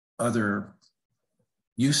other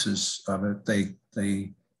uses of it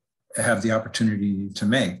they have the opportunity to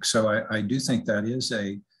make. So I do think that is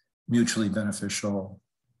a mutually beneficial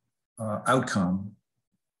outcome.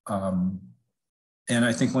 And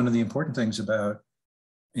I think one of the important things about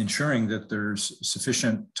ensuring that there's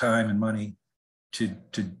sufficient time and money to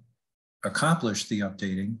accomplish the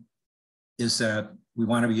updating is that we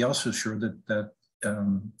want to be also sure that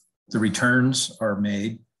the returns are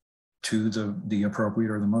made to the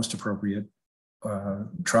appropriate or the most appropriate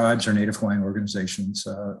tribes or Native Hawaiian organizations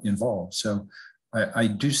involved. So I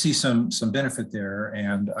do see some benefit there,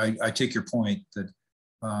 and I take your point that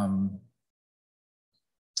a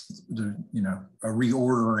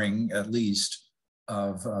reordering at least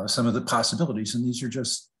of some of the possibilities, and these are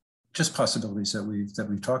just possibilities that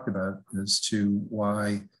we've talked about as to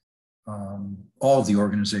why all of the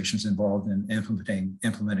organizations involved in implementing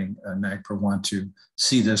NAGPRA want to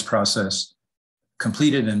see this process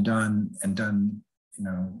completed and done, you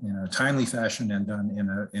know, in a timely fashion and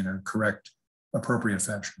done in a correct, appropriate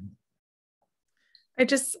fashion.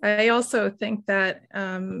 I also think that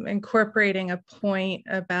incorporating a point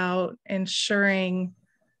about ensuring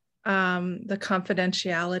the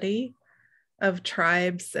confidentiality of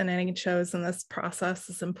tribes and NHOs in this process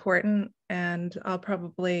is important. And I'll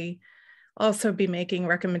probably also be making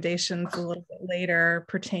recommendations a little bit later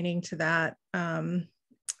pertaining to that in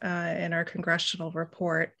our congressional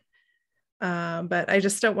report. But I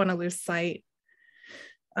just don't want to lose sight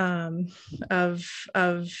of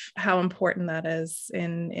how important that is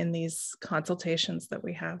in these consultations that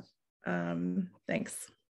we have.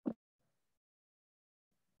 Thanks.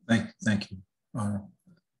 Thank you.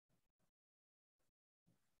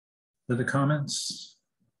 Other comments?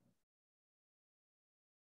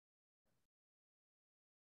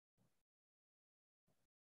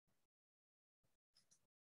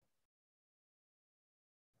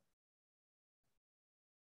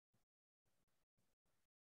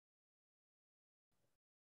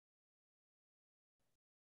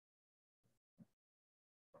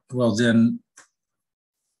 Well, then.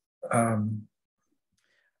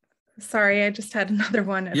 Sorry, I just had another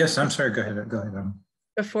one. Yes, I'm sorry. Go ahead. Go ahead.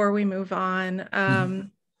 Before we move on,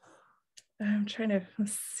 I'm trying to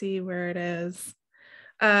see where it is.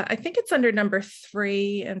 I think it's under number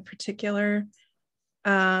 3 in particular.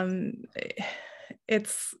 It's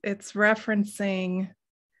referencing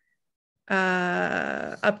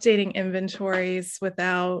updating inventories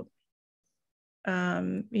without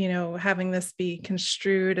you know, having this be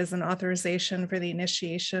construed as an authorization for the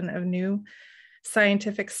initiation of new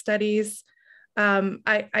scientific studies.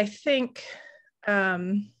 I think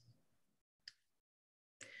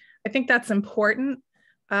that's important.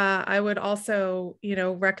 I would also, you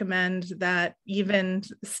know, recommend that even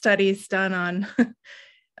studies done on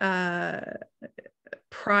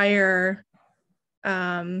prior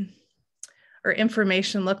or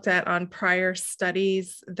information looked at on prior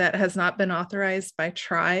studies that has not been authorized by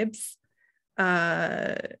tribes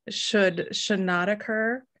should not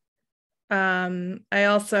occur. I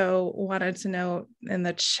also wanted to note in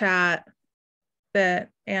the chat that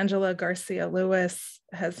Angela Garcia Lewis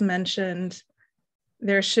has mentioned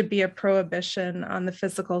there should be a prohibition on the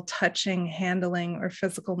physical touching, handling, or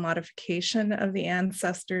physical modification of the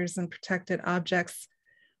ancestors and protected objects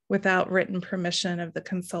without written permission of the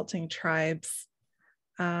consulting tribes.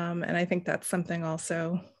 And I think that's something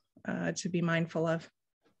also to be mindful of.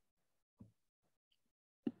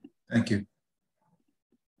 Thank you.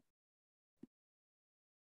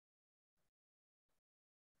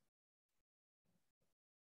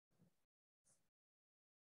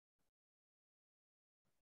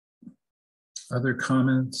 Other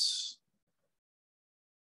comments?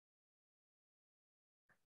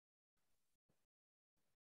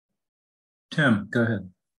 Tim, go ahead.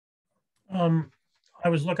 I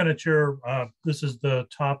was looking at your, this is the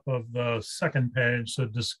top of the second page, so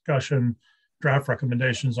discussion, draft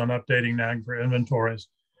recommendations on updating NAGPRA inventories.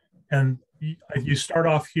 And you start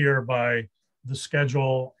off here by the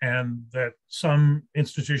schedule and that some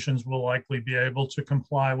institutions will likely be able to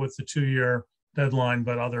comply with the 2-year deadline,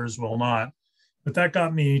 but others will not. But that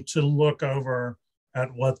got me to look over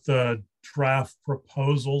at what the draft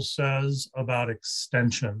proposal says about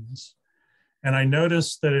extensions. And I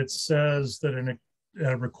noticed that it says that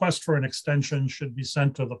a request for an extension should be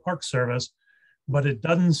sent to the Park Service, but it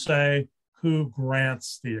doesn't say who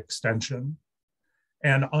grants the extension.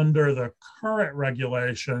 And under the current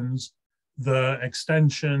regulations, the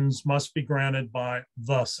extensions must be granted by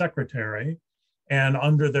the Secretary. And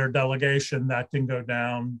under their delegation, that can go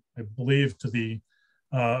down, I believe, to the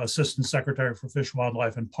Assistant Secretary for Fish,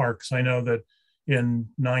 Wildlife, and Parks. I know that in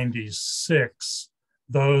 '96,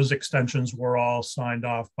 those extensions were all signed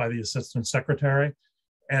off by the Assistant Secretary.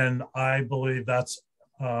 And I believe that's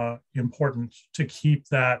important to keep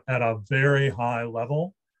that at a very high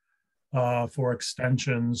level for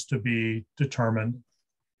extensions to be determined.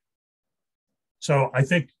 So I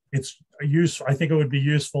think I think it would be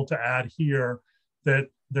useful to add here that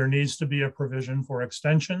there needs to be a provision for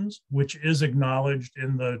extensions, which is acknowledged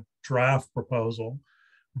in the draft proposal,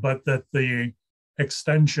 but that the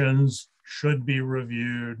extensions should be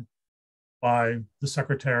reviewed by the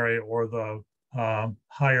Secretary or the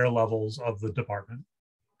higher levels of the department.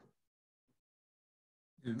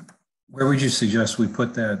 Where would you suggest we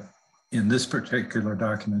put that in this particular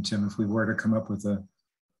document, Tim, if we were to come up with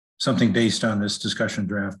something based on this discussion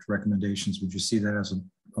draft recommendations? Would you see that as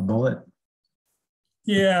a bullet?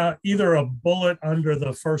 Yeah, either a bullet under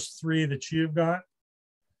the first three that you've got,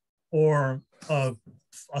 or a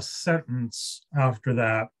sentence after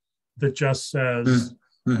that that just says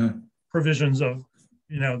provisions of,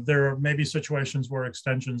 there may be situations where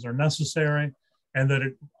extensions are necessary, and that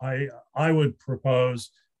I would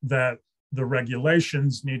propose that the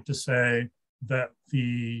regulations need to say that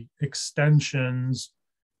the extensions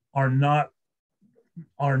are not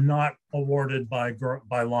awarded by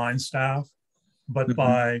line staff, but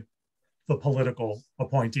by the political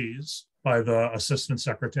appointees, by the assistant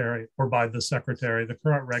secretary or by the secretary. The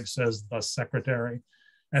current reg says the secretary,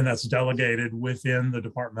 and that's delegated within the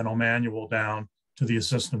departmental manual down to the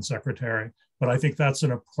assistant secretary. But I think that's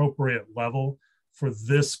an appropriate level for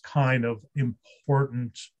this kind of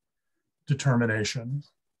important determination.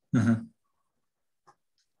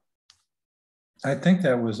 I think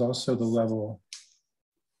that was also the level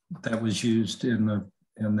that was used in the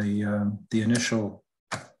initial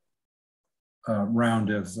round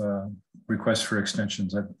of requests for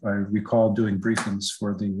extensions. I recall doing briefings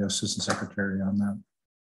for the assistant secretary on that.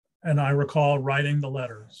 And I recall writing the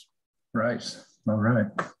letters. Right. All right.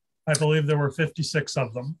 I believe there were 56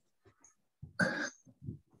 of them.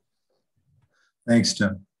 Thanks,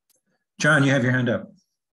 Jim. John, you have your hand up.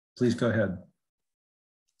 Please go ahead.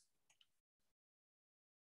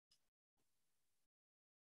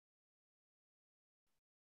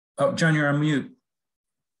 Oh, John, you're on mute.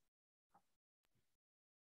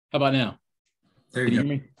 How about now? There you go. Can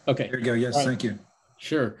you hear me? Okay. There you go. Yes, thank you.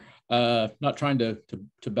 Sure. Not trying to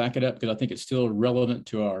back it up because I think it's still relevant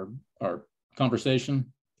to our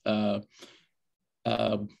conversation. We've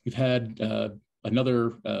had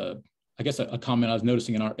another, I guess, a comment I was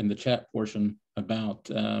noticing in the chat portion about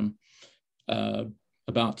sort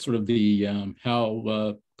of the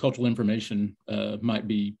how cultural information might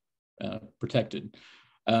be protected.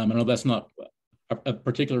 I know that's not a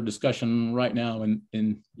particular discussion right now with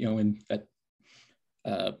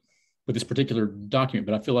this particular document,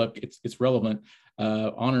 but I feel like it's relevant.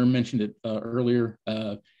 Honor mentioned it earlier,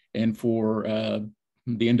 and for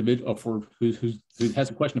the individual who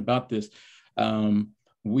has a question about this,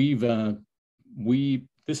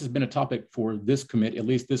 this has been a topic for this committee, at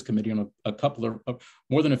least this committee, on a couple of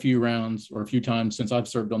more than a few rounds or a few times since I've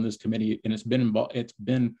served on this committee, and it's been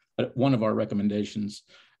one of our recommendations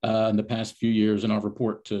in the past few years in our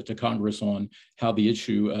report to Congress on how the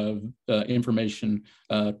issue of information,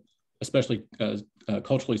 especially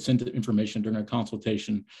culturally sensitive information during a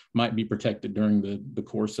consultation, might be protected during the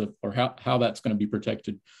course of, or how that's going to be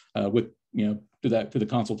protected with, to the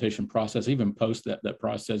consultation process, even post that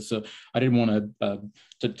process. So I didn't want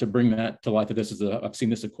to bring that to light. That this is I've seen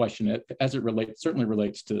this a question as it certainly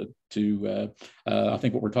relates to I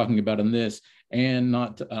think what we're talking about in this, and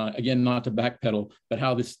not to backpedal, but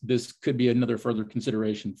how this could be another further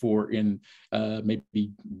consideration for in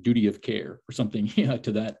maybe duty of care or something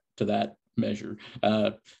to that measure,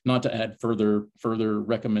 not to add further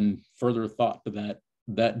thought to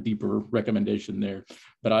that deeper recommendation there.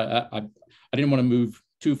 But I didn't want to move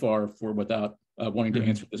too far without wanting to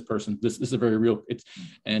answer this person. This is a very real,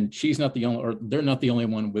 and she's not the only, or they're not the only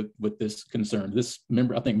one with this concern. I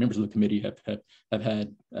think members of the committee have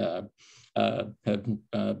had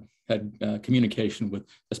communication with,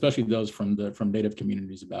 especially those from Native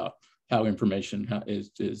communities, about how information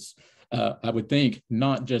is I would think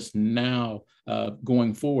not just now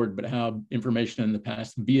going forward, but how information in the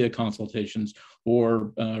past via consultations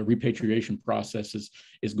or repatriation processes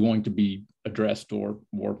is going to be addressed or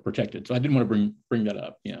protected. So I didn't want to bring that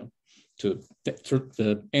up, to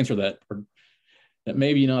answer that, or that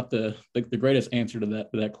maybe not the greatest answer to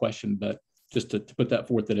that question, but just to put that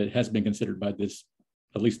forth, that it has been considered by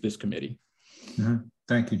at least this committee. Mm-hmm.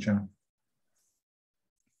 Thank you, John.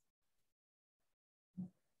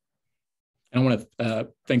 And I want to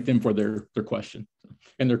thank them for their question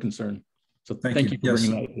and their concern. So thank you for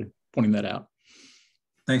pointing that out.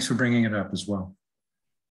 Thanks for bringing it up as well.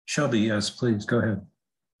 Shelby, yes, please go ahead.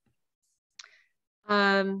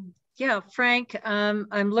 Yeah, Frank,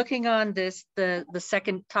 I'm looking on the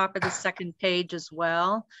second top of the second page as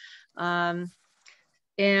well. And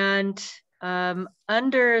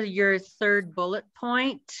under your third bullet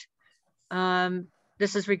point,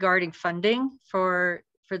 this is regarding funding for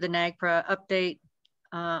the NAGPRA update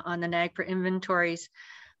on the NAGPRA inventories.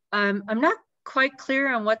 I'm not quite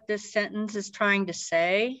clear on what this sentence is trying to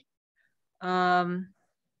say. It's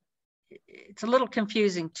a little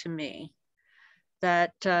confusing to me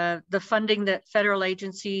that the funding that federal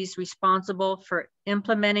agencies responsible for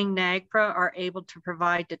implementing NAGPRA are able to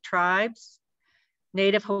provide to tribes,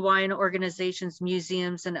 Native Hawaiian organizations,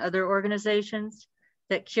 museums, and other organizations.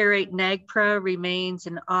 that curate NAGPRA remains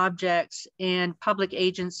in objects and public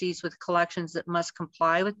agencies with collections that must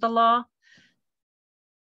comply with the law?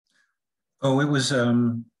 Oh, it was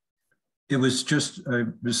just, it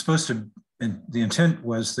was supposed to, and the intent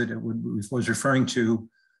was that it was referring to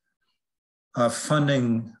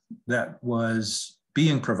funding that was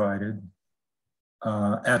being provided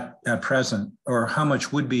at present, or how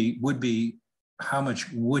much would be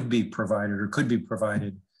provided or could be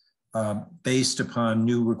provided based upon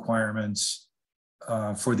new requirements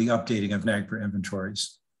for the updating of NAGPRA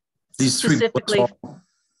inventories. These specifically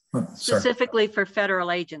for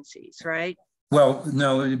federal agencies, right? Well,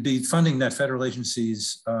 no, it'd be funding that federal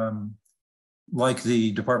agencies like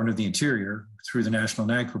the Department of the Interior through the National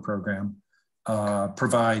NAGPRA program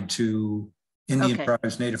provide to Indian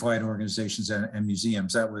tribes, Native Hawaiian organizations, and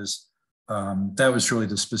museums. That was really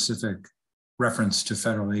the specific reference to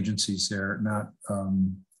federal agencies there, not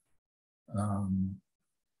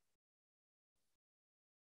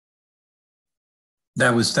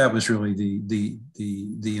that was really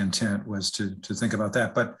the intent, was to think about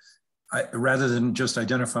that. But rather than just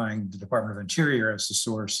identifying the Department of Interior as the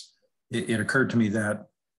source, it occurred to me that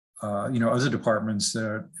other departments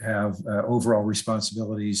that have overall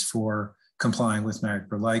responsibilities for complying with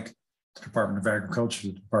NAGPRA, like the Department of Agriculture,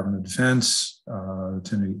 the Department of Defense,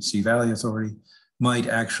 Tennessee Valley Authority, might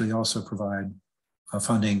actually also provide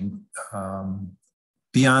funding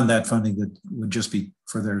beyond that funding that would just be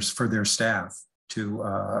for their staff to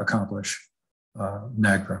accomplish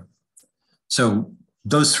NAGPRA. So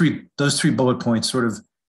those three bullet points sort of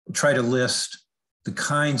try to list the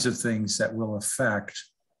kinds of things that will affect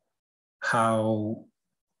how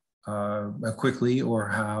quickly or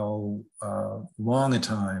how long a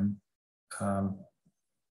time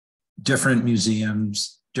different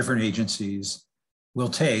museums, different agencies will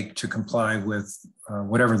take to comply with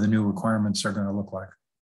whatever the new requirements are going to look like.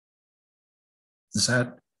 Does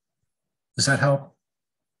that help?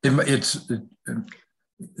 It's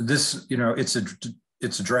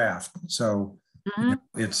a draft, so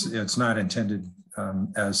it's not intended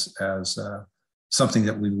as something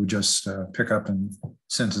that we would just pick up and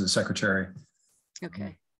send to the secretary.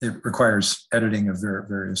 Okay. It requires editing of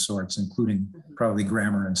various sorts, including probably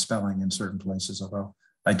grammar and spelling in certain places, although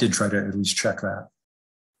I did try to at least check that.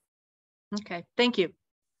 Okay, thank you.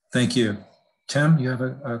 Thank you. Tim, you have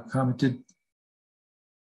a comment?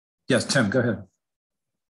 Yes, Tim, go ahead.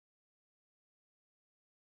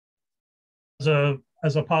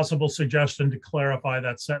 As a possible suggestion to clarify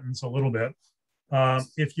that sentence a little bit,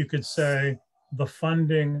 if you could say the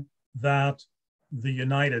funding that the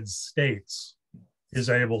United States is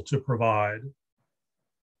able to provide,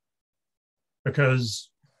 because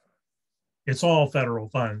it's all federal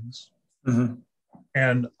funds. Mm-hmm.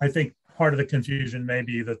 And I think part of the confusion may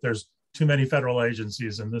be that there's too many federal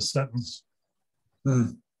agencies in this sentence.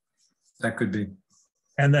 That could be.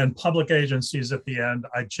 And then public agencies at the end,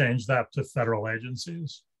 I'd change that to federal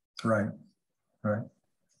agencies. Right, right.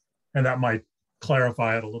 And that might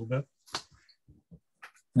clarify it a little bit.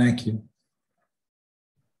 Thank you.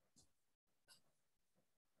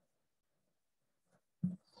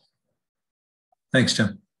 Thanks,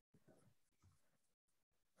 Tim.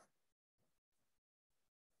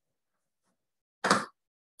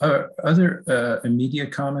 Are there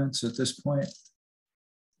immediate comments at this point?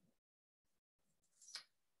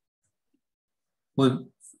 Well,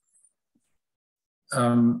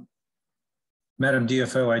 Madam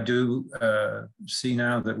DFO, I do see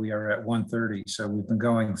now that we are at 1:30, so we've been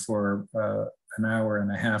going for an hour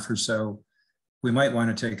and a half or so. We might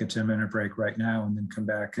want to take a 10-minute break right now and then come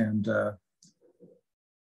back, and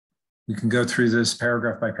we can go through this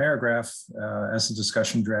paragraph by paragraph as a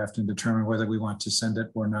discussion draft and determine whether we want to send it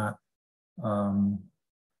or not,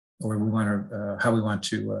 or we want to how we want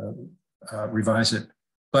to revise it.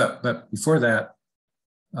 But before that,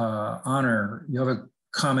 Honor, you have a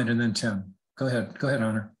comment, and then Tim. Go ahead,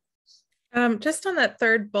 Honor. Just on that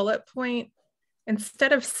third bullet point,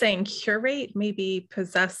 instead of saying curate, maybe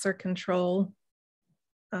possess or control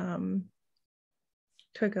could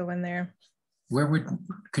go in there. Where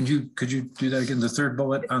could you do that again? The third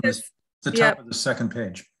bullet on the top of the second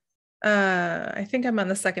page. I think I'm on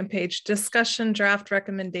the second page. Discussion draft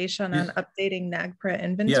recommendation on updating NAGPRA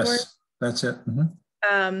inventory. Yes, that's it.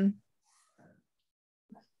 Mm-hmm.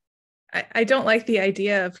 I don't like the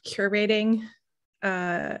idea of curating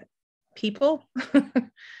people.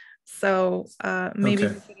 So maybe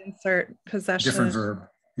we could insert possession. Different verb.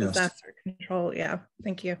 Yes. Possess or control. Yeah.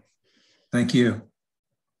 Thank you. Thank you.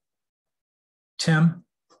 Tim,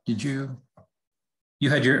 did you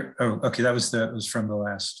had your, oh, okay, that was from the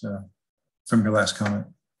last, from your last comment.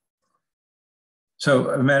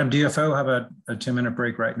 So Madam DFO, have a 10-minute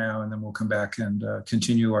break right now, and then we'll come back and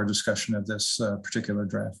continue our discussion of this particular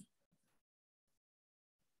draft.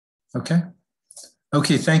 Okay.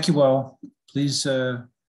 Okay, thank you all. Please,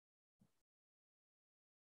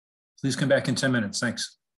 please come back in 10 minutes.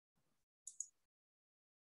 Thanks.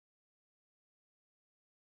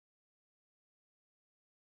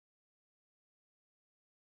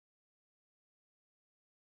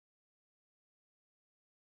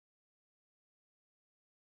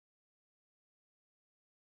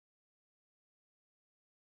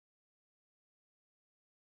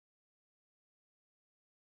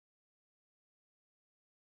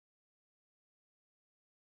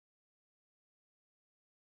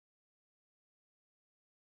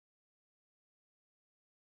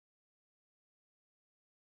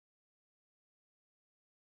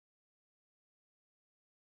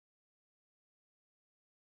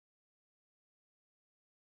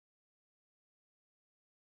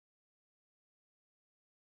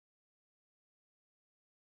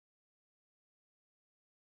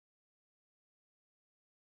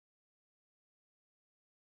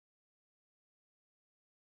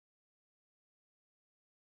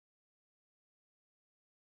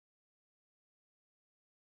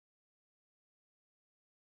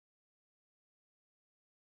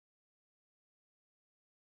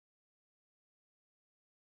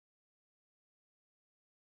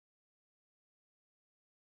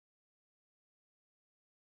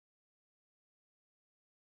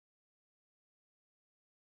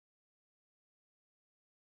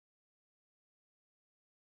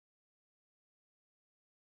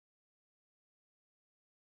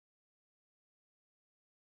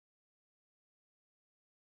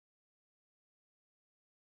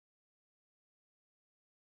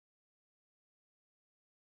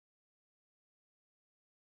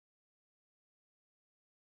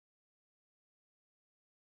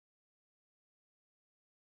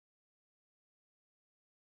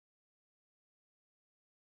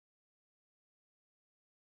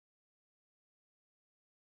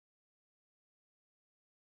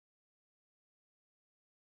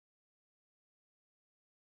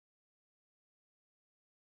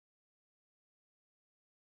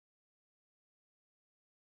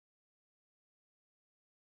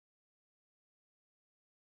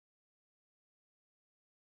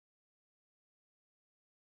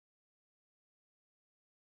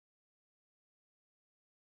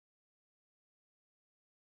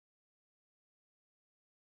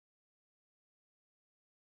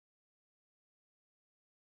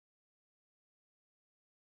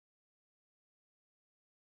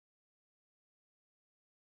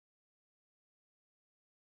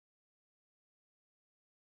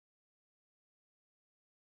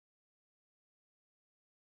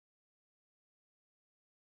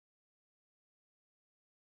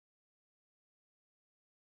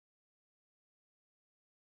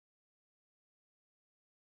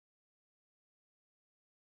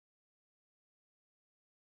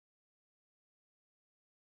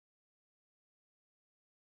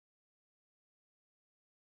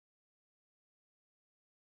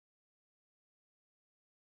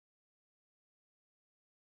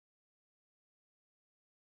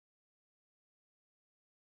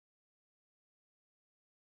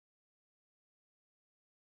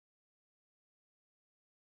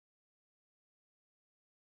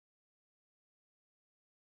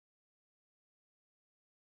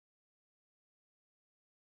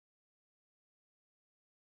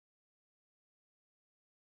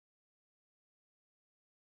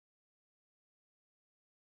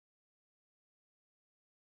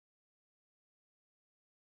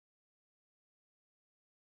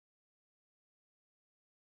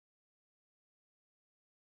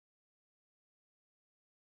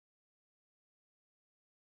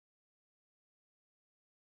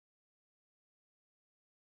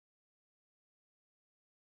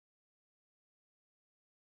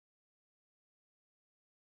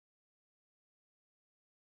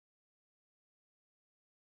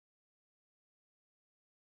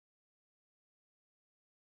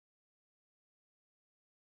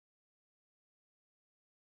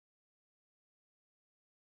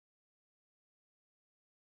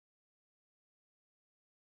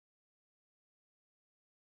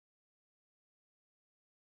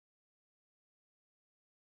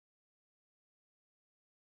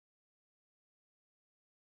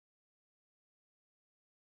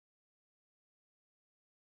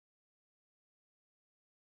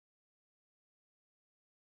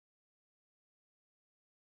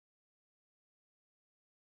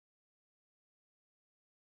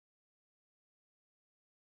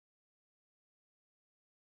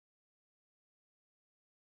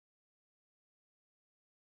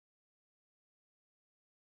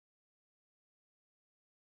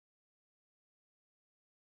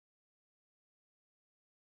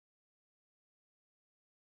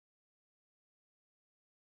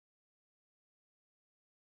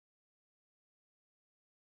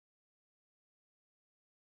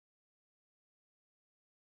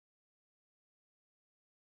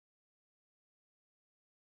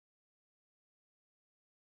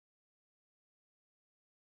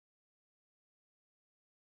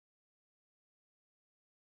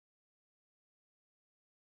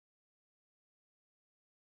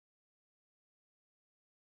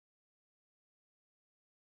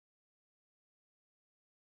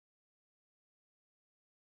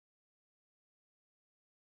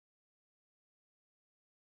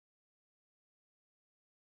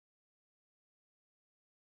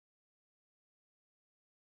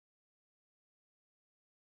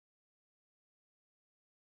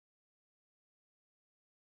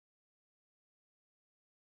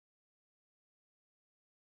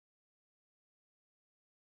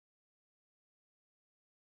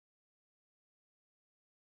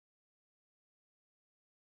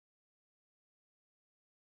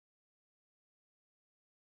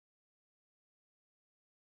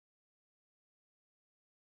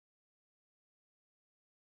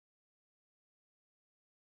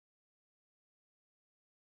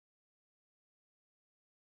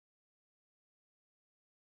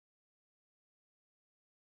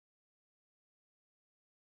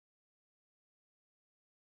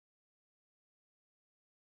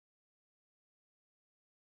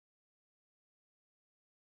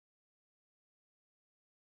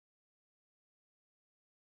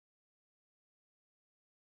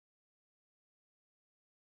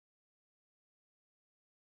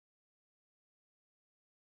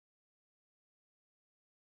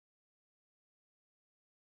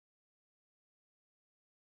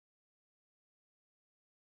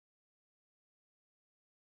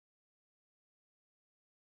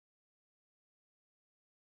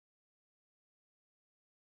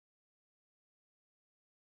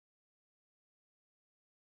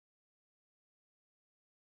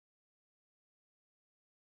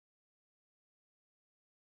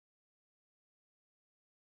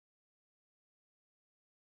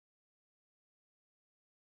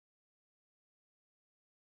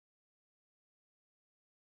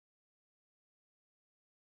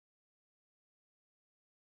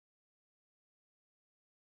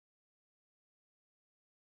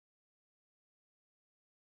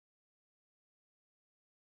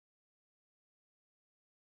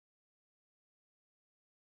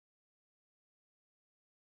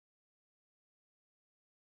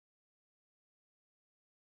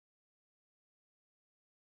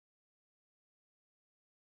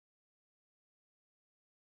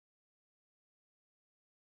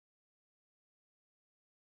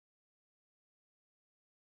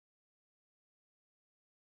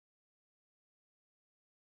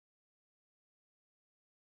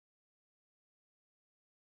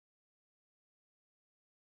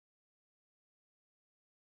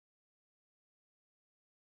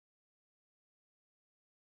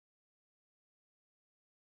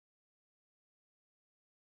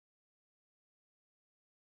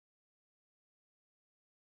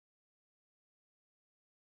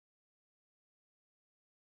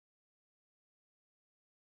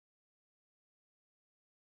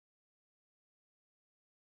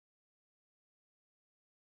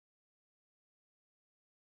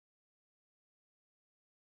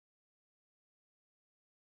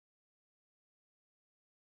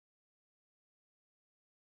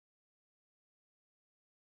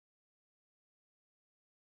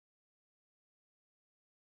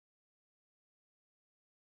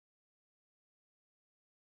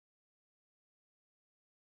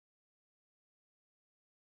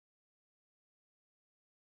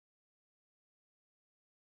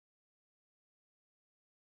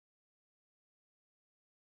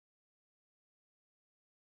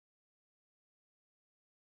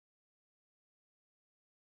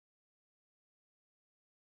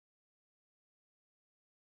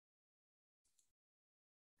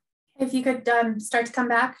 If you could start to come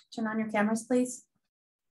back, turn on your cameras, please.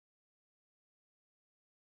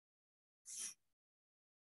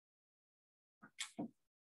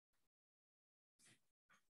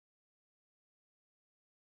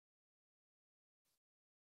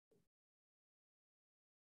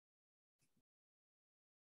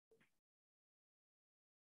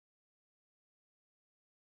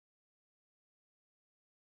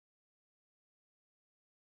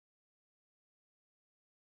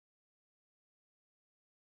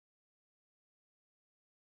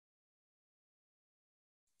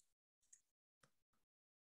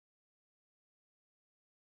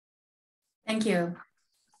 Thank you.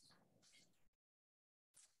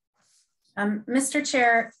 Mr.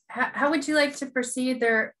 Chair, how would you like to proceed?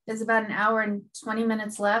 There is about an hour and 20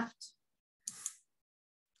 minutes left.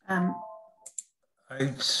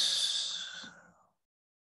 Let's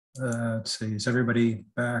see, is everybody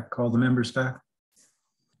back? All the members back?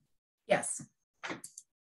 Yes.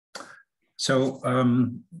 So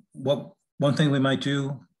one thing we might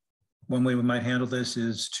do, one way we might handle this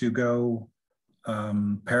is to go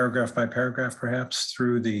paragraph by paragraph, perhaps,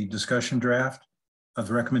 through the discussion draft of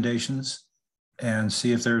the recommendations and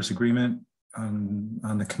see if there's agreement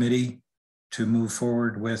on the committee to move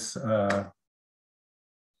forward with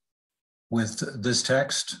this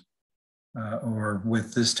text or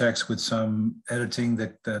with this text with some editing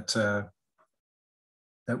that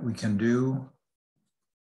we can do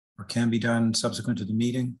or can be done subsequent to the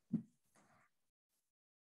meeting.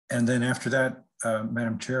 And then after that,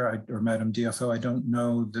 Madam Chair or Madam DFO, I don't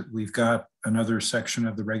know that we've got another section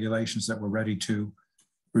of the regulations that we're ready to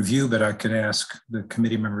review, but I could ask the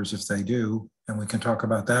committee members if they do, and we can talk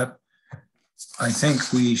about that. I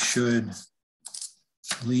think we should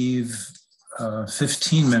leave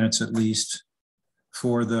 15 minutes at least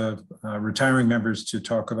for the retiring members to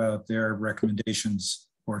talk about their recommendations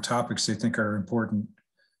or topics they think are important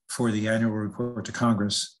for the annual report to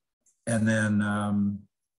Congress, and then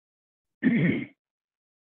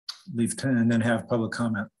leave 10 and then have public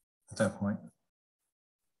comment at that point.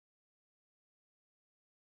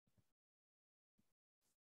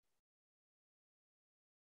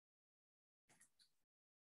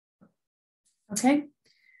 Okay.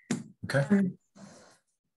 Okay.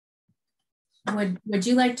 Would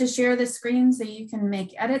you like to share the screen so you can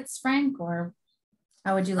make edits, Frank, or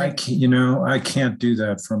how would you like? I can't do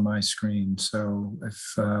that from my screen. So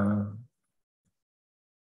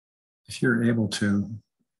if you're able to,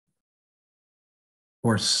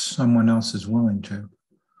 or someone else is willing to.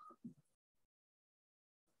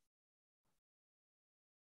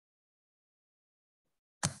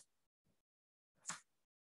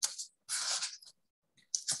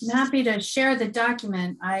 I'm happy to share the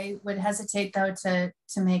document. I would hesitate though to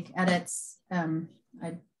make edits.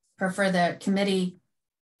 I prefer the committee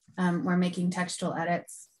we're making textual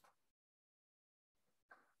edits.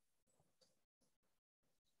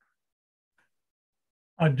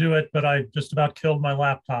 I'd do it, but I just about killed my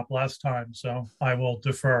laptop last time, so I will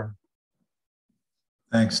defer.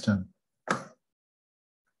 Thanks, Tim.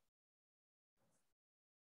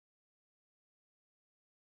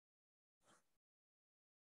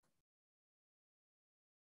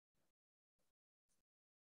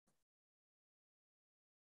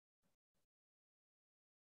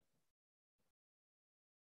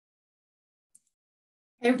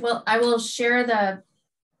 Okay, well, I will share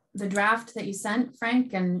the draft that you sent,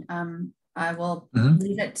 Frank, and I will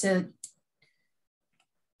leave it to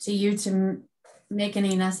you to make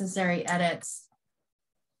any necessary edits.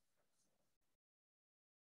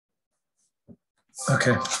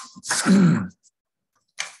 Okay.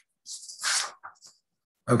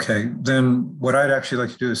 Okay, then what I'd actually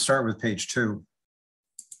like to do is start with page 2,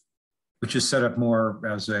 which is set up more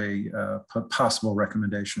as a possible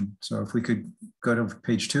recommendation. So if we could go to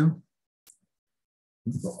page 2.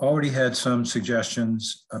 We've already had some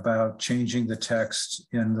suggestions about changing the text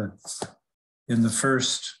in the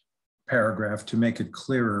first paragraph to make it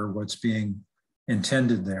clearer what's being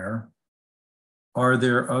intended there. Are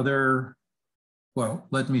there other, well,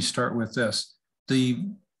 let me start with this. I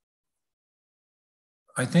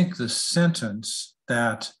think the sentence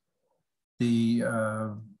that the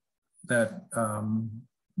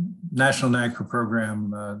National NAGPRA program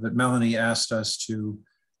that Melanie asked us to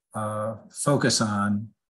focus on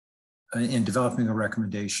in developing a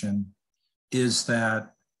recommendation is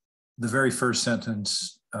that the very first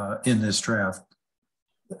sentence in this draft,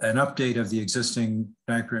 an update of the existing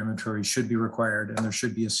NAGPRA inventory should be required, and there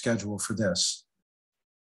should be a schedule for this.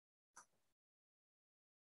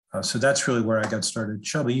 So that's really where I got started.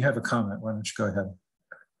 Shelby, you have a comment. Why don't you go ahead?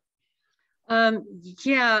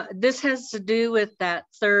 Yeah, this has to do with that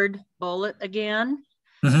third bullet again.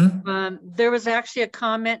 There was actually a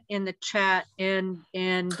comment in the chat, and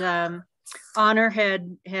Honor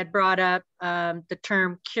had brought up the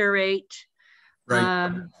term curate.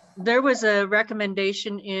 Right. There was a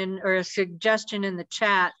recommendation or a suggestion in the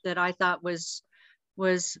chat that I thought was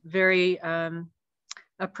very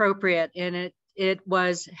appropriate, and it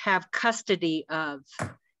was have custody of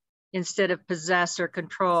instead of possess or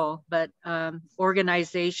control, but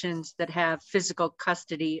organizations that have physical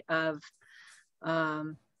custody of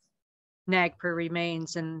NAGPRA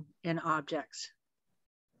remains and objects.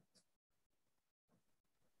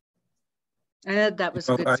 And that was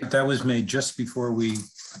good. That was made just before we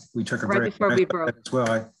took a break. Right before we broke. As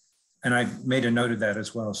well, I made a note of that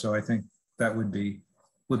as well. So I think that would be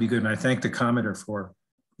good. And I thank the commenter for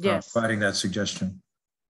providing that suggestion.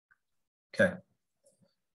 Okay.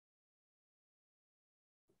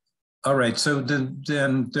 All right. So then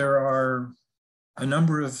there are a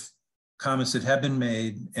number of comments that have been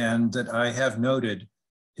made and that I have noted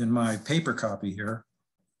in my paper copy here.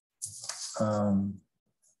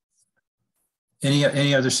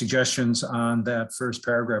 Any other suggestions on that first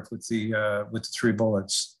paragraph with the 3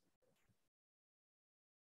 bullets?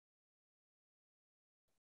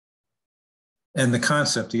 And the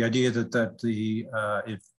concept, the idea that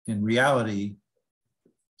if in reality,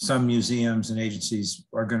 some museums and agencies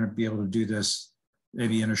are going to be able to do this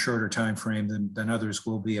maybe in a shorter time frame than others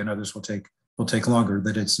will be, and others will take longer.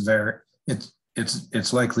 That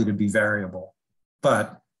it's likely to be variable,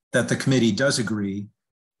 but that the committee does agree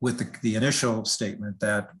with the initial statement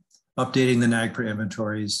that updating the NAGPRA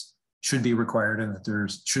inventories should be required and that there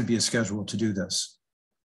should be a schedule to do this.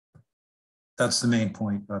 That's the main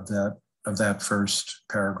point of that first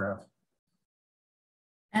paragraph.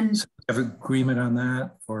 And so you have agreement on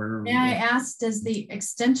that? Or may I ask, does the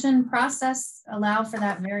extension process allow for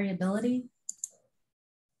that variability?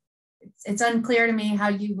 It's unclear to me how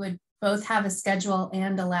you would both have a schedule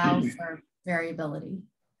and allow for variability.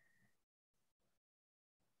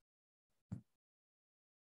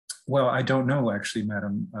 Well, I don't know, actually,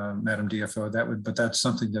 Madam DFO. But that's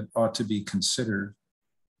something that ought to be considered.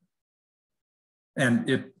 And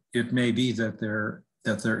it may be that there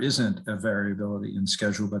isn't a variability in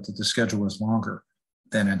schedule, but that the schedule is longer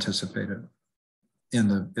than anticipated in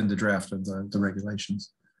the draft of the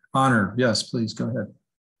regulations. Honor, yes, please go ahead.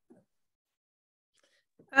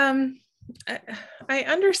 I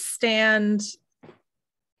understand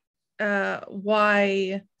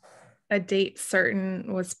why a date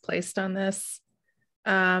certain was placed on this.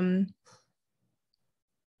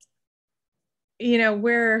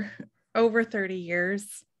 We're over 30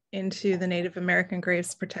 years into the Native American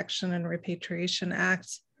Graves Protection and Repatriation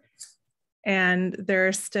Act, and there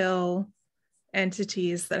are still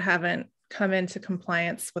entities that haven't come into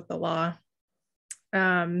compliance with the law.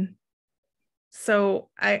 So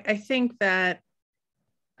I think that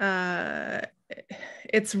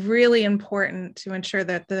it's really important to ensure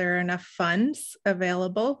that there are enough funds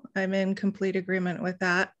available. I'm in complete agreement with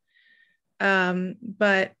that.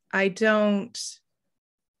 But I don't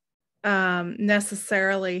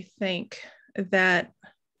necessarily think that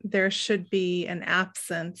there should be an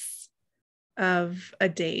absence of a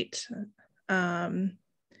date to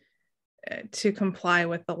comply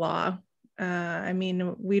with the law. I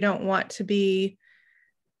mean, we don't want to be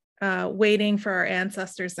waiting for our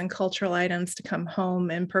ancestors and cultural items to come home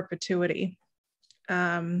in perpetuity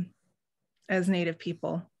as Native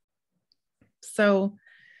people. So,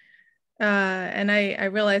 and I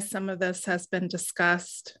realize some of this has been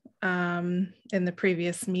discussed in the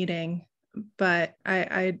previous meeting, but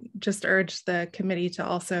I just urge the committee to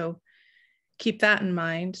also keep that in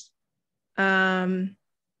mind. And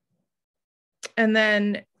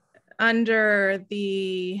then under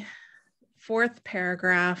the 4th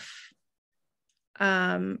paragraph,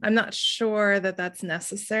 I'm not sure that that's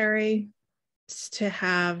necessary to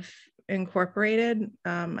have incorporated.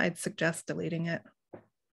 I'd suggest deleting it.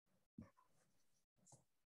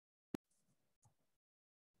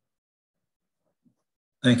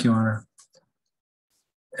 Thank you, Honor.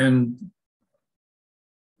 And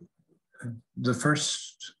the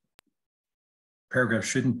first paragraph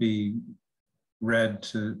shouldn't be read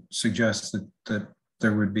to suggest that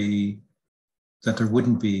there wouldn't be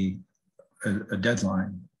a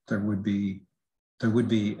deadline. There would be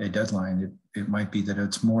a deadline. It might be that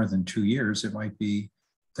it's more than 2 years. It might be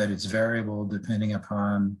that it's variable depending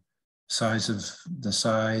upon the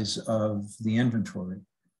size of the inventory.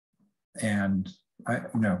 And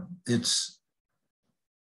it's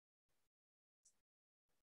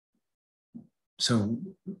so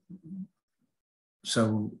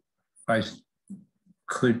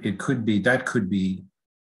it could be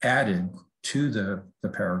added to the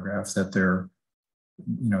paragraph that there,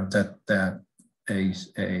 that a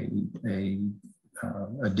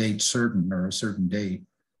date certain or a certain date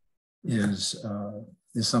is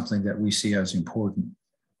something that we see as important,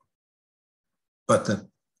 but that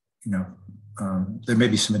there may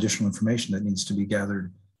be some additional information that needs to be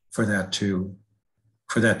gathered for that to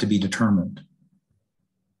be determined.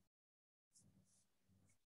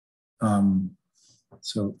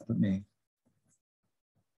 So let me.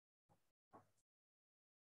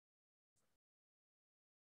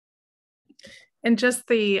 And just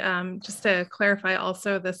to clarify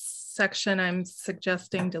also, this section I'm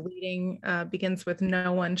suggesting deleting begins with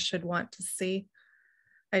 "no one should want to see."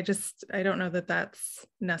 I don't know that that's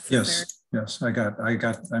necessary. Yes, I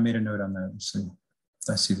made a note on that. So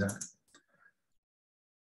I see that.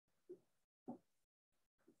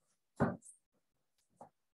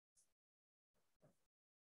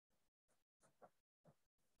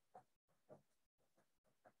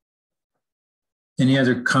 Any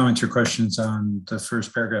other comments or questions on the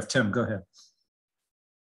first paragraph? Tim, go ahead.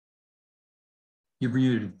 You're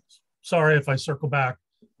muted. Sorry if I circle back.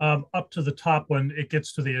 Up to the top when it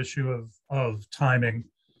gets to the issue of timing.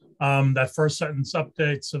 That first sentence,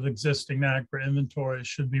 updates of existing NAGPRA inventory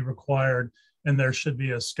should be required, and there should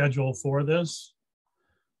be a schedule for this.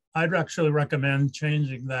 I'd actually recommend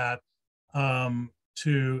changing that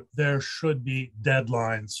to there should be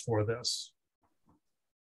deadlines for this.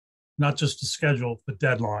 Not just a schedule, but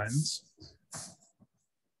deadlines.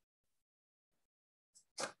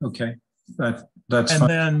 Okay, that's and fine.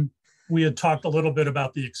 Then we had talked a little bit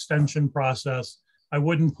about the extension process. I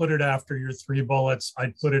wouldn't put it after your 3 bullets.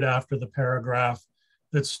 I'd put it after the paragraph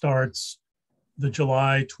that starts the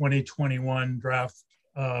July 2021 draft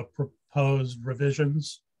proposed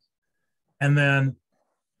revisions. And then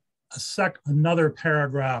another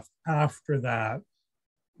paragraph after that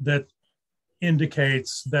that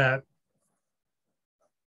indicates that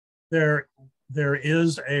there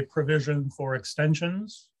is a provision for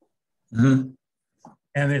extensions, and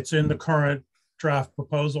it's in the current draft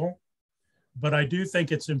proposal. But I do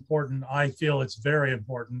think it's important, I feel it's very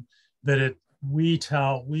important that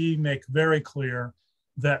we make very clear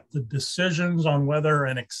that the decisions on whether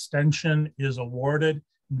an extension is awarded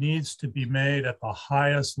needs to be made at the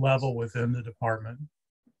highest level within the department.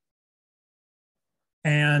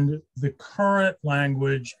 And the current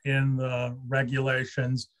language in the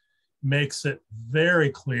regulations makes it very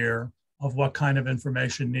clear of what kind of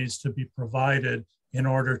information needs to be provided in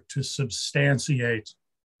order to substantiate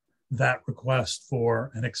that request for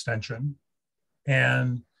an extension.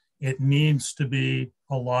 And it needs to be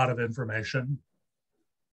a lot of information.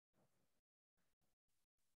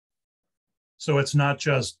 So it's not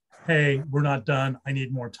just, hey, we're not done, I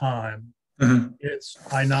need more time. It's,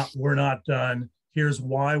 we're not done, here's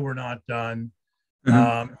why we're not done.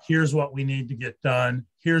 Here's what we need to get done.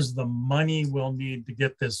 Here's the money we'll need to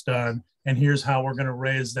get this done. And here's how we're going to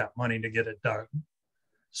raise that money to get it done.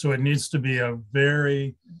 So it needs to be a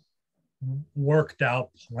very worked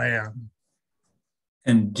out plan.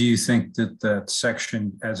 And do you think that that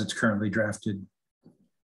section, as it's currently drafted,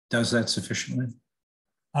 does that sufficiently?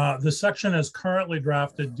 The section as currently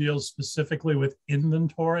drafted deals specifically with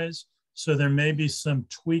inventories. So there may be some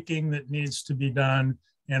tweaking that needs to be done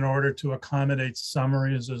in order to accommodate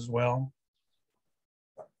summaries as well.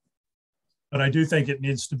 But I do think it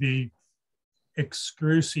needs to be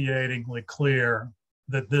excruciatingly clear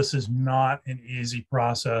that this is not an easy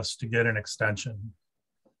process to get an extension.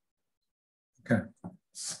 Okay.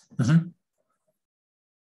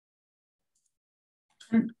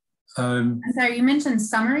 I'm sorry, you mentioned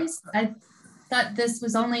summaries. I thought this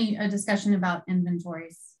was only a discussion about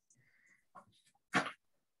inventories.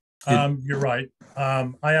 You're right. I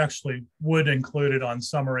actually would include it on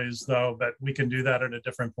summaries though, but we can do that at a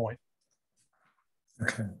different point.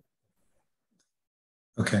 Okay.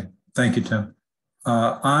 Okay, thank you, Tim.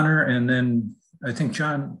 Honor, and then I think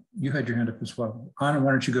John, you had your hand up as well. Honor,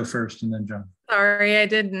 why don't you go first and then John? Sorry, I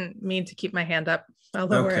didn't mean to keep my hand up. I'll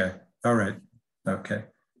lower okay, it. All right, okay.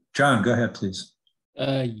 John, go ahead, please.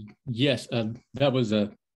 Yes, that was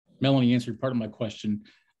Melanie answered part of my question,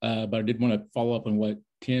 but I did want to follow up on what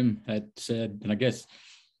Tim had said, and I guess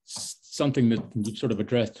something that we sort of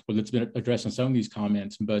addressed, well, it's been addressed in some of these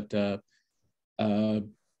comments, but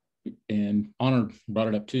and Honor brought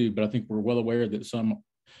it up too, but I think we're well aware that some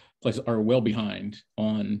places are well behind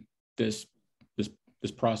on this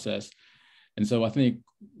process, and so I think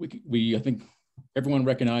I think everyone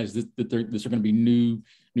recognizes that there's going to be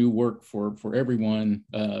new work for everyone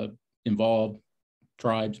involved,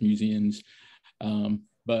 tribes, museums,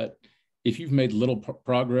 but if you've made little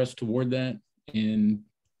progress toward that in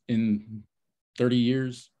 30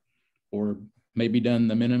 years, or maybe done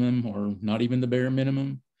the minimum or not even the bare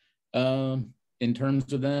minimum in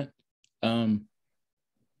terms of that,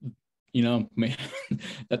 you know, man,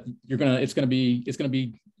 that you're gonna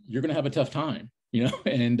have a tough time, you know.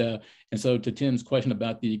 And so to Tim's question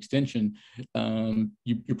about the extension,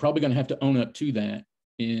 you're probably gonna have to own up to that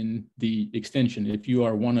in the extension if you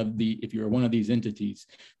are one of these entities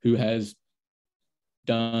who has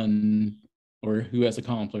done or who has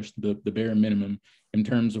accomplished the bare minimum in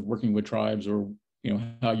terms of working with tribes, or you know,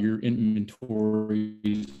 how your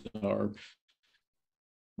inventories are,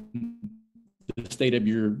 the state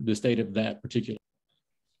of that particular.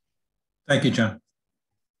 Thank you, John.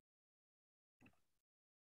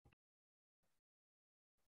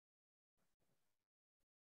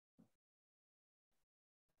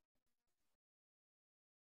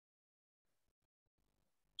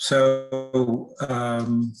 So,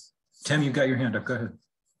 Tim, you've got your hand up. Go ahead.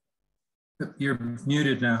 You're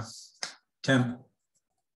muted now, Tim.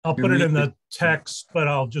 I'll put it in the text, but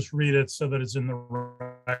I'll just read it so that it's in the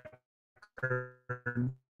record.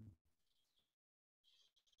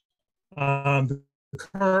 The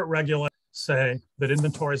current regulations say that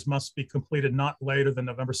inventories must be completed not later than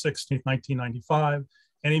November 16th, 1995.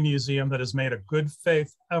 Any museum that has made a good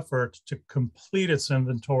faith effort to complete its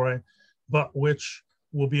inventory, but which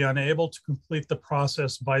will be unable to complete the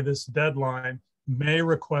process by this deadline, may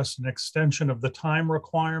request an extension of the time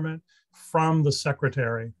requirement from the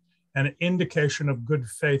Secretary. An indication of good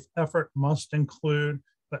faith effort must include,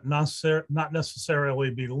 but not necessarily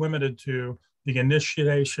be limited to, the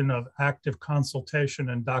initiation of active consultation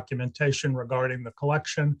and documentation regarding the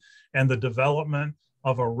collection and the development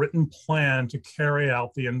of a written plan to carry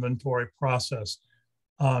out the inventory process.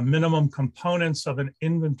 Minimum components of an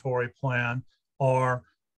inventory plan are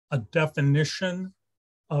a definition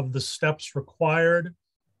of the steps required,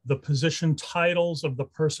 the position titles of the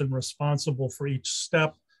person responsible for each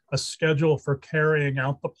step, a schedule for carrying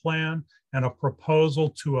out the plan, and a proposal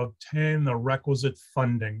to obtain the requisite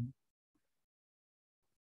funding.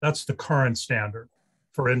 That's the current standard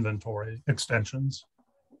for inventory extensions.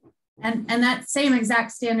 And that same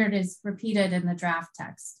exact standard is repeated in the draft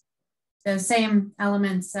text. Those same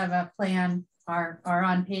elements of a plan are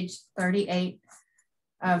on page 38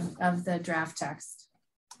 of the draft text.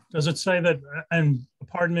 Does it say that, and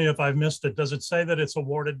pardon me if I've missed it, does it say that it's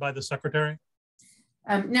awarded by the Secretary?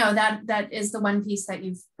 No, that is the one piece that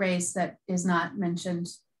you've raised that is not mentioned.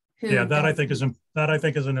 Yeah, that I think is an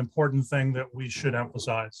important thing that we should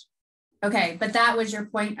emphasize. Okay, but that was your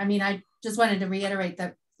point. I mean, I just wanted to reiterate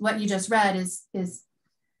that what you just read is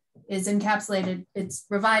encapsulated. It's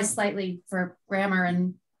revised slightly for grammar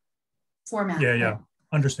and format. Yeah,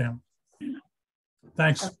 understand.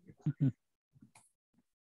 Thanks. Okay.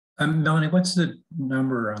 Melanie, what's the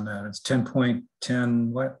number on that? It's 10.10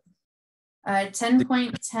 what?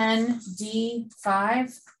 10.10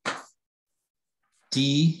 D5.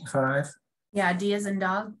 D5? Yeah, D as in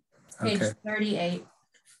dog. Page 38.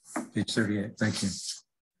 Page 38, thank you.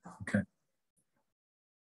 Okay.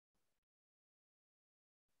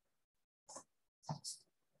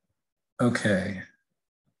 Okay.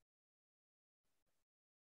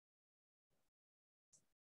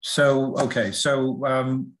 So,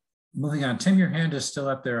 moving on. Tim, your hand is still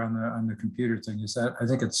up there on the computer thing. Is that, I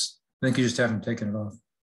think you just haven't taken it off.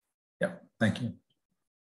 Yeah, thank you.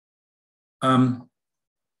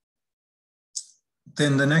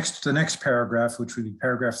 Then the next paragraph, which would be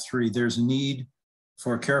paragraph 3, there's a need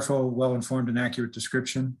for a careful, well-informed and accurate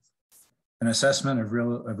description, an assessment of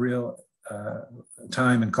real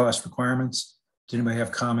time and cost requirements. Did anybody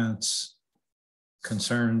have comments,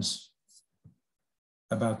 concerns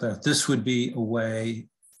about that? This would be a way,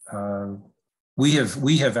 we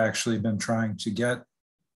have actually been trying to get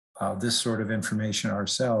this sort of information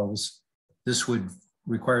ourselves. This would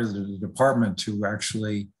require the department to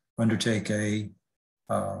actually undertake an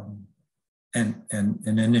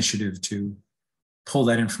initiative to pull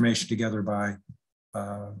that information together by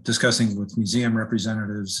discussing with museum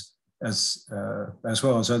representatives as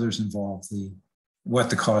well as others involved, what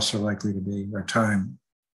the costs are likely to be, or time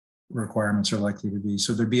requirements are likely to be.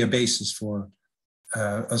 So there'd be a basis for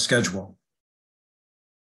a schedule.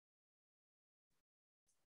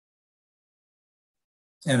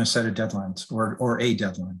 And a set of deadlines, or a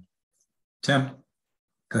deadline. Tim,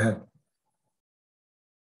 go ahead.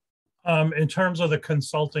 In terms of the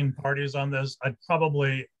consulting parties on this, I'd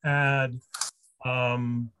probably add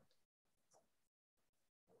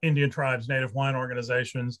Indian tribes, Native Hawaiian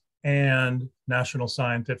organizations, and national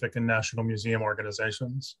scientific and national museum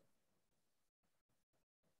organizations.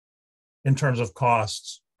 in terms of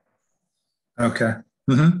costs. Okay.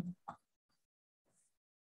 Mm-hmm.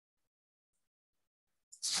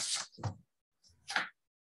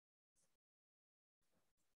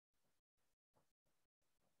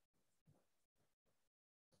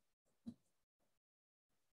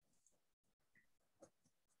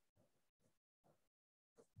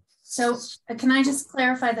 So can I just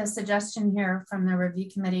clarify the suggestion here from the review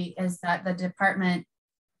committee is that the department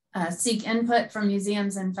seek input from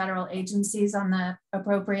museums and federal agencies on the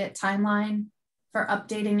appropriate timeline for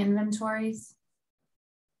updating inventories?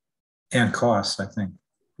 And cost, I think,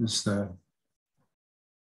 is the,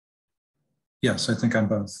 yes, I think on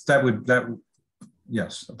both.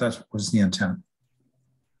 Yes, that was the intent.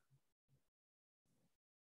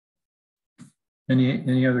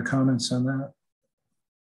 Any other comments on that?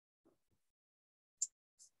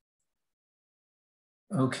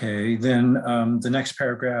 Okay, then the next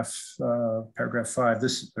paragraph, paragraph 5,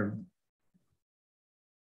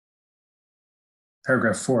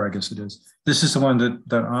 paragraph 4, I guess it is. This is the one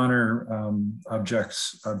that Honor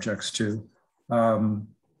objects to. I'm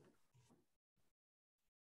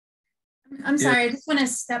sorry, I just want to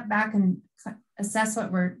step back and assess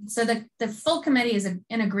what so the full committee is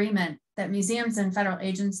in agreement that museums and federal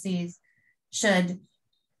agencies should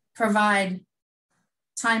provide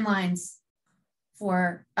timelines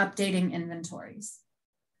for updating inventories.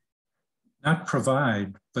 Not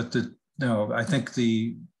provide, but no, I think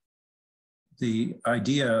the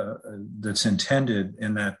idea that's intended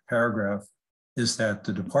in that paragraph is that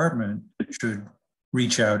the department should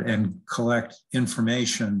reach out and collect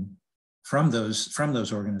information from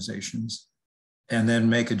those organizations and then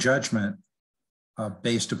make a judgment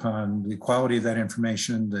based upon the quality of that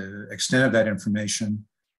information, the extent of that information,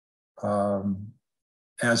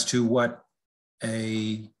 as to what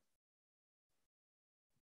a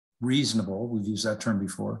reasonable, we've used that term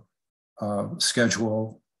before,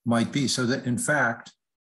 schedule might be, so that in fact,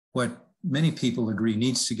 what many people agree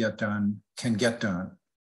needs to get done can get done.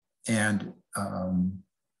 And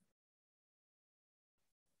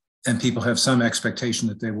people have some expectation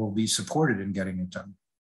that they will be supported in getting it done.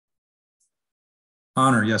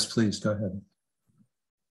 Honor, yes, please, go ahead.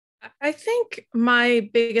 I think my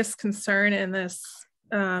biggest concern in this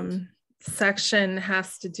section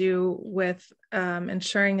has to do with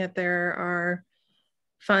ensuring that there are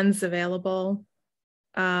funds available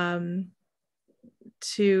to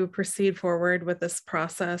proceed forward with this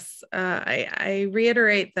process. I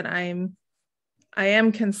reiterate that I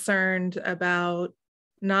am concerned about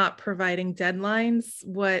not providing deadlines.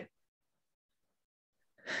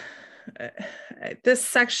 This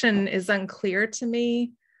section is unclear to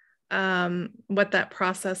me what that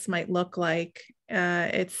process might look like.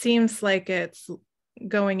 It seems like it's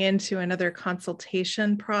going into another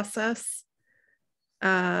consultation process,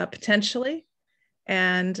 potentially.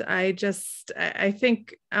 And I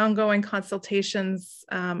think ongoing consultations,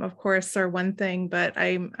 of course, are one thing, but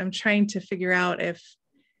I'm trying to figure out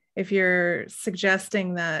if you're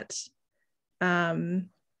suggesting that the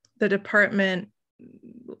department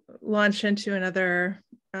launch into another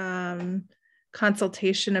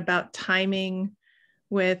consultation about timing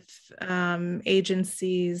with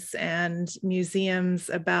agencies and museums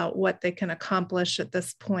about what they can accomplish at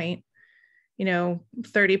this point,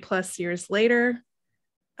 30 plus years later,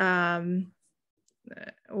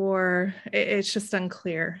 or it's just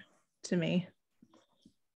unclear to me.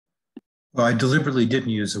 Well, I deliberately didn't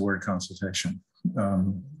use the word consultation,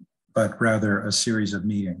 but rather a series of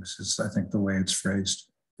meetings is, I think, the way it's phrased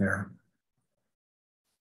there.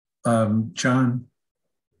 John,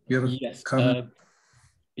 you have a comment?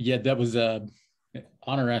 Yeah, that was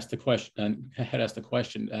Honor asked the question. Had asked the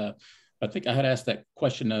question. I think I had asked that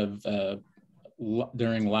question of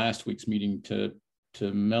during last week's meeting to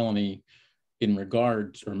Melanie in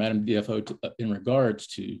regards, or Madam DFO, in regards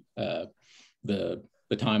to the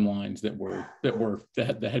timelines that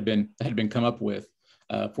had been come up with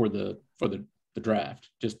for the draft.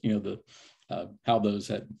 Just how those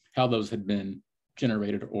had been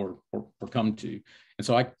generated or come to, and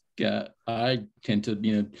so I tend to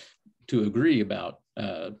agree about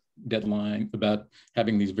deadline, about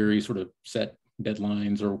having these very sort of set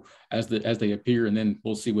deadlines or as they appear, and then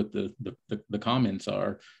we'll see what the comments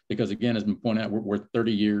are, because again, as been pointed out, we're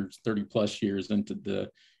 30 plus years into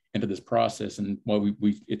this process, and while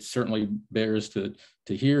it certainly bears to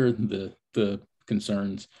hear the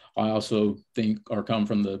concerns. I also think or come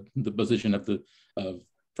from the position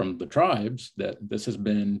from the tribes that this has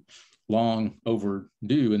been long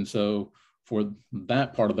overdue, and so for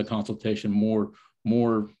that part of the consultation,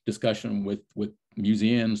 more discussion with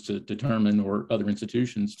museums to determine, or other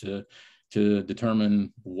institutions to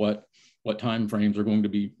determine what what timeframes are going to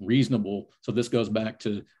be reasonable. So this goes back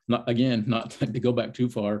to, not to go back too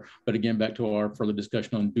far, but again, back to our further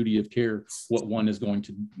discussion on duty of care, what one is going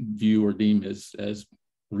to view or deem as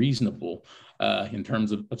reasonable in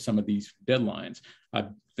terms of some of these deadlines. I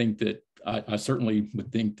think that I certainly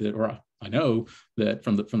would think that, or I know that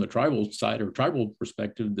from the tribal side or tribal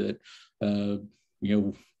perspective, that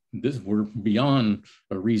we're beyond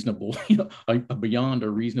a reasonable, beyond a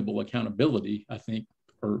reasonable accountability, I think,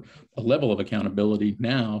 or a level of accountability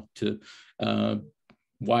now to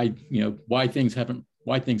why things haven't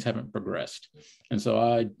progressed. And so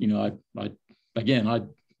I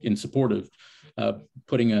in support of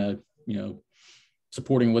putting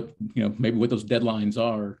supporting what maybe what those deadlines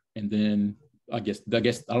are, and then I guess I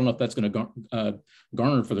don't know if that's going to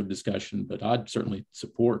garner further discussion, but I'd certainly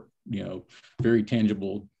support very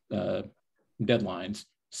tangible deadlines,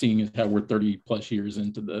 seeing as how we're 30 plus years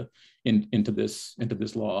into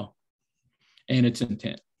this law and its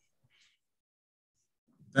intent.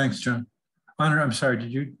 Thanks, John. Honor, I'm sorry, do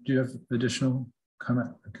you have additional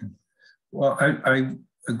comment? Okay. Well, I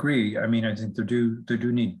agree. I mean, I think there do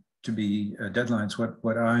need to be deadlines.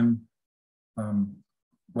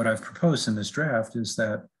 What I've proposed in this draft is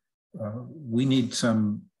that we need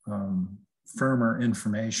some firmer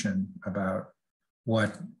information about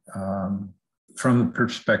what, from the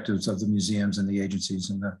perspectives of the museums and the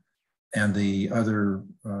agencies and the other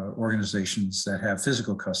organizations that have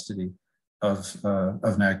physical custody of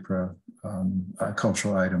NAGPRA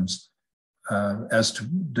cultural items, as to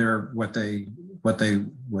what they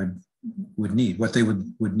would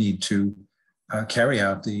need to carry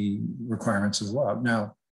out the requirements of the law.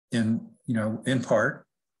 Now, in part,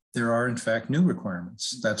 there are in fact new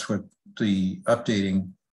requirements. That's what the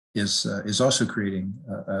updating is also creating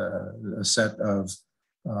a set of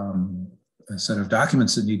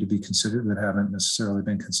documents that need to be considered that haven't necessarily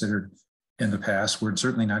been considered in the past. Were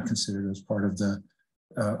certainly not considered as part of the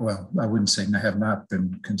well, I wouldn't say have not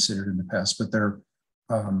been considered in the past, but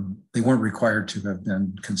they weren't required to have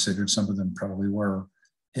been considered. Some of them probably were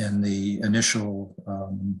in the initial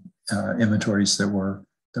inventories that were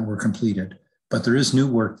completed. But there is new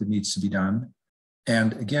work that needs to be done.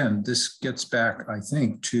 And again, this gets back, I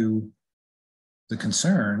think, to the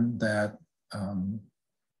concern that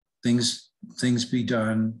things be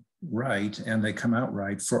done right and they come out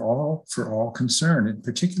right for all concerned, in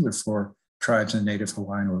particular for tribes and Native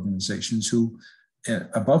Hawaiian organizations who,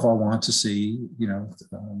 above all, want to see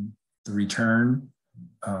the return,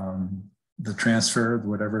 the transfer,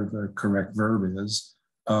 whatever the correct verb is,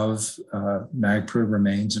 of NAGPRA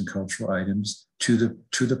remains and cultural items to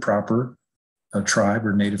the proper tribe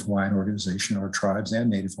or Native Hawaiian organization, or tribes and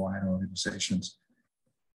Native Hawaiian organizations.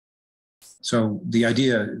 So the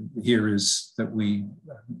idea here is that we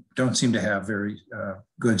don't seem to have very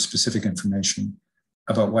good specific information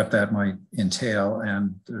about what that might entail,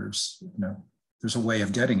 and there's a way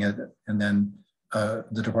of getting it, and then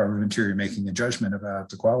the Department of Interior making a judgment about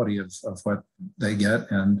the quality of what they get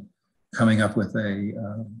and coming up with a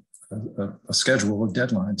schedule of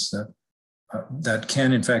deadlines that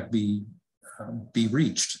can in fact be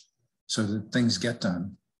reached, so that things get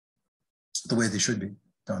done the way they should be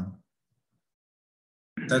done.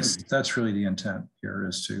 That's really the intent here,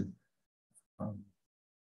 is to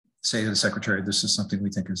say to the Secretary, this is something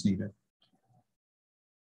we think is needed.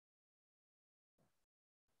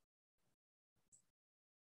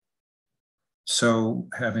 So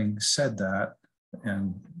having said that,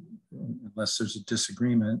 and unless there's a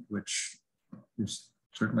disagreement, which you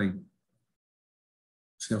certainly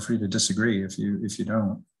feel free to disagree if you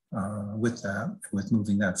don't with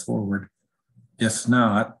moving that forward. If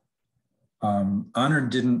not, Honor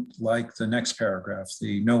didn't like the next paragraph,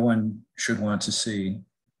 the no one should want to see.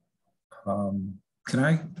 Can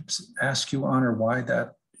I ask you, Honor, why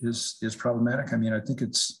that is problematic? I mean, I think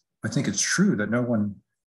it's true that no one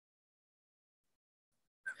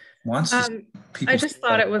wants to see people. I just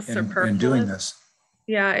thought it was superfluous in doing this.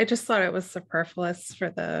 Yeah, I just thought it was superfluous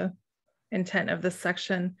for the intent of this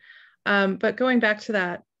section. But going back to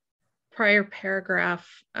that prior paragraph,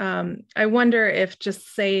 I wonder if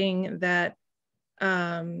just saying that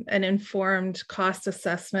an informed cost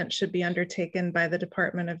assessment should be undertaken by the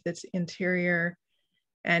Department of the Interior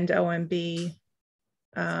and OMB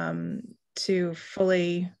to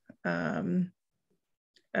fully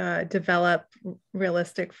develop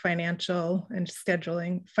realistic financial and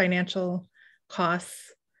scheduling financial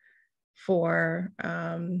costs for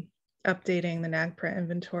updating the NAGPRA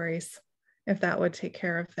inventories, if that would take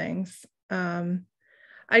care of things.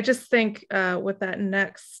 I just think with that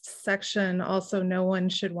next section, also no one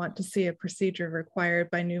should want to see a procedure required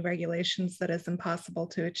by new regulations that is impossible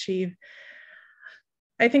to achieve.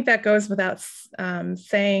 I think that goes without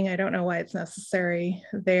saying. I don't know why it's necessary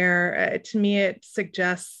there. To me, it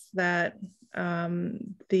suggests that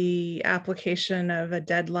the application of a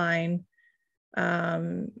deadline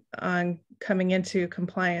on coming into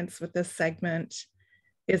compliance with this segment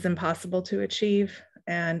is impossible to achieve,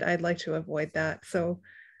 and I'd like to avoid that. So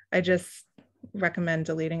I just recommend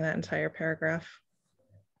deleting that entire paragraph.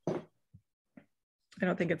 I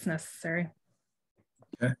don't think it's necessary.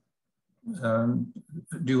 Okay.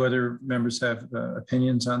 Do other members have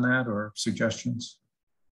opinions on that or suggestions?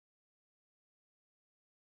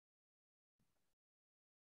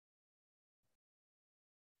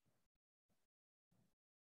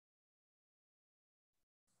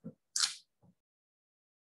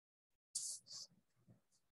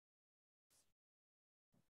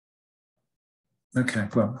 Okay,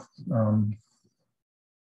 well,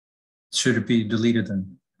 should it be deleted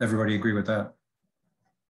then? Everybody agree with that?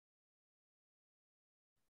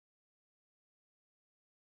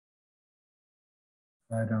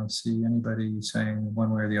 I don't see anybody saying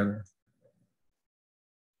one way or the other.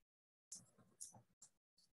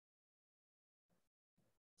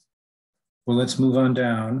 Well, let's move on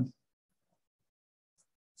down.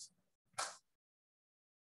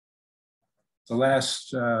 The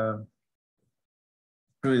last,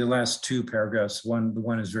 really the last two paragraphs. The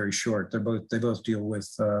one is very short. They both deal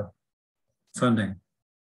with funding.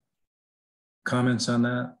 Comments on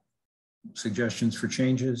that? Suggestions for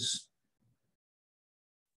changes?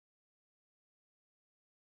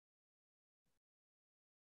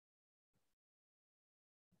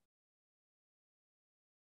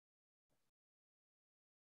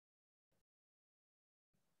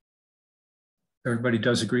 Everybody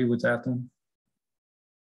does agree with that then?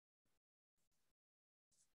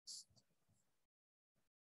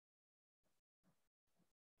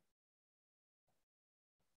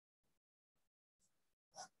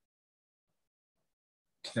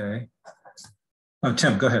 Okay. Oh,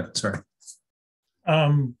 Tim, go ahead, sorry.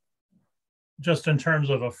 Just in terms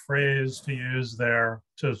of a phrase to use there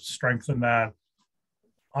to strengthen that,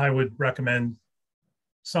 I would recommend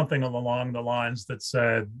something along the lines that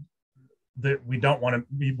said that we don't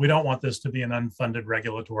want this to be an unfunded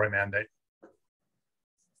regulatory mandate.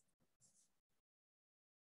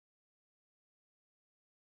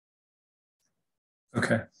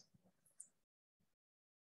 Okay.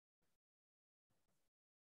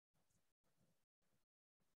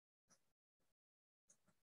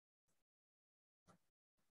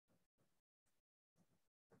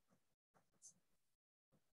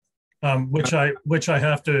 Which I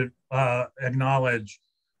have to acknowledge,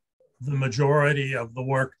 the majority of the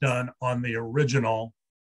work done on the original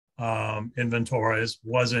inventories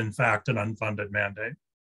was in fact an unfunded mandate,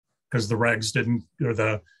 because the regs didn't, or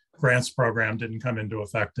the grants program didn't come into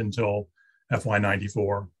effect until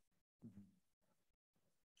FY94.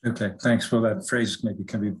 Okay, thanks. Well, that phrase maybe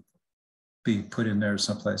can be put in there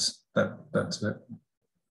someplace. That's a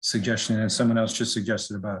suggestion. And someone else just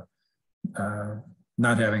suggested about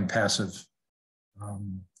not having passive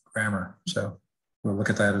grammar. So we'll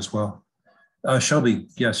look at that as well. Shelby,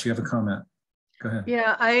 yes, you have a comment. Go ahead.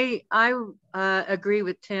 Yeah, I agree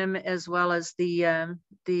with Tim, as well as the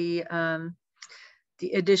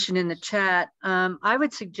addition in the chat. I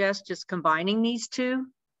would suggest just combining these two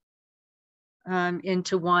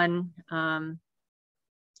into one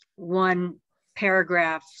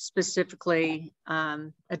paragraph, specifically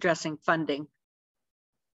addressing funding.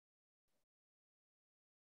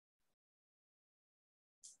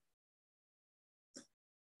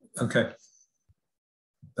 Okay,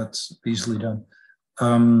 that's easily done.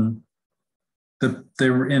 They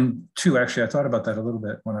were in two, actually. I thought about that a little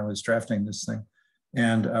bit when I was drafting this thing.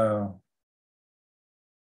 And I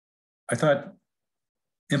thought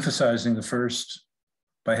emphasizing the first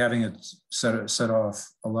by having it set off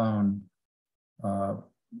alone,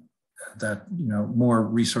 that more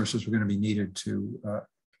resources were going to be needed to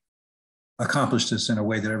accomplish this in a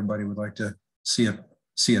way that everybody would like to see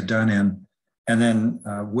it done in. And then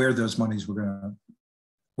where those monies were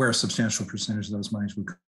where a substantial percentage of those monies would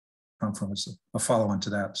come from as a follow-on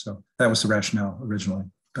to that. So that was the rationale originally,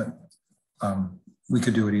 but we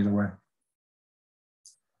could do it either way.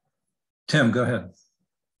 Tim, go ahead.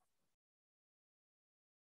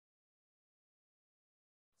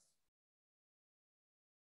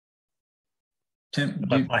 Tim,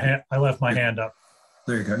 I left my hand up.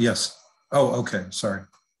 There you go. Yes. Oh, okay. Sorry.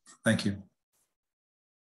 Thank you.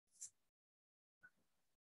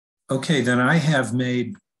 Okay, then I have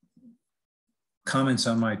made comments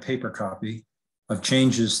on my paper copy of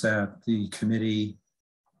changes that the committee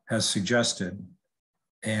has suggested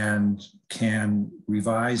and can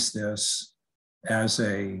revise this as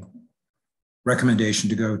a recommendation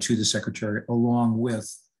to go to the secretary along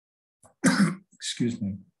with, excuse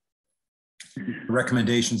me, the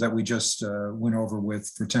recommendations that we just went over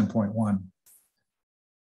with for 10.1.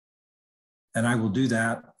 And I will do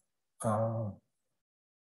that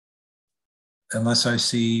unless I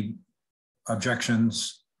see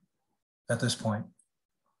objections at this point.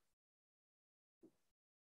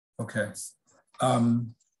 Okay.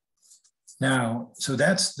 Now, so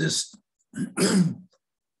that's this,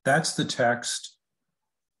 that's the text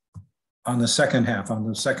on the second half, on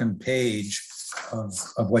the second page of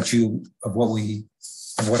what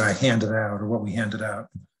I handed out, or what we handed out.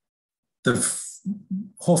 The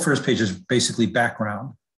whole first page is basically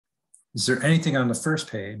background. Is there anything on the first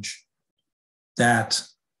page that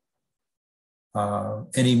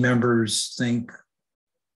any members think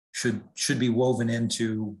should be woven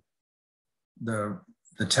into the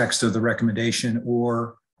text of the recommendation,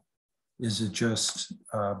 or is it just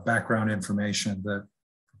background information that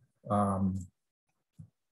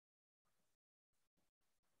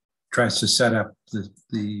tries to set up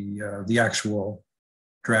the actual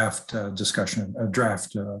draft discussion,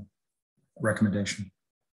 draft recommendation?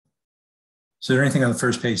 So is there anything on the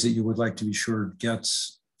first page that you would like to be sure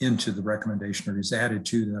gets into the recommendation or is added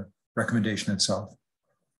to the recommendation itself?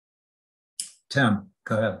 Tim,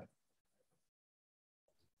 go ahead.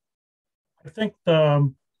 I think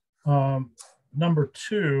the number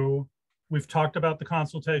 2, we've talked about the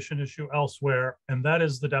consultation issue elsewhere, and that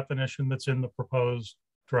is the definition that's in the proposed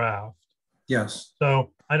draft. Yes.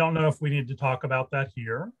 So I don't know if we need to talk about that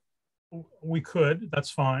here. We could,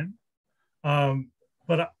 that's fine.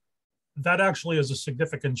 But that actually is a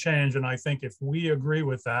significant change. And I think if we agree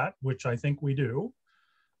with that, which I think we do,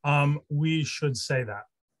 we should say that.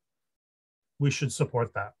 We should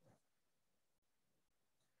support that.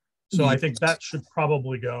 So I think that should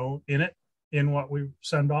probably go in what we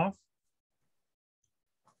send off.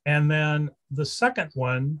 And then the second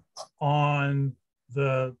one on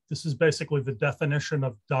this is basically the definition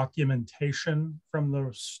of documentation from the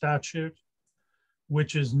statute,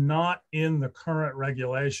 which is not in the current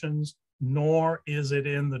regulations, nor is it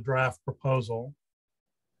in the draft proposal.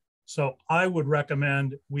 So I would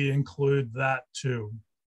recommend we include that too,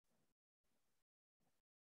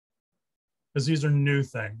 because these are new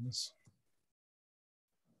things.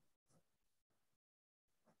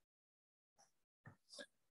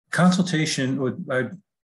 Consultation, I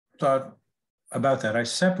thought about that. I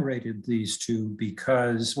separated these two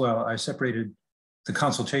because, well, I separated the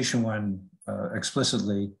consultation one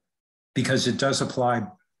explicitly because it does apply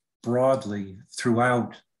broadly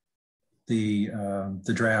throughout the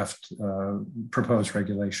draft proposed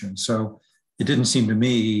regulation. So it didn't seem to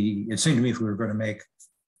me, it seemed to me if we were going to make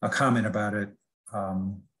a comment about it,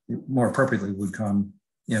 it more appropriately would come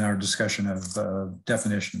in our discussion of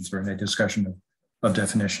definitions, or in a discussion of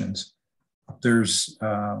definitions. There's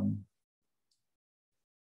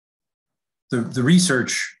the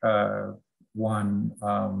research one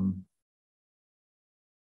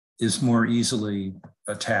is more easily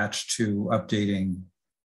attached to updating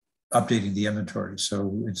the inventory.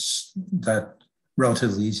 So it's that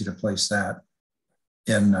relatively easy to place that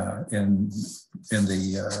in the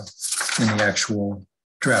actual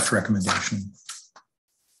draft recommendation.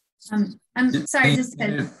 I'm sorry, just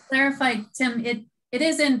to clarify, Tim, it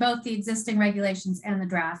is in both the existing regulations and the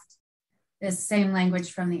draft. The same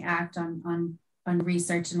language from the Act on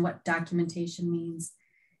research and what documentation means.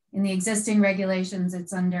 In the existing regulations,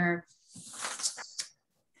 it's under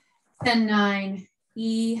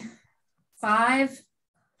 10.9E5.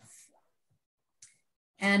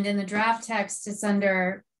 And in the draft text, it's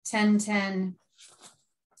under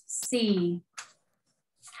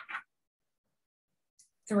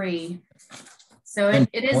 10.10C3. So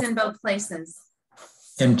it is in both places.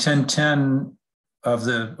 In 10.10 of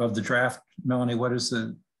the draft, Melanie, what is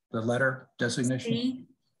the letter designation? C,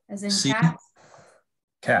 as in C? cat.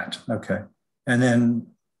 Cat, okay. And then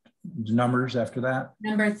the numbers after that?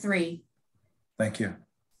 Number 3. Thank you.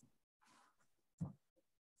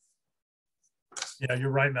 Yeah,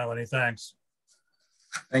 you're right, Melanie. Thanks.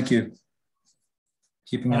 Thank you.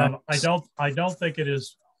 Keeping up. I don't think it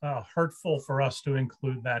is hurtful for us to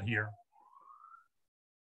include that here.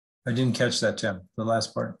 I didn't catch that, Tim, the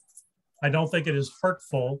last part. I don't think it is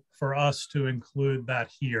hurtful for us to include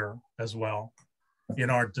that here as well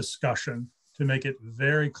in our discussion, to make it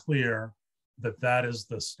very clear that that is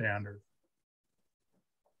the standard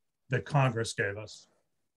that Congress gave us.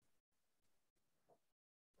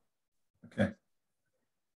 Okay.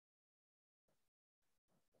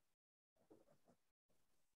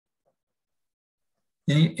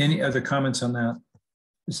 Any other comments on that?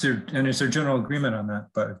 Is there general agreement on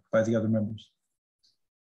that by the other members?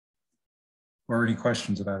 Or any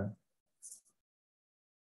questions about it?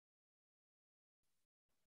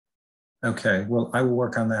 Okay, well, I will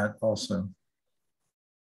work on that also.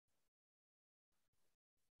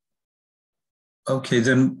 Okay,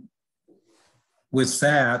 then with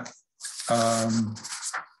that,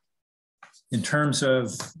 in terms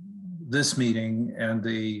of this meeting and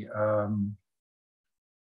the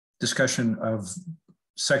discussion of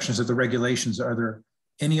sections of the regulations, are there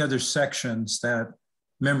any other sections that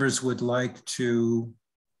members would like to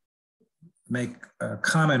make a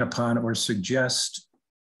comment upon or suggest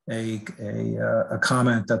a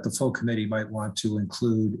comment that the full committee might want to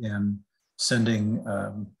include in sending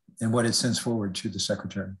in what it sends forward to the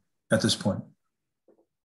secretary at this point?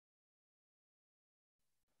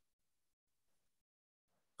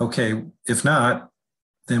 Okay, if not,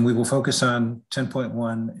 then we will focus on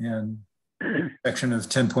 10.1 and section of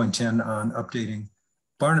 10.10 on updating.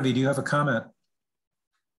 Barnaby, do you have a comment?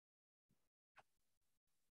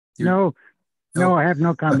 No, I have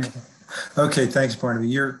no comment. Okay, thanks, Barnaby.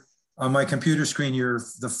 You're on my computer screen,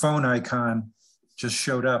 the phone icon just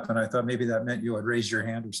showed up, and I thought maybe that meant you had raised your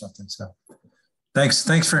hand or something. So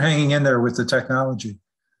thanks for hanging in there with the technology.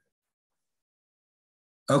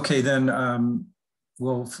 Okay, then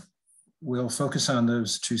we'll focus on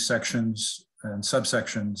those two sections and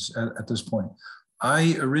subsections at this point.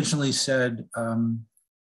 I originally said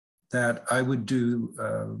that I would do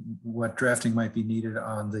what drafting might be needed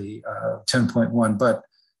on the 10.1, but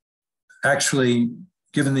actually,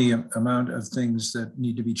 given the amount of things that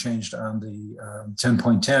need to be changed on the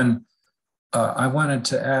 10.10, I wanted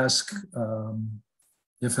to ask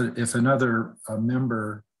if another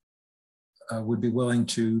member would be willing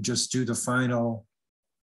to just do the final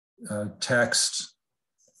text,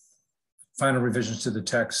 final revisions to the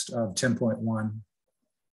text of 10.1.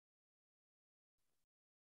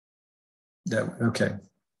 Okay,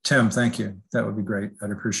 Tim, thank you. That would be great.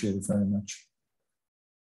 I'd appreciate it very much.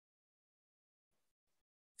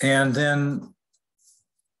 And then,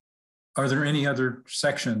 are there any other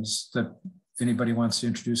sections that anybody wants to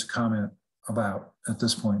introduce a comment about at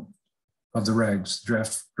this point of the regs,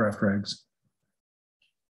 draft regs?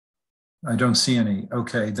 I don't see any.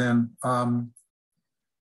 Okay, then, Madam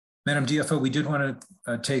DFO, we did want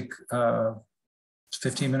to take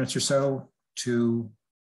 15 minutes or so to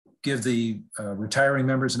give the retiring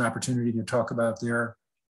members an opportunity to talk about their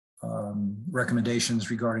recommendations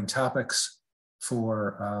regarding topics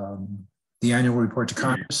for the annual report to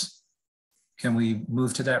Congress. Can we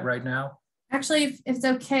move to that right now? Actually, if it's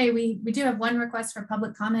okay, we do have one request for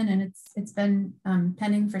public comment, and it's been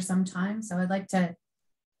pending for some time. So I'd like to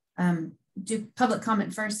do public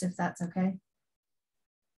comment first, if that's okay.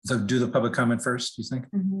 So do the public comment first, you think?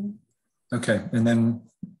 Mm-hmm. Okay, and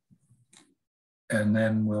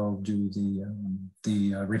then we'll do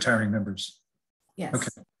the retiring members. Yes. Okay.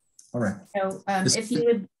 All right. So if you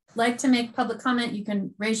would like to make public comment, you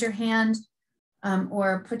can raise your hand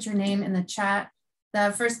or put your name in the chat.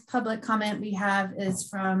 The first public comment we have is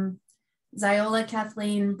from Ziola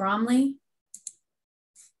Kathleen Bromley.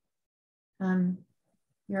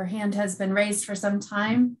 Your hand has been raised for some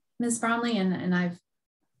time, Ms. Bromley, and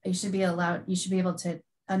you should be able to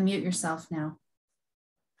unmute yourself now.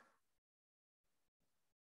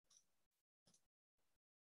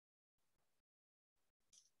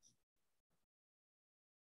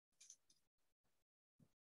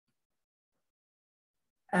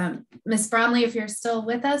 Ms. Bromley, if you're still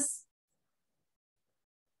with us.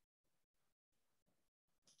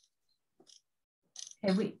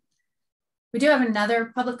 Okay, we do have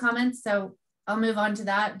another public comment, so I'll move on to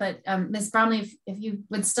that. But Ms. Bromley, if you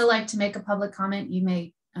would still like to make a public comment, you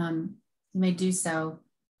may do so.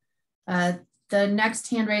 The next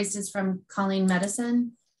hand raised is from Colleen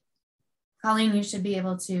Medicine. Colleen, you should be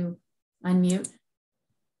able to unmute.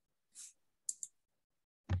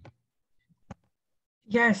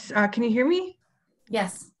 Yes, can you hear me?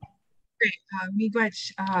 Yes. Great.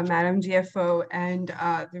 Miigwech, Madam DFO, and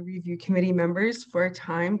the review committee members for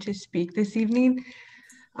time to speak this evening.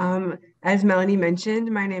 As Melanie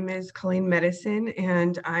mentioned, my name is Colleen Medicine,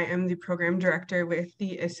 and I am the program director with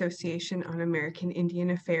the Association on American Indian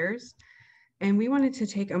Affairs. And we wanted to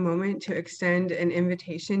take a moment to extend an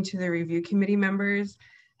invitation to the review committee members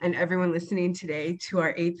and everyone listening today to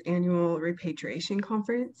our 8th annual Repatriation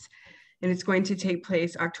Conference. And it's going to take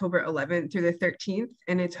place October 11th through the 13th.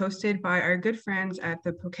 And it's hosted by our good friends at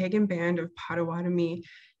the Pokagon Band of Potawatomi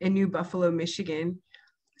in New Buffalo, Michigan.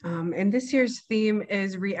 And this year's theme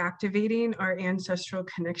is reactivating our ancestral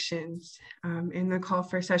connections. And the call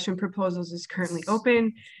for session proposals is currently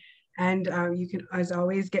open. And you can, as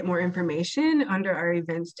always, get more information under our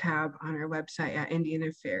events tab on our website at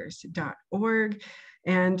indianaffairs.org.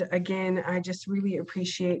 And again, I just really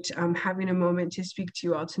appreciate having a moment to speak to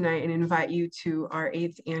you all tonight and invite you to our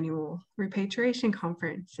 8th annual Repatriation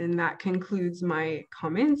Conference. And that concludes my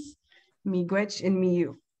comments. Miigwech and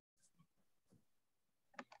miyu.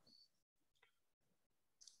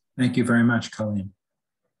 Thank you very much, Colleen.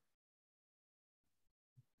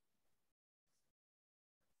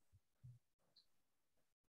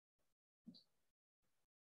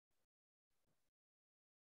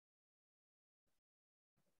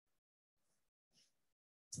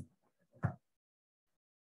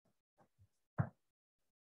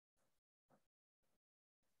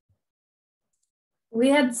 We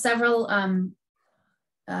had several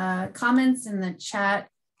comments in the chat.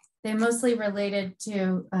 They mostly related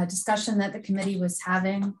to a discussion that the committee was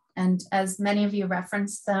having. And as many of you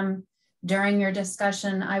referenced them during your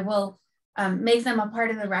discussion, I will make them a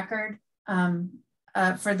part of the record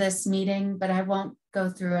for this meeting, but I won't go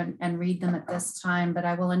through and read them at this time, but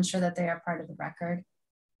I will ensure that they are part of the record.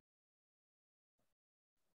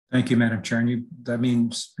 Thank you, Madam Chair. And that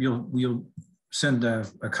means you'll send a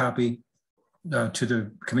copy to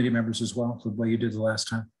the committee members as well, the way you did the last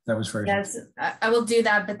time. That was very Yes, I will do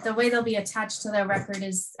that, but the way they'll be attached to the record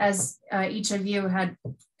is, as each of you had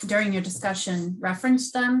during your discussion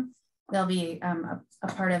referenced them, they'll be a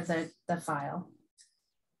part of the file.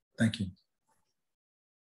 Thank you.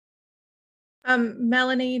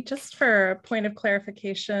 Melanie, just for a point of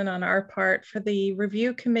clarification on our part, for the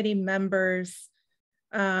review committee members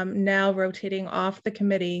now rotating off the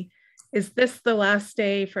committee, is this the last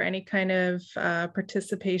day for any kind of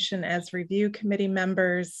participation as review committee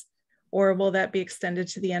members, or will that be extended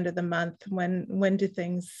to the end of the month? When do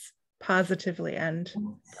things positively end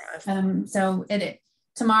for us? So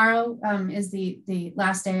tomorrow is the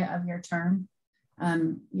last day of your term.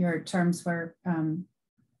 Your terms were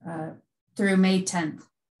through May 10th.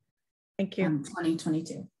 Thank you.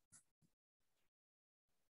 2022.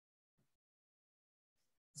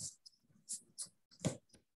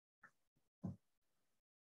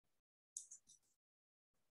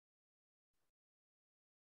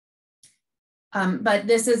 But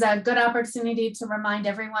this is a good opportunity to remind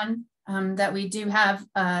everyone that we do have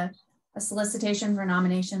a solicitation for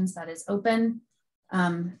nominations that is open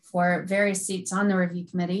for various seats on the review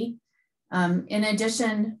committee. In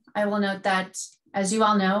addition, I will note that, as you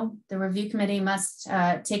all know, the review committee must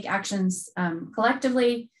take actions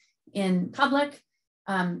collectively in public.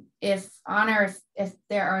 If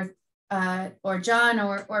there are or John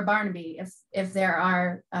or Barnaby, if there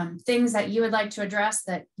are things that you would like to address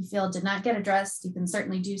that you feel did not get addressed, you can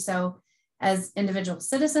certainly do so as individual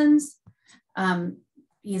citizens,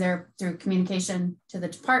 either through communication to the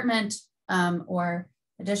department or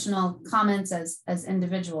additional comments as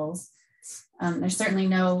individuals. There's certainly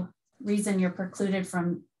no reason you're precluded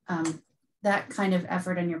from that kind of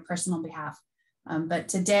effort on your personal behalf. But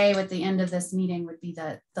today, with the end of this meeting, would be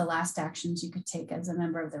the last actions you could take as a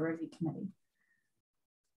member of the review committee.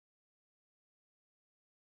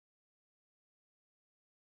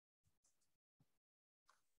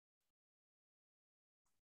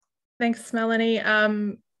 Thanks, Melanie.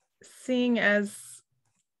 Seeing as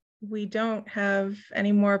we don't have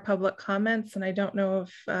any more public comments, and I don't know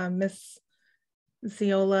if Ms.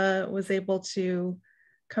 Ziola was able to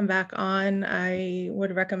come back on, I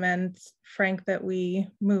would recommend, Frank, that we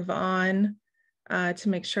move on to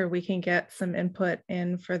make sure we can get some input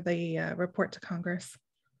in for the report to Congress.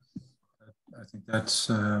 I think that's,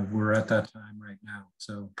 we're at that time right now.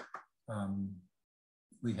 So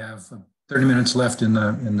we have 30 minutes left in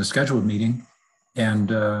the scheduled meeting, and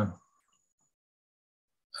we'll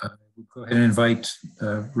go ahead and invite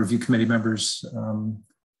review committee members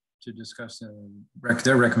to discuss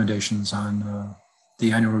their recommendations on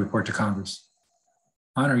the annual report to Congress.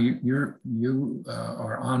 Honor, you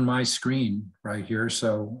are on my screen right here.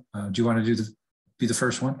 So do you want to be the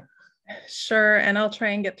first one? Sure, and I'll try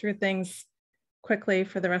and get through things quickly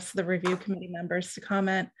for the rest of the review committee members to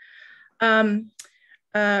comment.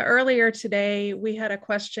 Earlier today, we had a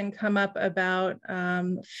question come up about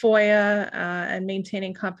FOIA and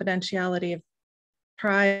maintaining confidentiality of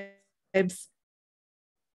tribes.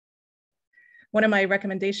 One of my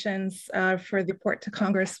recommendations for the report to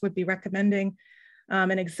Congress would be recommending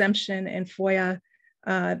an exemption in FOIA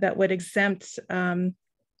that would exempt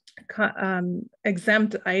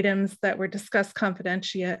items that were discussed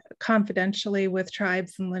confidentially with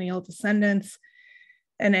tribes and lineal descendants,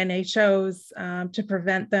 and NHOs to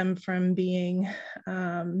prevent them from being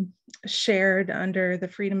shared under the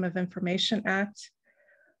Freedom of Information Act.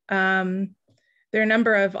 There are a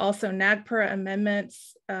number of also NAGPRA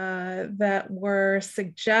amendments that were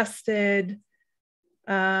suggested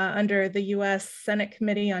under the U.S. Senate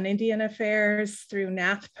Committee on Indian Affairs through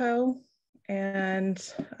NAGPRA.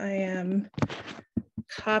 And I am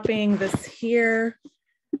copying this here.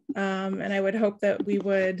 And I would hope that we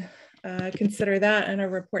would consider that in a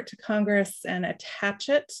report to Congress and attach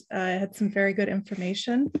it. I had some very good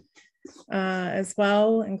information as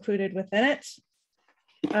well included within it.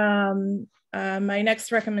 My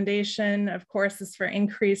next recommendation, of course, is for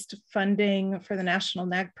increased funding for the National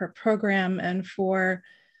NAGPRA program and for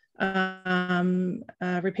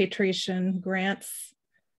repatriation grants.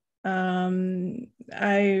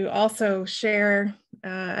 I also share,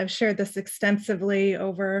 I've shared this extensively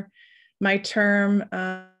over my term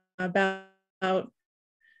about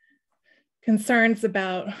concerns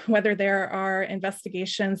about whether there are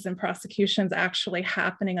investigations and prosecutions actually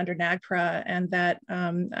happening under NAGPRA, and that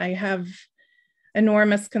I have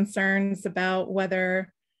enormous concerns about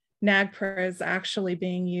whether NAGPRA is actually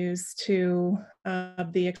being used to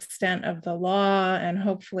the extent of the law, and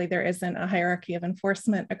hopefully there isn't a hierarchy of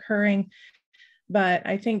enforcement occurring. But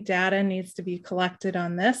I think data needs to be collected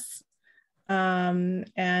on this,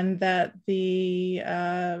 and that the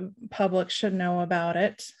public should know about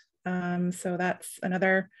it. So that's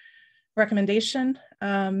another recommendation.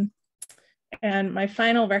 And my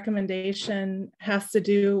final recommendation has to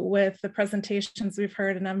do with the presentations we've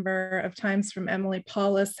heard a number of times from Emily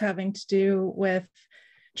Paulus having to do with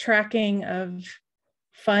tracking of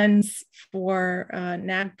funds for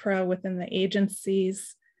NAGPRA within the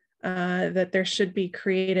agencies, that there should be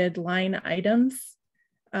created line items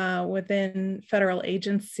within federal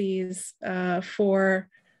agencies for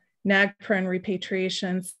NAGPRA and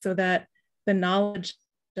repatriation, so that the knowledge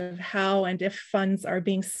of how and if funds are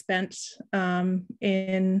being spent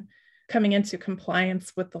in coming into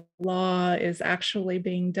compliance with the law is actually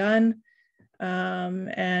being done.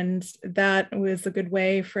 And that was a good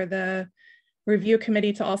way for the review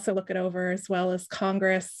committee to also look it over, as well as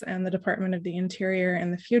Congress and the Department of the Interior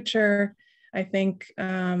in the future. I think,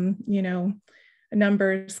 you know,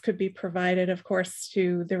 numbers could be provided, of course,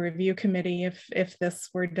 to the review committee if this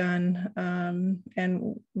were done,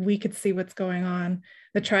 and we could see what's going on.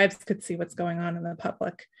 The tribes could see what's going on in the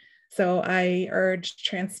public. So I urge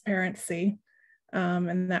transparency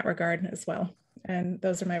in that regard as well. And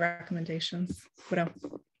those are my recommendations. Widow.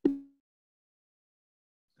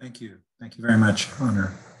 Thank you. Thank you very much,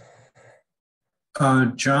 Honor.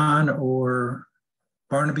 John or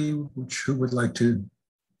Barnaby, who would like to?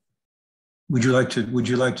 Would you like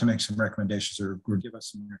to make some recommendations or give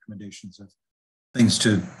us some recommendations of things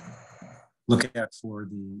to look at for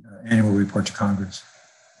the annual report to Congress?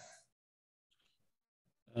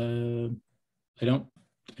 I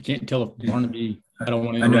can't tell if Barnaby, I don't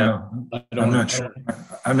want to. I know. I'm not sure.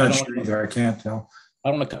 I'm not sure either. I can't tell. I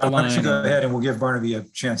don't want to cut the line. Why don't you go ahead and we'll give Barnaby a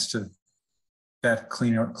chance to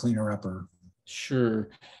clean her up. Or sure.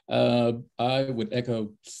 I would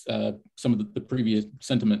echo some of the previous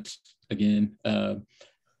sentiments again,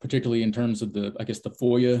 particularly in terms of the, I guess, the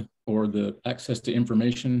FOIA or the access to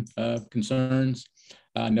information concerns.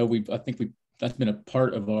 I think that's been a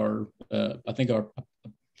part of our,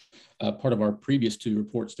 part of our previous two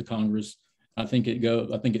reports to Congress. I think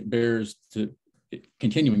it bears to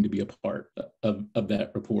continuing to be a part of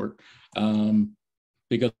that report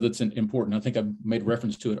because it's important. I think I made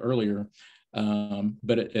reference to it earlier,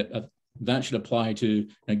 but that should apply to,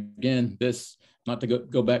 again, this, not to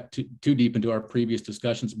go back too deep into our previous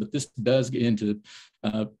discussions, but this does get into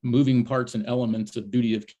moving parts and elements of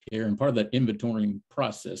duty of care and part of that inventorying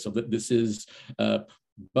process. So that this is,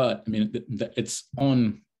 but I mean, it's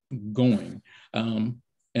ongoing. And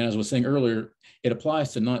as I was saying earlier, it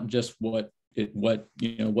applies to not just what's the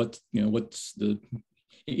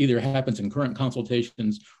either happens in current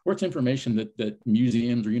consultations or it's information that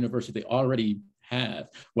museums or universities they already have,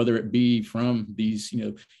 whether it be from these,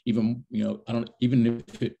 even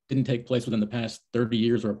if it didn't take place within the past 30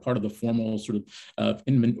 years or a part of the formal sort of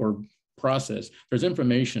or process, there's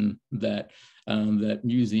information that that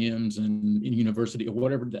museums and university or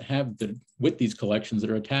whatever that have with these collections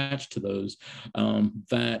that are attached to those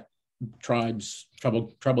that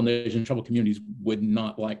tribal nations, tribal communities would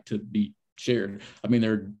not like to be shared. I mean,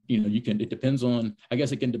 it depends on, I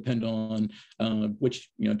guess it can depend on which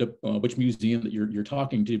museum that you're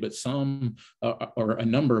talking to, but some or a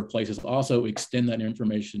number of places also extend that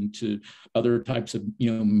information to other types of,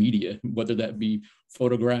 media, whether that be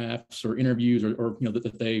photographs or interviews or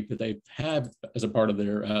that they have as a part of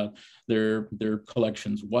their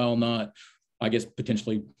collections, while not, I guess,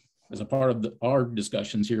 potentially as a part of our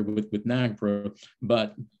discussions here with NAGPRA,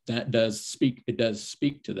 but that does speak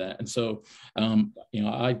to that. And so,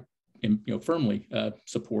 I firmly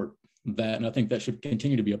support that. And I think that should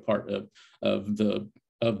continue to be a part of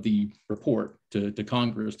the report to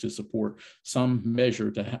Congress, to support some measure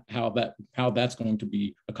to how that's going to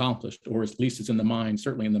be accomplished, or at least it's in the mind,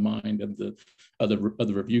 certainly in the mind of the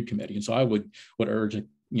review committee. And so I would urge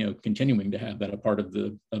continuing to have that a part of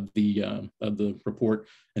the report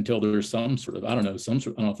until there's some sort of, I don't know,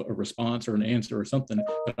 a response or an answer or something.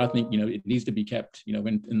 But I think it needs to be kept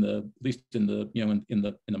in the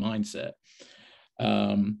mindset.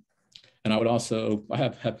 And I would also, I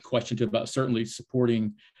have a question too about certainly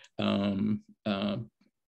supporting the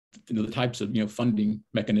types of funding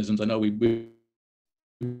mechanisms. I know we've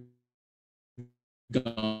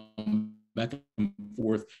gone back and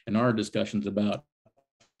forth in our discussions about,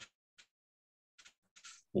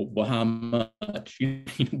 well, how much?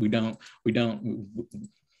 We don't.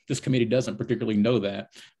 This committee doesn't particularly know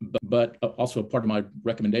that, but also a part of my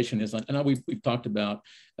recommendation is, I know we've talked about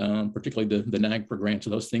particularly the NAGPRA grants,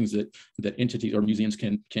 or those things that entities or museums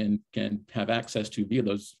can have access to via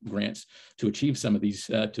those grants to achieve some of these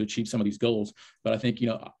goals. But I think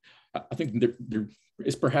I think there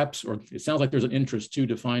is perhaps, or it sounds like there's an interest too,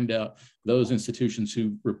 to find out those institutions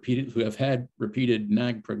who have had repeated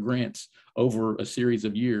NAGPRA grants over a series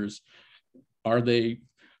of years. Are they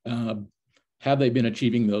have they been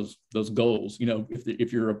achieving those goals?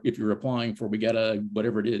 If you're applying for, we gotta,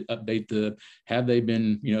 whatever it is, update have they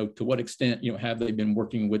been, to what extent, have they been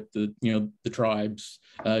working with the tribes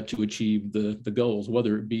to achieve the goals,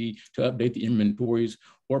 whether it be to update the inventories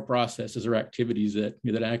or processes or activities that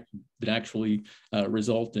actually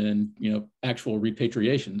result in actual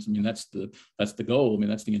repatriations. I mean, that's the goal. I mean,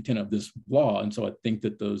 that's the intent of this law. And so I think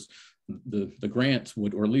that the grants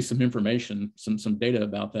would, or at least some information, some data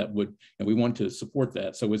about that would, and we want to support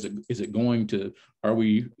that. So is it going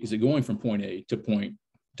from point A to point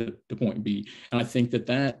B? And I think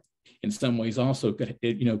that in some ways also could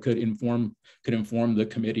inform the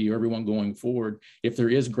committee or everyone going forward, if there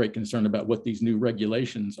is great concern about what these new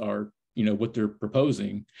regulations are, what they're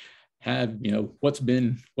proposing. What's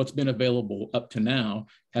been available up to now?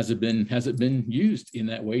 Has it been used in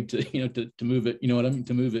that way to move it?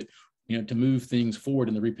 To move things forward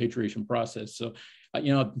in the repatriation process. So,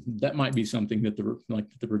 that might be something that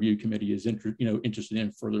the review committee is interested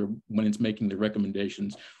in further when it's making the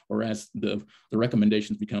recommendations, or as the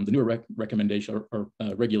recommendations become, the newer recommendation or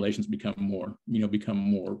regulations become more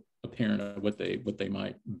apparent of what they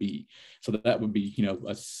might be. So that would be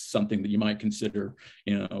something that you might consider,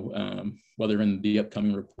 whether in the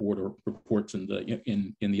upcoming report or reports in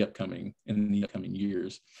the upcoming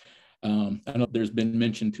years. I know there's been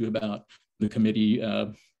mention too about the committee,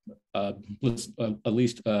 at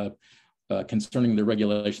least concerning the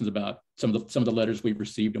regulations about some of the letters we've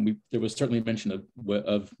received, and there was certainly mention of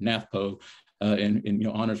NAGPRA in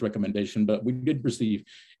honors recommendation, but we did receive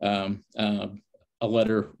a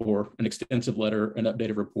letter, or an extensive letter, an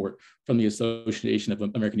updated report from the Association of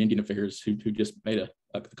American Indian Affairs, who just made a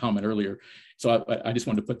comment earlier. So I just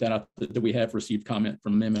wanted to put that out, that we have received comment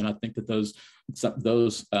from them, and I think that those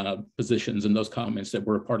positions and those comments that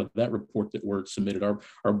were a part of that report that were submitted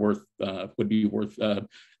would be worth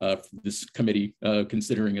this committee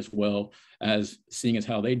considering, as well as seeing as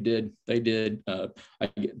how they did. I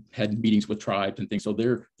had meetings with tribes and things, so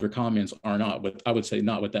their comments are not, I would say,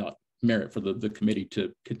 not without merit for the committee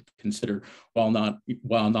to consider, while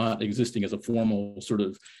not existing as a formal sort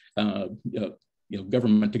of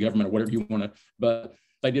government to government or whatever you want to, but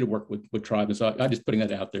they did work with tribes. And so I'm just putting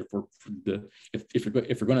that out there for if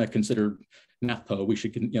you're going to consider NAGPRA, we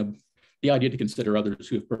should the idea to consider others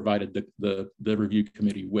who have provided the review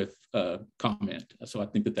committee with comment. So I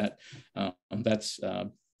think that's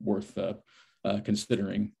worth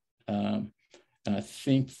considering. And I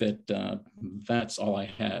think that that's all I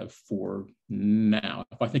have for now.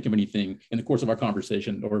 If I think of anything in the course of our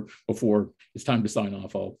conversation or before it's time to sign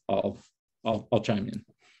off, I'll chime in.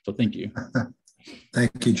 So thank you.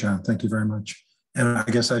 Thank you, John. Thank you very much. And I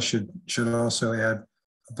guess I should also add,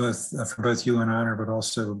 for both you and Honor, but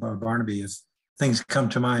also Barnaby, if things come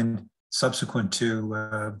to mind subsequent to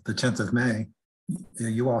the 10th of May,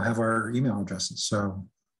 you all have our email addresses. So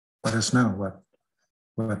let us know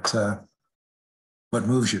what what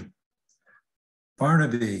moves you.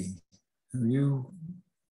 Barnaby, are you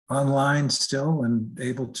online still and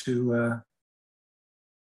able to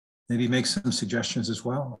maybe make some suggestions as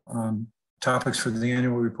well on topics for the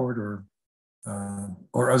annual report or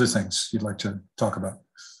other things you'd like to talk about?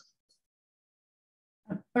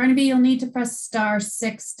 Barnaby, you'll need to press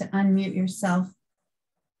 *6 to unmute yourself.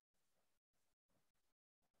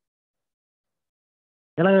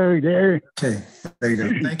 Hello there. Okay, there you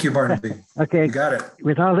go. Thank you, Barnaby. Okay, you got it.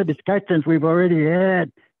 With all the discussions we've already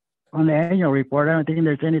had on the annual report, I don't think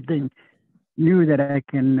there's anything new that I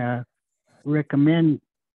can recommend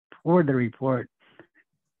for the report.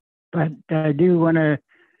 But I do want to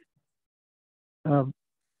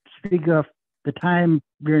speak of the time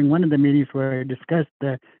during one of the meetings where I discussed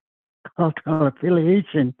the cultural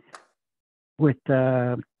affiliation with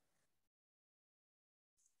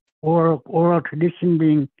oral tradition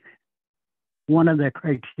being one of the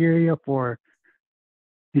criteria for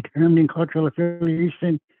determining cultural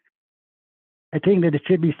affiliation. I think that it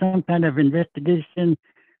should be some kind of investigation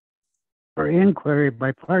or inquiry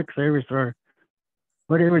by Park Service or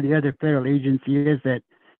whatever the other federal agency is that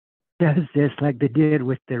does this, like they did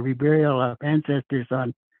with the reburial of ancestors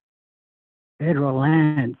on federal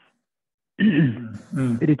lands,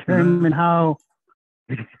 to determine how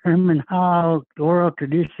oral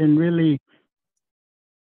tradition really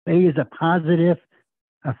plays a positive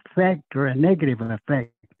effect or a negative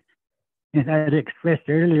effect. And I had expressed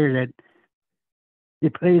earlier that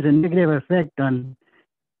it plays a negative effect on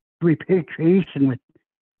repatriation with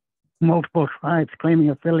multiple tribes claiming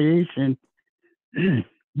affiliation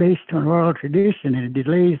based on oral tradition, and it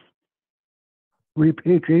delays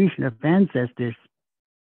repatriation of ancestors,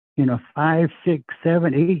 5, 6,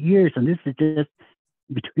 7, 8 years, and this is just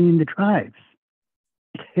between the tribes.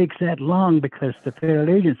 It takes that long because the federal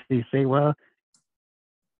agencies say, well,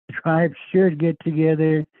 the tribes should get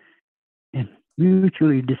together and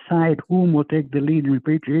mutually decide whom will take the lead in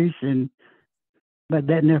repatriation, but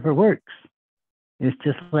that never works. It's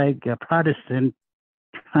just like a Protestant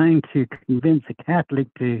trying to convince a Catholic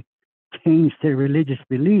to change their religious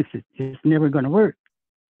beliefs. It's just never going to work.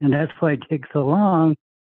 And that's why it takes so long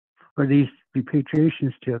for these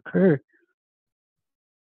repatriations to occur.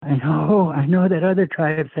 I know that other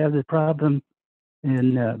tribes have the problem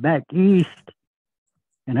in back east,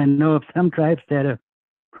 and I know of some tribes that have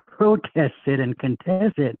protested and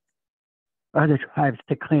contested other tribes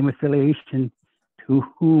to claim affiliation to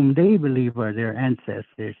whom they believe are their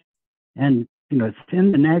ancestors. And it's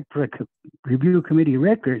in the NAGPRA Review Committee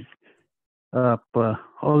records of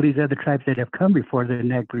all these other tribes that have come before the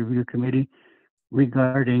NAGPRA Review Committee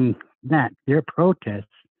regarding that, their protests.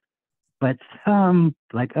 But some,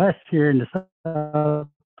 like us here in the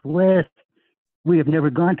Southwest, we have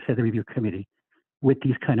never gone to the Review Committee with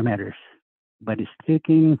these kind of matters. But it's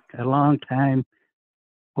taking a long time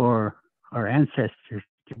for our ancestors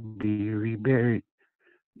to be reburied.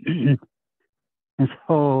 And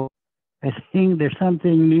so I think there's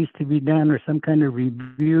something needs to be done, or some kind of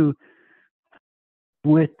review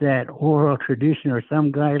with that oral tradition, or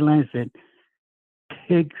some guidelines that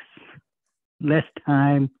takes less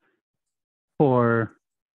time for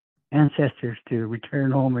ancestors to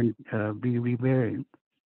return home and be reburied.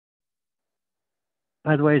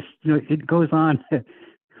 Otherwise, it goes on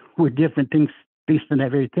with different things based on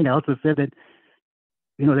that very thing. I also said that,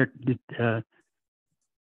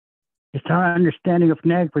 it's our understanding of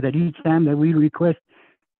NAGPRA that each time that we request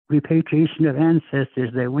repatriation of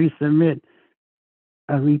ancestors, that we submit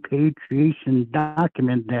a repatriation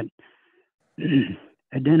document that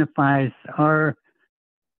identifies our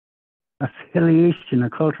affiliation, a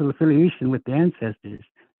cultural affiliation with the ancestors.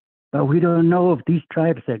 But we don't know if these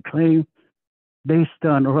tribes that claim based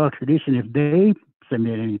on oral tradition, if they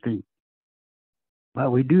submit anything.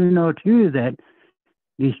 But we do know too that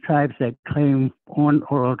these tribes that claim on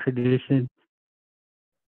oral tradition,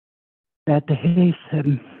 that they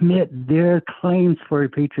submit their claims for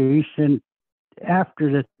repatriation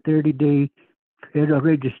after the 30-day Federal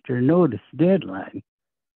Register notice deadline.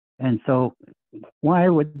 And so why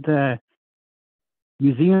would the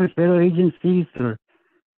museums, federal agencies, or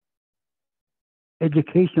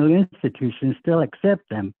educational institutions still accept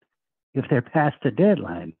them if they're past the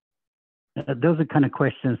deadline? Those are kind of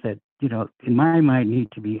questions that, in my mind, need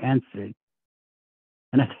to be answered.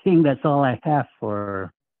 And I think that's all I have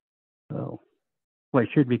for what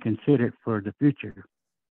should be considered for the future.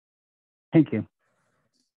 Thank you.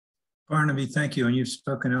 Barnaby, thank you. And you've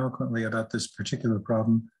spoken eloquently about this particular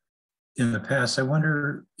problem in the past. I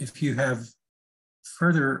wonder if you have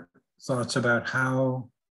further thoughts about how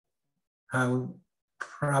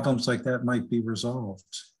problems like that might be resolved.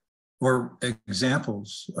 or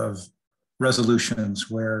examples of resolutions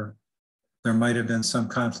where there might have been some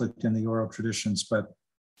conflict in the oral traditions, but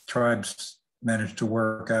tribes managed to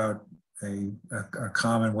work out a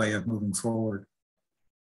common way of moving forward.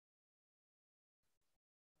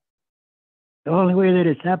 The only way that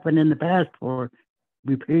it's happened in the past for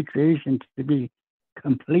repatriation to be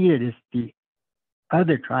completed is the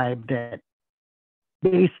other tribe that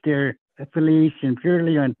based their affiliation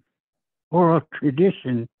purely on oral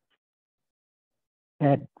tradition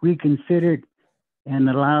had reconsidered and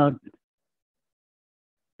allowed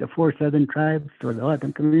the 4 southern tribes or the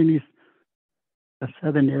O'odham communities of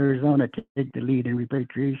southern Arizona to take the lead in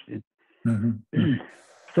repatriation. Mm-hmm.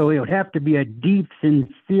 So it would have to be a deep,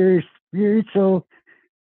 sincere, spiritual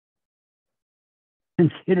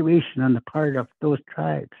consideration on the part of those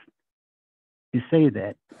tribes to say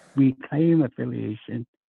that we claim affiliation.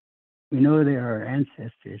 We know they are our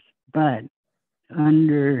ancestors, but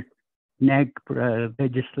under NAGPRA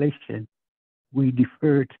legislation, we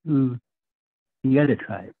defer to the other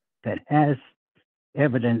tribe that has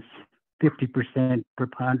evidence, 50%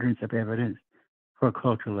 preponderance of evidence for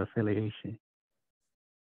cultural affiliation.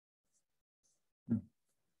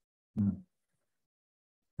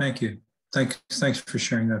 Thank you. Thanks for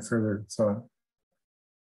sharing that further thought.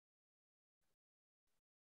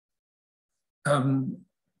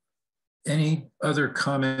 Any other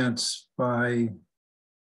comments by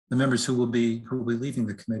the members who will be leaving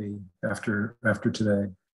the committee after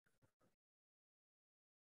today,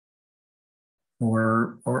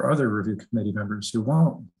 or other review committee members who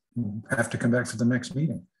won't have to come back for the next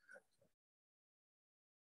meeting?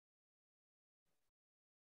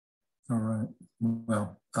 All right.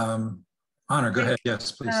 Well, Honor, go ahead.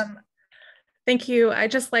 Yes, please. Thank you.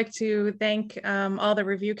 I'd just like to thank all the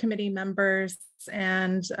review committee members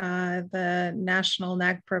and the National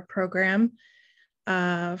NAGPRA program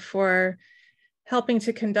for helping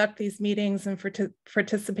to conduct these meetings and for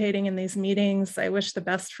participating in these meetings. I wish the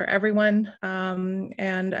best for everyone.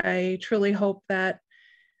 And I truly hope that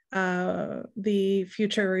the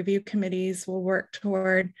future review committees will work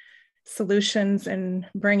toward solutions and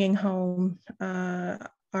bringing home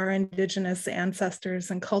our Indigenous ancestors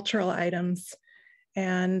and cultural items.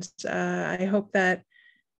 And I hope that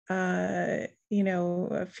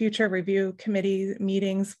future review committee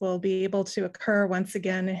meetings will be able to occur once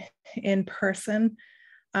again in person.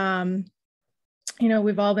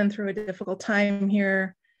 We've all been through a difficult time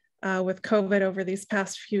here with COVID over these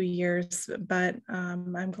past few years, but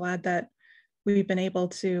I'm glad that we've been able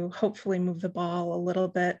to hopefully move the ball a little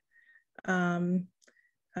bit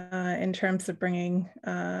in terms of bringing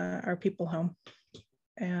our people home.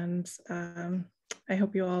 And I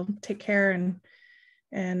hope you all take care,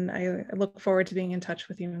 and I look forward to being in touch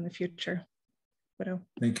with you in the future. Widow.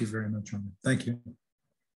 Thank you very much, Honor. Thank you.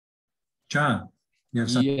 John, you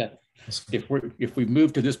have something? Yeah, if we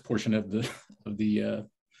move to this portion of the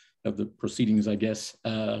proceedings, I guess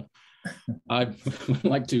I'd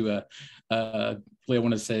like to I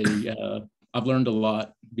want to say I've learned a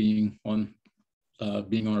lot being on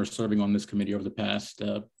or serving on this committee over the past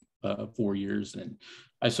 4 years, and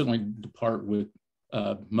I certainly depart with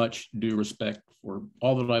much due respect for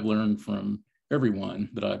all that I've learned from everyone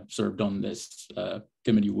that I've served on this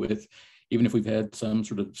committee with, even if we've had some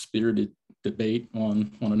sort of spirited debate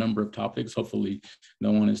on a number of topics. Hopefully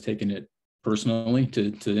no one has taken it personally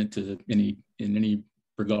to any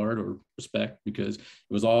regard or respect, because it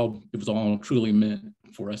was all truly meant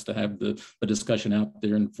for us to have the discussion out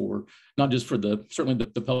there, and for not just for certainly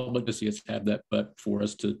the public to see us have that, but for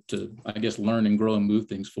us to I guess learn and grow and move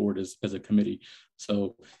things forward as a committee.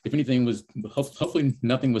 So if anything was, hopefully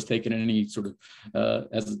nothing was taken in any sort of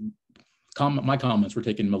my comments were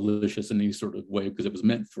taken malicious in any sort of way, because it was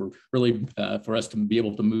meant for really for us to be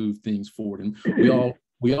able to move things forward. And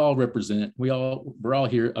we're all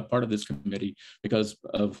here a part of this committee because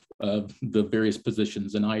of the various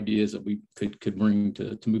positions and ideas that we could bring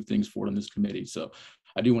to move things forward in this committee. So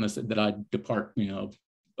I do want to say that I depart,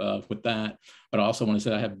 with that, but I also want to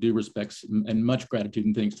say I have due respects and much gratitude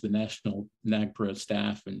and thanks to the National NAGPRA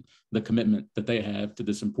staff and the commitment that they have to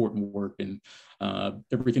this important work, and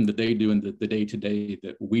everything that they do in the day-to-day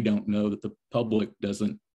that we don't know, that the public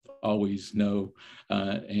doesn't always know.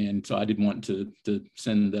 And so I did want to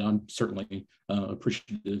send that I'm certainly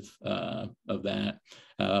appreciative of that.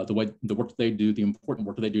 The work that they do, the important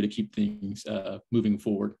work that they do to keep things moving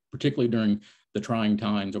forward, particularly during the trying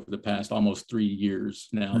times over the past almost 3 years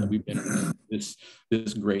now that we've been in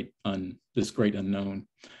this great unknown.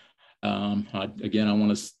 Again, I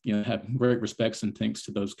want to have great respects and thanks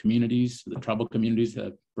to those communities, the tribal communities that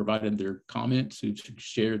have provided their comments, who've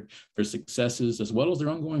shared their successes as well as their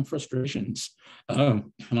ongoing frustrations.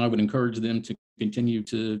 And I would encourage them to continue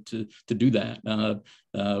to do that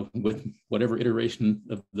with whatever iteration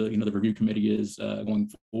of the the review committee is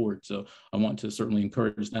going forward. So I want to certainly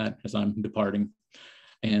encourage that as I'm departing.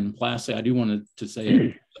 And lastly, I do want to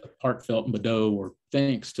say a heartfelt Mado or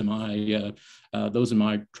thanks to my those in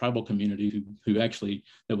my tribal community who actually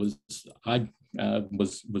was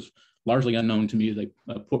largely unknown to me. They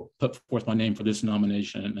put forth my name for this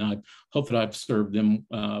nomination, and I hope that I've served them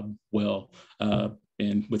well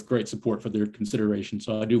and with great support for their consideration.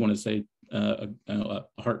 So I do want to say a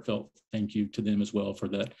heartfelt thank you to them as well for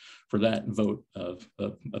that vote of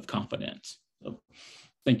confidence. So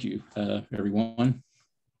thank you, everyone.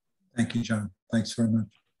 Thank you, John. Thanks very much.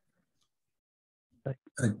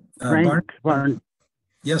 Barn.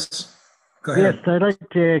 Yes, go ahead.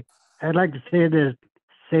 Yes, I'd like to say the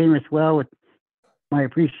same as well with my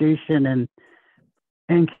appreciation and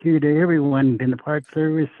thank you to everyone in the Park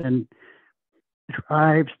Service and the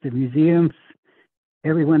tribes, the museums,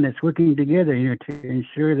 everyone that's working together, to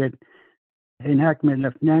ensure that the enactment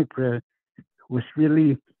of NAGPRA was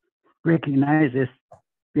really recognized as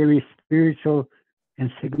very spiritual and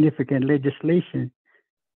significant legislation.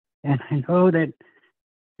 And I know that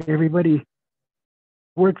everybody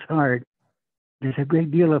works hard. There's a great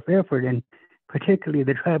deal of effort, and particularly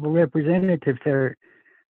the tribal representatives are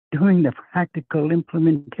doing the practical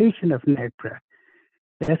implementation of NAGPRA.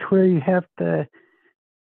 That's where you have the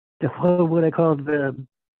what I call the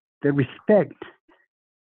respect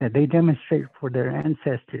that they demonstrate for their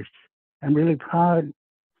ancestors. I'm really proud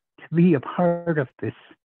to be a part of this,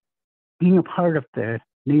 being a part of the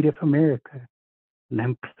Native America. And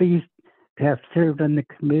I'm pleased to have served on the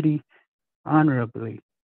committee honorably.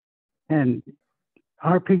 And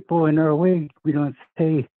our people in our way, we don't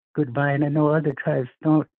say goodbye, and I know other tribes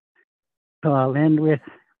don't. So I'll end with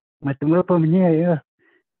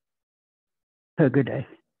a good day.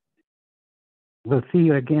 We'll see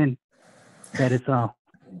you again. That is all.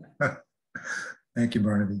 Thank you,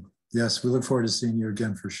 Barnaby. Yes, we look forward to seeing you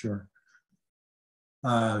again for sure.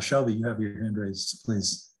 Shelby, you have your hand raised,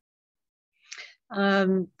 please.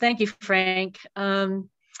 Thank you, Frank. I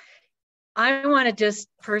want to just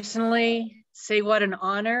personally say what an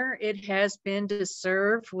honor it has been to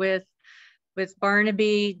serve with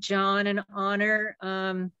Barnaby, John, and Honor.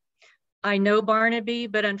 I know Barnaby,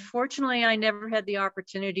 but unfortunately, I never had the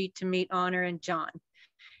opportunity to meet Honor and John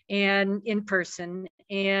and in person.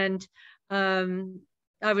 And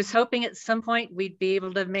I was hoping at some point we'd be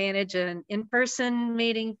able to manage an in-person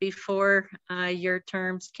meeting before your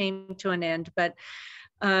terms came to an end. But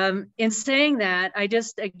in saying that, I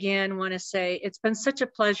just again want to say it's been such a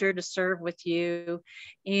pleasure to serve with you.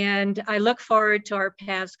 And I look forward to our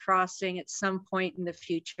paths crossing at some point in the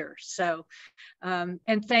future. So,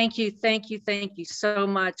 and thank you so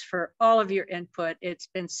much for all of your input. It's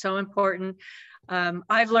been so important.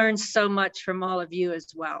 I've learned so much from all of you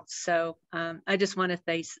as well. So I just want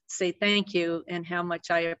to say thank you and how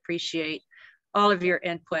much I appreciate all of your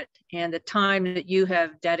input and the time that you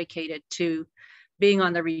have dedicated to being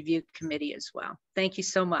on the review committee as well. Thank you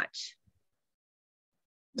so much.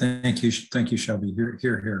 Thank you, Shelby.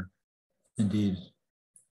 Here, indeed.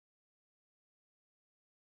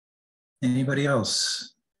 Anybody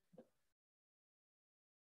else?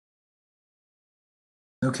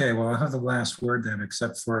 Okay, well, I'll have the last word then,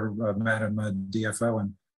 except for Madam DFO,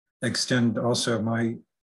 and extend also my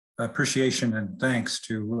appreciation and thanks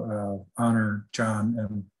to Honor, John,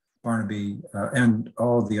 and Barnaby, and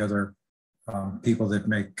all the other people that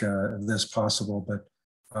make this possible. But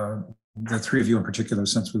the three of you in particular,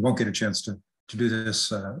 since we won't get a chance to do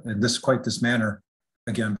this in this manner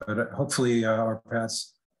again, but hopefully our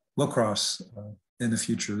paths will cross in the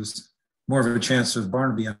future. There's more of a chance of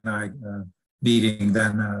Barnaby and I meeting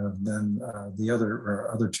than the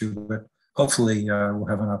other two, but hopefully we'll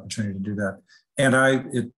have an opportunity to do that. And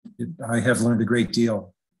I have learned a great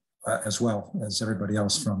deal as well as everybody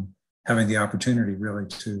else from having the opportunity really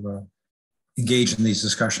to engage in these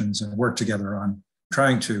discussions and work together on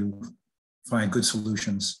trying to find good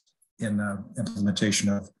solutions in implementation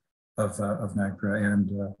of NAGPRA.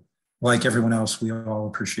 And like everyone else, we all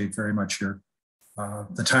appreciate very much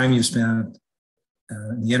the time you spent,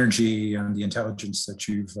 the energy and the intelligence that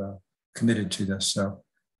you've committed to this. So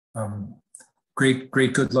great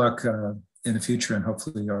good luck in the future, and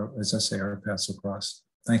hopefully, as I say, our paths will cross.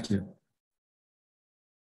 Thank you.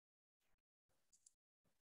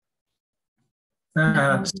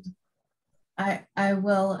 I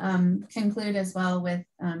will conclude as well with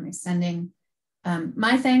extending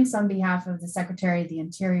my thanks on behalf of the Secretary of the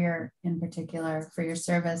Interior in particular for your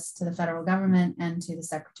service to the federal government and to the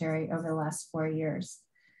Secretary over the last 4 years.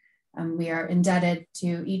 We are indebted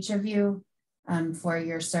to each of you for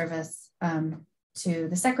your service to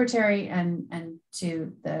the Secretary and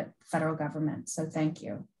to the federal government. So thank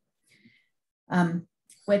you.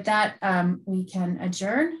 With that, we can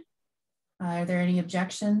adjourn. Are there any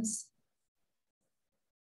objections?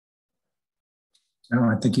 No,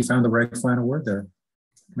 I think you found the right final word there,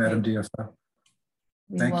 Madam DFO.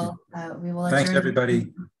 Thank you. We will Thanks, adjourn.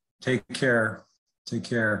 everybody. Take care. Take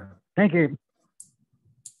care. Thank you.